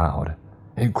tall and proud,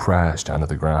 it crashed onto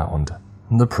the ground.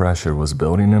 The pressure was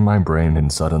building in my brain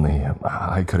and suddenly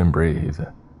I couldn't breathe.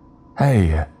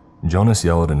 Hey, Jonas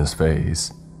yelled in his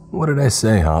face. What did I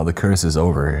say, huh? The curse is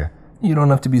over. You don't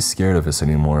have to be scared of us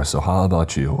anymore, so how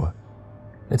about you?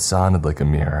 It sounded like a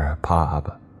mere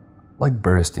pop, like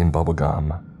bursting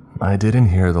bubblegum. I didn't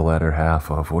hear the latter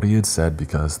half of what he had said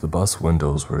because the bus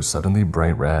windows were suddenly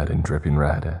bright red and dripping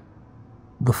red.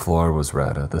 The floor was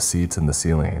red, the seats and the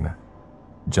ceiling.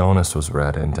 Jonas was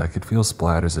red and I could feel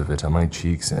splatters of it on my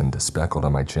cheeks and speckled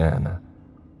on my chin.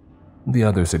 The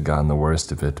others had gotten the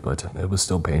worst of it, but it was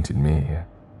still painting me.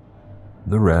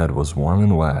 The red was warm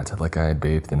and wet, like I had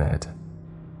bathed in it.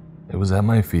 It was at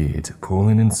my feet,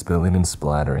 pooling and spilling and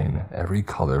splattering every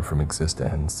color from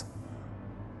existence.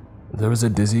 There was a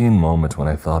dizzying moment when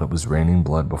I thought it was raining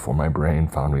blood before my brain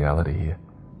found reality,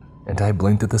 and I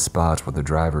blinked at the spot where the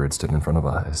driver had stood in front of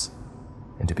us,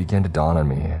 and it began to dawn on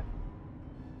me.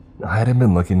 I hadn't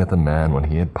been looking at the man when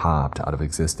he had popped out of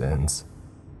existence.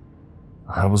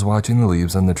 I was watching the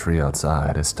leaves on the tree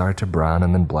outside start to brown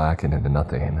and then blacken into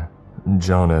nothing.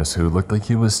 Jonas, who looked like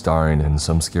he was starring in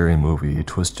some scary movie,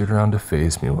 twisted around to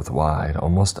face me with wide,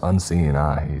 almost unseeing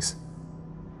eyes.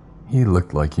 He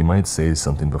looked like he might say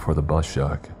something before the bus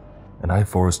shook, and I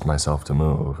forced myself to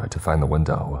move to find the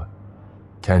window.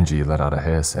 Kenji let out a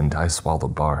hiss and I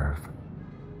swallowed barf.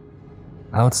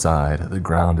 Outside, the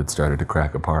ground had started to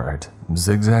crack apart,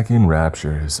 zigzagging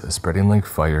raptures spreading like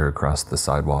fire across the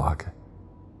sidewalk.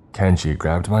 Kenji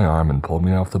grabbed my arm and pulled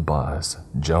me off the bus,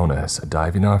 Jonas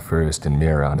diving off first and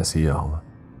Mira on his heel.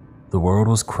 The world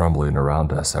was crumbling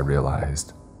around us, I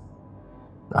realized.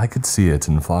 I could see it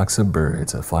in flocks of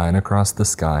birds flying across the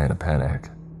sky in a panic.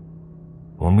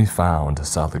 When we found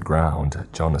solid ground,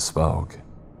 Jonas spoke.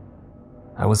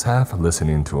 I was half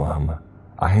listening to him,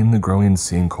 eyeing the growing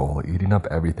sinkhole eating up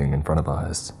everything in front of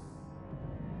us.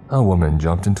 A woman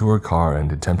jumped into her car and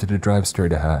attempted to drive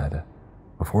straight ahead,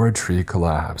 before a tree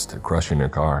collapsed, crushing her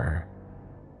car.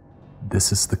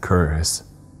 This is the curse,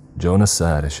 Jonas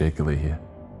said shakily.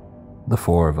 The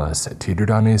four of us teetered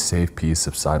on a safe piece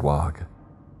of sidewalk,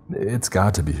 It's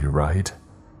got to be, right?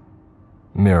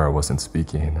 Mira wasn't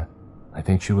speaking. I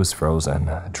think she was frozen,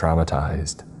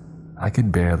 traumatized. I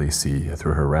could barely see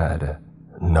through her red.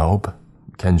 Nope,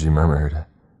 Kenji murmured.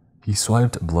 He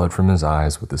swiped blood from his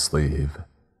eyes with his sleeve.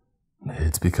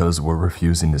 It's because we're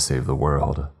refusing to save the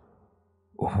world.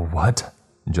 What?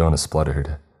 Jonah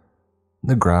spluttered.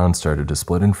 The ground started to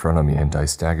split in front of me and I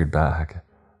staggered back,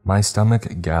 my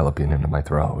stomach galloping into my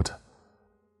throat.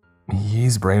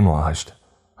 He's brainwashed,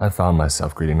 I found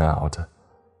myself greeting out.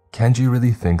 Kenji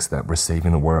really thinks that we're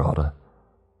saving the world.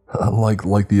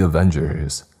 Like the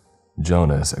Avengers.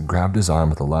 Jonas grabbed his arm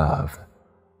with a laugh.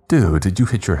 Dude, did you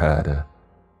hit your head?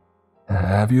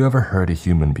 Have you ever heard a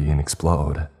human being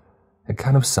explode? It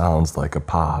kind of sounds like a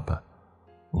pop.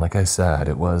 Like I said,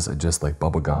 it was just like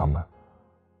bubblegum.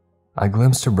 I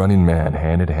glimpsed a running man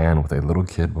hand in hand with a little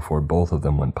kid before both of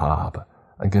them went pop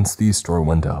against the store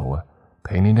window,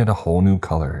 painting it a whole new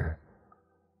color.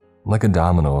 Like a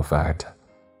domino effect,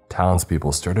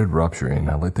 townspeople started rupturing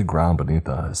like the ground beneath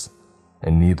us,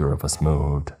 and neither of us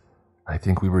moved. I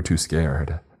think we were too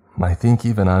scared. I think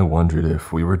even I wondered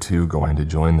if we were too going to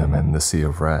join them in the sea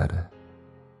of red.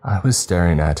 I was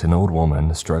staring at an old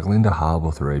woman struggling to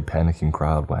hobble through a panicking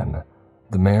crowd when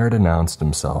the mayor had announced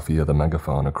himself via the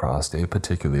megaphone across a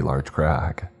particularly large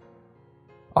crack.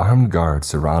 Armed guards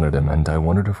surrounded him and I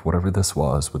wondered if whatever this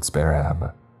was would spare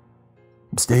him.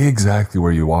 Stay exactly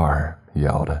where you are, he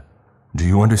yelled. Do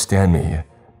you understand me?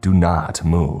 Do not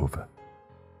move.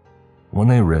 When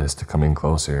they risked coming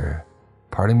closer,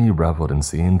 part of me reveled in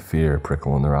seeing fear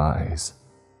prickle in their eyes.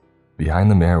 Behind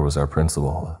the mayor was our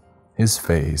principal. His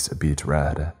face beat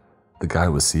red. The guy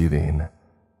was seething.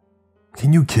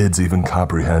 Can you kids even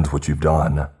comprehend what you've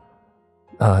done?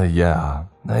 Yeah.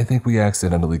 I think we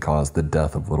accidentally caused the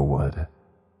death of Littlewood.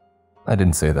 I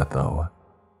didn't say that though.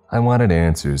 I wanted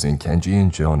answers and Kenji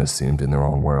and Jonas seemed in their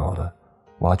own world,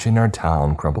 watching our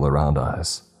town crumble around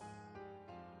us.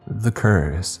 The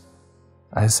curse,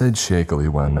 I said shakily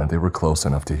when they were close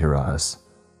enough to hear us.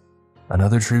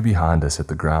 Another tree behind us hit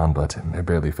the ground, but it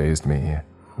barely fazed me,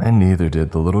 and neither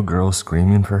did the little girl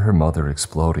screaming for her mother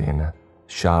exploding,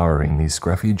 showering the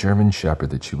scruffy German shepherd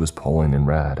that she was pulling in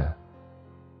red.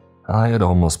 I had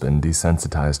almost been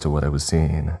desensitized to what I was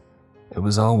seeing. It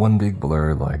was all one big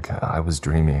blur, like I was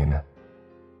dreaming.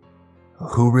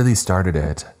 Who really started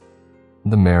it?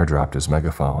 The mayor dropped his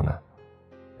megaphone.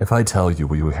 If I tell you,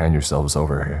 will you hand yourselves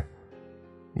over?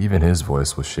 Even his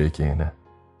voice was shaking.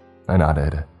 I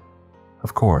nodded.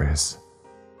 Of course.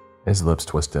 His lips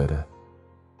twisted.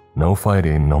 No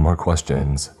fighting, no more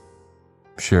questions.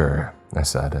 Sure, I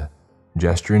said,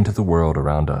 gesturing to the world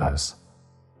around us.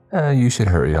 You should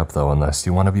hurry up though unless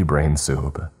you want to be brain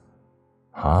soup.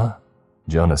 Huh?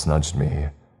 Jonas nudged me.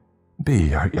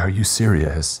 B, are you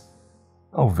serious?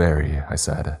 Oh, very, I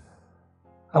said.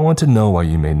 I want to know why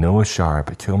you made Noah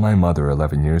Sharp kill my mother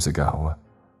 11 years ago.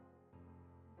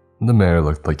 The mayor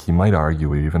looked like he might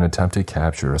argue or even attempt to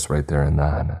capture us right there and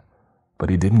then, but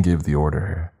he didn't give the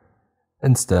order.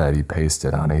 Instead, he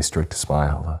pasted on a strict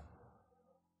smile.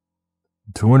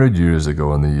 200 years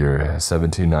ago in the year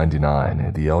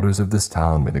 1799, the elders of this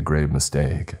town made a grave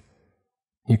mistake.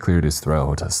 He cleared his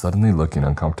throat, suddenly looking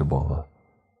uncomfortable.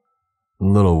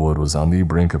 Littlewood was on the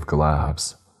brink of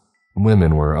collapse.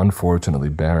 Women were unfortunately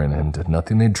barren and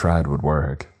nothing they tried would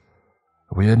work.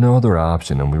 We had no other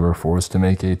option and we were forced to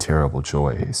make a terrible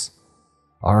choice.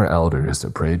 Our elders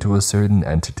prayed to a certain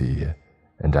entity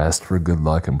and asked for good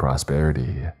luck and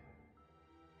prosperity.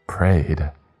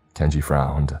 Prayed? Kenji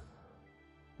frowned.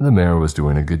 The mayor was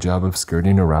doing a good job of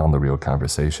skirting around the real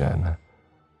conversation.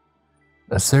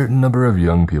 A certain number of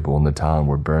young people in the town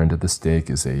were burned at the stake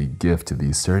as a gift to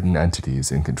these certain entities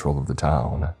in control of the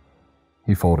town.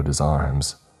 He folded his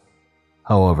arms.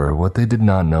 However, what they did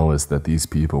not know is that these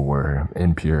people were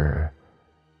impure.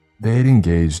 They had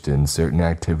engaged in certain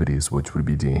activities which would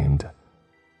be deemed.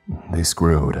 They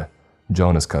screwed.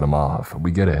 Jonas cut him off.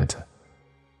 We get it.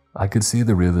 I could see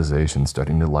the realization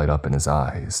starting to light up in his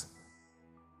eyes.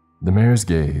 The mayor's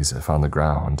gaze found the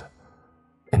ground.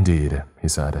 Indeed, he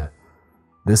said.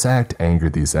 This act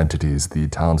angered these entities the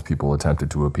townspeople attempted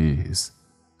to appease,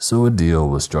 so a deal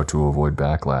was struck to avoid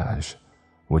backlash,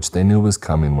 which they knew was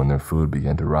coming when their food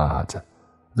began to rot.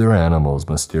 Their animals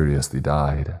mysteriously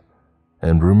died,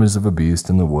 and rumors of a beast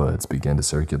in the woods began to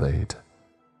circulate.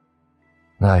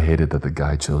 I hated that the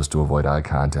guy chose to avoid eye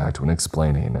contact when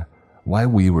explaining why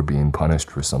we were being punished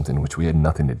for something which we had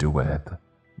nothing to do with.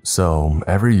 So,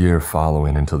 every year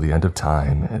following until the end of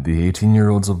time, the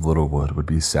 18-year-olds of Littlewood would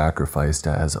be sacrificed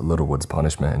as Littlewood's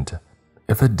punishment.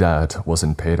 If a debt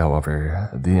wasn't paid, however,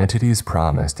 the entities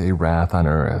promised a wrath on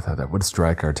earth that would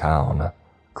strike our town,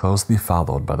 closely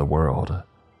followed by the world.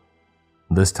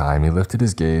 This time he lifted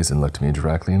his gaze and looked me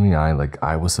directly in the eye like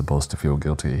I was supposed to feel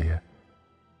guilty.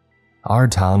 Our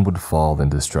town would fall and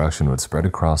destruction would spread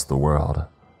across the world,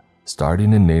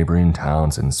 starting in neighboring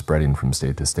towns and spreading from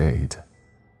state to state,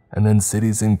 and then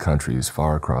cities and countries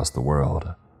far across the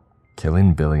world,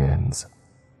 killing billions.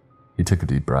 He took a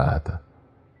deep breath.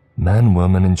 Men,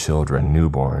 women, and children,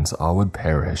 newborns, all would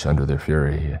perish under their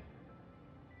fury.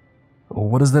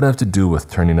 What does that have to do with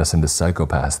turning us into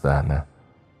psychopaths then?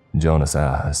 Jonas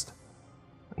asked.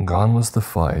 Gone was the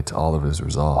fight, all of his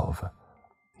resolve.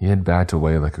 He had backed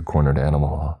away like a cornered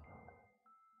animal.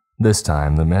 This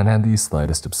time, the man had the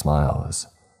slightest of smiles.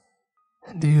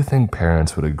 Do you think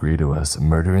parents would agree to us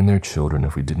murdering their children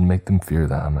if we didn't make them fear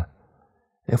them?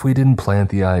 If we didn't plant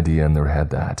the idea in their head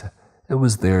that it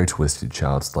was their twisted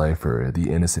child's life or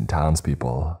the innocent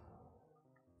townspeople?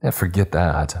 And forget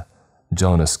that.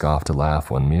 Jonas scoffed a laugh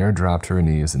when Mira dropped her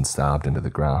knees and sobbed into the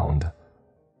ground.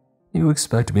 You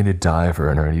expect me to die for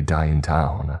an already dying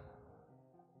town?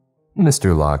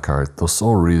 Mr. Lockhart, the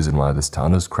sole reason why this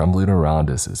town is crumbling around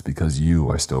us is because you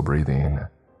are still breathing,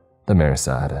 the mayor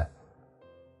said.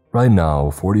 Right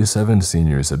now, 47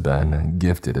 seniors have been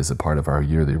gifted as a part of our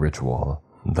yearly ritual.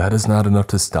 That is not enough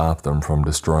to stop them from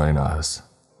destroying us.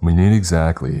 We need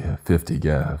exactly 50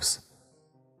 gifts.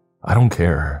 I don't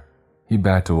care. He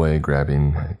backed away,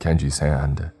 grabbing Kenji's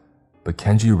hand, but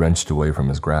Kenji wrenched away from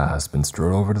his grasp and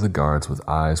strode over to the guards with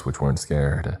eyes which weren't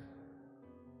scared.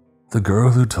 The girl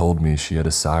who told me she had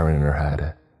a siren in her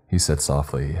head, he said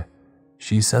softly.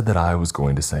 She said that I was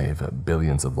going to save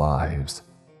billions of lives.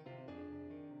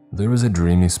 There was a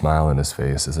dreamy smile on his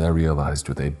face as I realized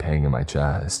with a pang in my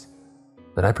chest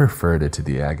that I preferred it to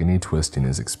the agony twisting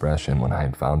his expression when I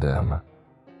had found him.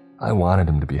 I wanted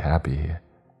him to be happy,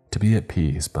 to be at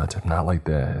peace, but not like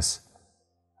this.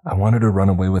 I wanted to run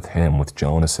away with him, with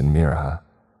Jonas and Mira,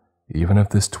 even if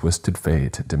this twisted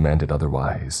fate demanded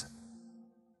otherwise.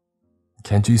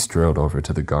 Kenji strode over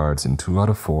to the guards and 2 out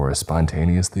of 4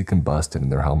 spontaneously combusted in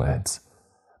their helmets,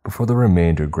 before the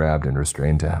remainder grabbed and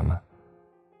restrained him.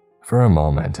 For a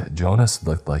moment, Jonas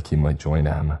looked like he might join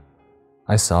him.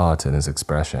 I saw it in his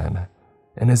expression,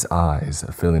 in his eyes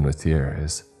filling with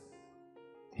tears.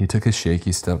 He took a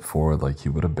shaky step forward like he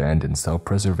would abandon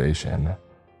self-preservation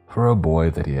for a boy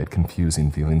that he had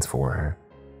confusing feelings for,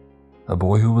 a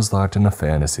boy who was locked in a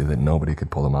fantasy that nobody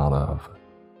could pull him out of.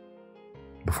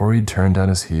 Before he turned on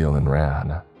his heel and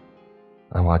ran,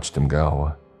 I watched him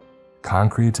go,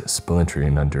 concrete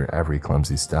splintering under every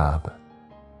clumsy step.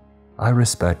 I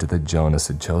respected that Jonas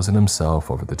had chosen himself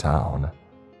over the town,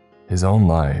 his own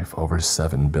life over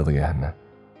 7 billion.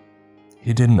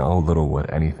 He didn't owe Littlewood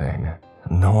anything.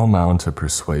 No amount of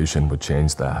persuasion would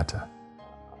change that.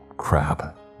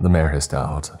 Crap, the mayor hissed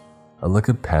out, a look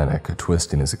of panic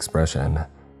twisting his expression.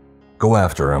 Go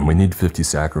after him, we need 50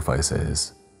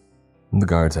 sacrifices. The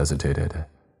guards hesitated.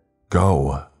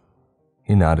 Go.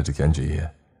 He nodded to Kenji.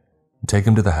 Take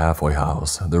him to the halfway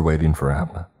house, they're waiting for him.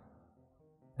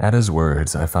 At his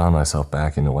words, I found myself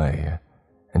backing away,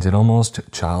 and an almost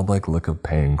childlike look of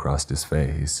pain crossed his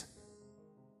face.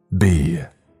 B.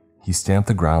 He stamped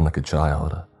the ground like a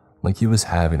child, like he was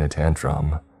having a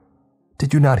tantrum.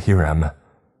 Did you not hear him?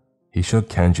 He shook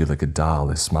Kenji like a doll,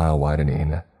 his smile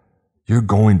widening. You're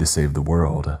going to save the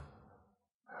world.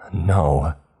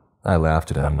 No. I laughed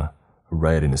at him,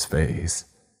 red in his face.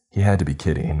 He had to be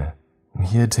kidding.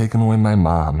 He had taken away my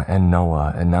mom and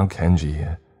Noah and now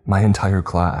Kenji, my entire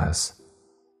class.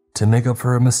 To make up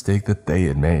for a mistake that they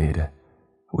had made.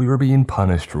 We were being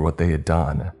punished for what they had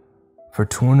done. For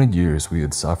 200 years we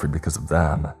had suffered because of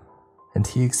them, and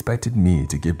he expected me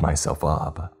to give myself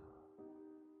up.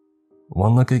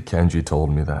 One look at Kenji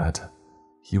told me that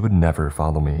he would never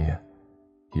follow me.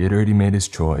 He had already made his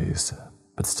choice,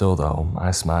 but still though,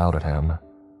 I smiled at him,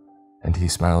 and he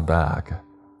smiled back.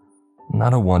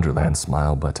 Not a Wonderland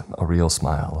smile, but a real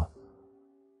smile.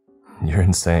 You're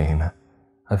insane.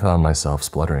 I found myself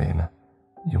spluttering.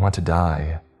 You want to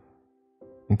die?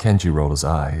 And Kenji rolled his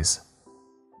eyes.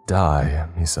 Die,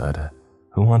 he said.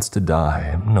 Who wants to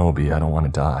die? No, B, I don't want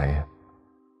to die.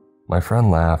 My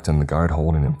friend laughed and the guard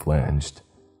holding him flinched,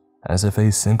 as if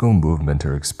a single movement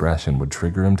or expression would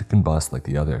trigger him to combust like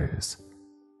the others.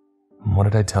 What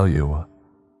did I tell you?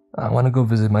 I want to go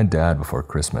visit my dad before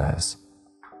Christmas.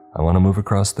 I want to move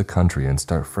across the country and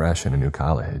start fresh in a new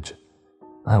college.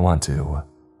 I want to.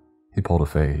 He pulled a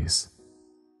face.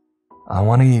 I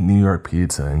want to eat New York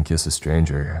pizza and kiss a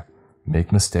stranger,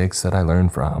 make mistakes that I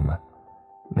learned from.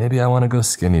 Maybe I want to go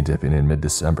skinny dipping in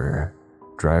mid-December,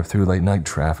 drive through late night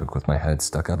traffic with my head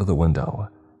stuck out of the window,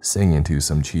 singing to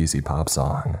some cheesy pop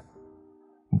song.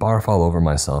 barf all over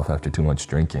myself after too much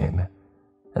drinking,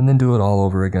 and then do it all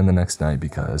over again the next night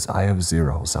because I have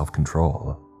zero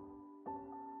self-control.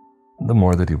 The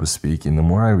more that he was speaking, the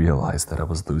more I realized that I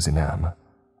was losing him.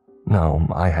 No,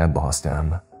 I had lost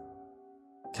him.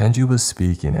 Kenji was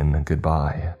speaking in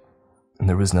goodbye, and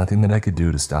there was nothing that I could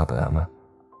do to stop him.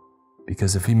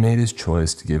 Because if he made his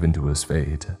choice to give in to his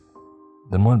fate,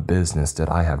 then what business did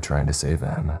I have trying to save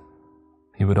him?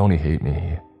 He would only hate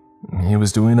me. He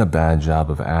was doing a bad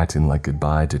job of acting like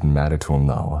goodbye didn't matter to him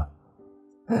though.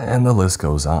 And the list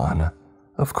goes on.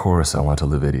 Of course I want to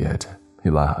live idiot, he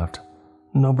laughed.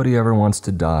 Nobody ever wants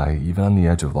to die, even on the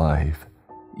edge of life,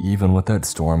 even with that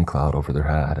storm cloud over their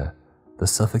head, the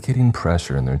suffocating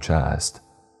pressure in their chest.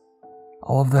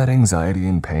 All of that anxiety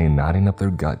and pain knotting up their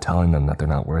gut telling them that they're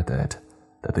not worth it,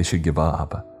 that they should give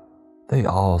up. They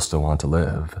all still want to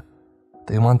live.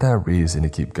 They want that reason to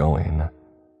keep going.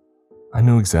 I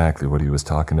knew exactly what he was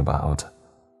talking about.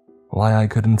 Why I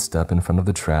couldn't step in front of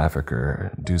the traffic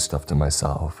or do stuff to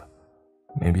myself.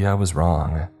 Maybe I was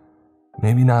wrong.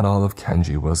 Maybe not all of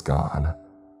Kenji was gone.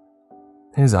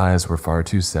 His eyes were far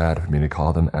too sad for me to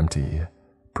call them empty,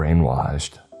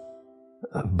 brainwashed.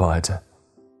 But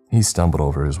he stumbled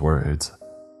over his words.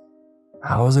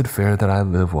 How is it fair that I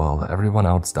live while everyone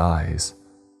else dies?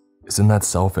 Isn't that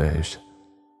selfish?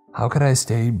 How could I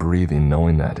stay breathing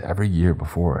knowing that every year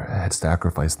before had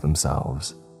sacrificed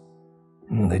themselves?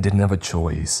 They didn't have a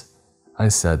choice, I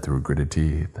said through gritted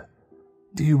teeth.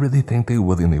 Do you really think they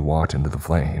willingly walked into the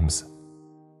flames?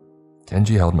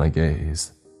 Kenji held my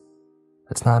gaze.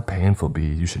 It's not painful, B,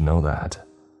 you should know that.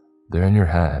 They're in your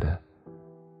head.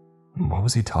 What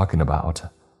was he talking about?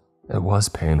 It was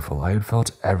painful, I had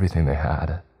felt everything they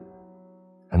had.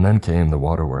 And then came the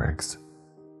waterworks.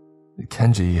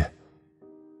 Kenji,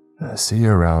 see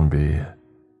you around, B.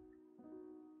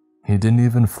 He didn't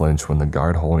even flinch when the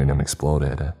guard holding him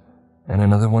exploded, and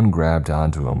another one grabbed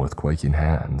onto him with quaking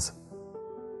hands.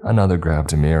 Another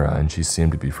grabbed Amira and she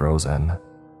seemed to be frozen.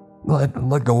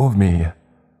 Let go of me.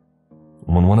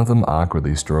 When one of them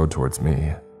awkwardly strode towards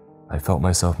me, I felt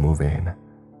myself moving,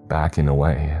 backing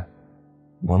away.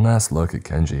 One last look at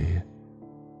Kenji.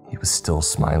 He was still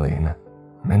smiling,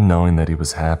 and knowing that he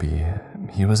was happy,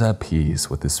 he was at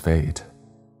peace with his fate.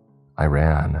 I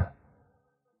ran.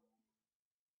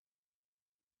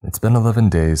 It's been 11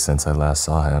 days since I last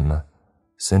saw him,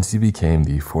 since he became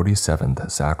the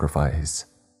 47th sacrifice.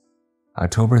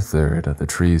 October 3rd, the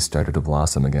trees started to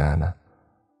blossom again.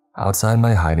 Outside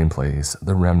my hiding place,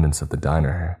 the remnants of the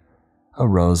diner, a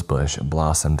rose bush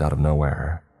blossomed out of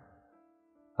nowhere.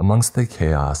 Amongst the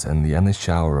chaos and the endless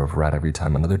shower of red every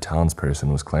time another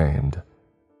townsperson was claimed,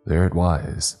 there it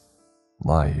was,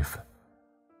 life,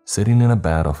 sitting in a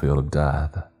battlefield of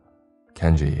death.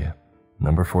 Kenji,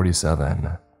 number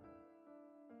 47.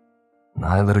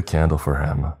 I lit a candle for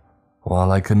him.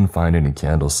 While I couldn't find any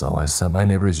candles, so I set my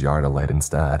neighbor's yard alight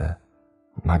instead.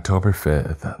 October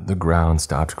 5th, the ground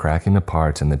stopped cracking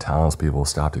apart and the townspeople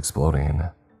stopped exploding.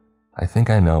 I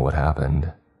think I know what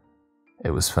happened.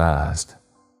 It was fast.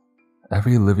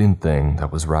 Every living thing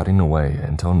that was rotting away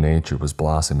until nature was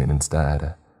blossoming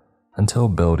instead, until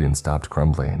buildings stopped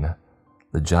crumbling.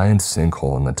 The giant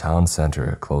sinkhole in the town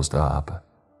center closed up.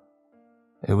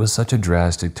 It was such a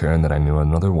drastic turn that I knew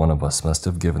another one of us must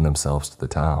have given themselves to the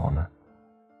town.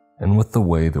 And with the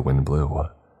way the wind blew,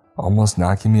 almost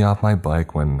knocking me off my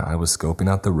bike when I was scoping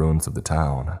out the ruins of the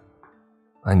town,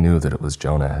 I knew that it was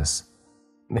Jonas.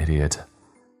 Idiot.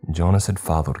 Jonas had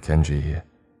followed Kenji.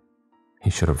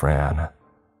 He should have ran.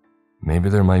 Maybe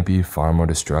there might be far more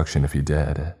destruction if he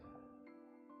did.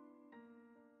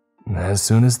 As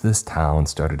soon as this town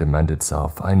started to mend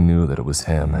itself, I knew that it was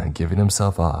him giving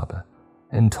himself up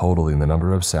and totaling the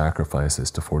number of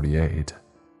sacrifices to 48.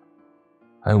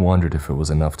 I wondered if it was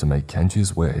enough to make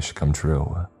Kenji's wish come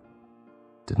true.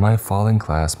 Did my fallen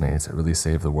classmates really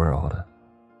save the world?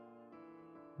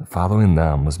 Following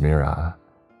them was Mira.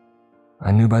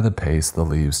 I knew by the pace the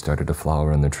leaves started to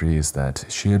flower in the trees that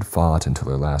she had fought until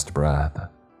her last breath.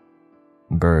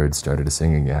 Birds started to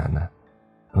sing again,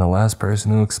 and the last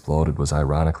person who exploded was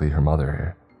ironically her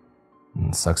mother.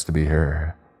 It sucks to be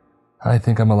her. I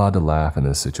think I'm allowed to laugh in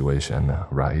this situation,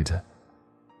 right?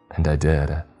 And I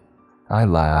did. I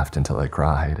laughed until I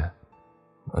cried.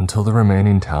 Until the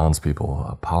remaining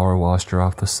townspeople power washed her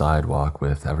off the sidewalk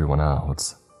with everyone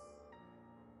else.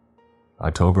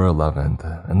 October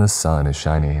 11th, and the sun is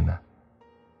shining.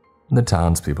 The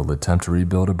townspeople attempt to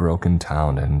rebuild a broken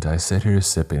town, and I sit here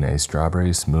sipping a strawberry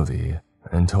smoothie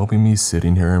and hoping me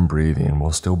sitting here and breathing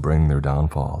will still bring their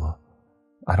downfall.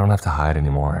 I don't have to hide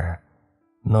anymore.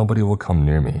 Nobody will come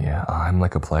near me. I'm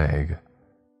like a plague.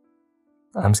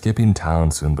 I'm skipping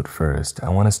town soon, but first, I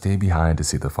want to stay behind to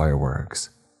see the fireworks.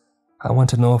 I want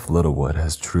to know if Littlewood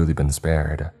has truly been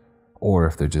spared, or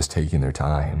if they're just taking their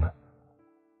time.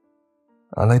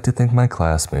 I like to think my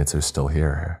classmates are still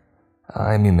here.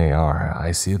 I mean, they are.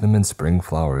 I see them in spring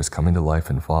flowers coming to life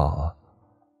in fall.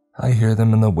 I hear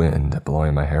them in the wind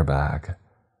blowing my hair back.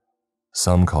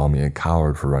 Some call me a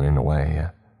coward for running away,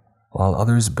 while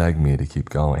others beg me to keep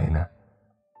going.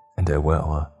 And I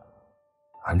will.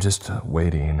 I'm just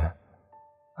waiting.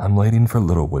 I'm waiting for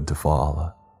Littlewood to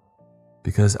fall,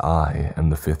 because I am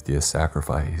the 50th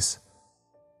sacrifice.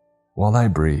 While I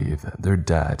breathe, their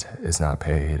debt is not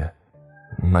paid.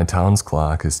 My town's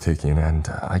clock is ticking, and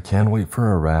I can't wait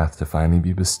for a wrath to finally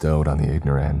be bestowed on the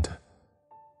ignorant.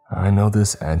 I know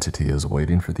this entity is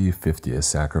waiting for the 50th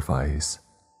sacrifice.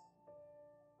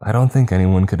 I don't think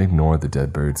anyone could ignore the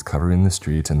dead birds covering the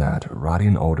street and that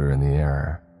rotting odor in the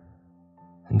air.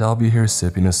 And I'll be here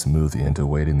sipping a smoothie and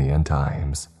awaiting the end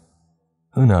times.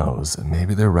 Who knows,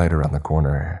 maybe they're right around the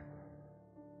corner.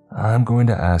 I'm going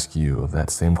to ask you that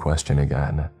same question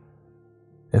again.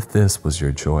 If this was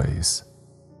your choice,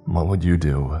 what would you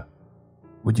do?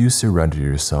 Would you surrender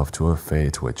yourself to a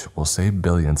fate which will save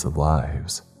billions of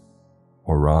lives?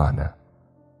 Or run?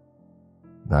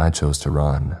 I chose to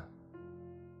run.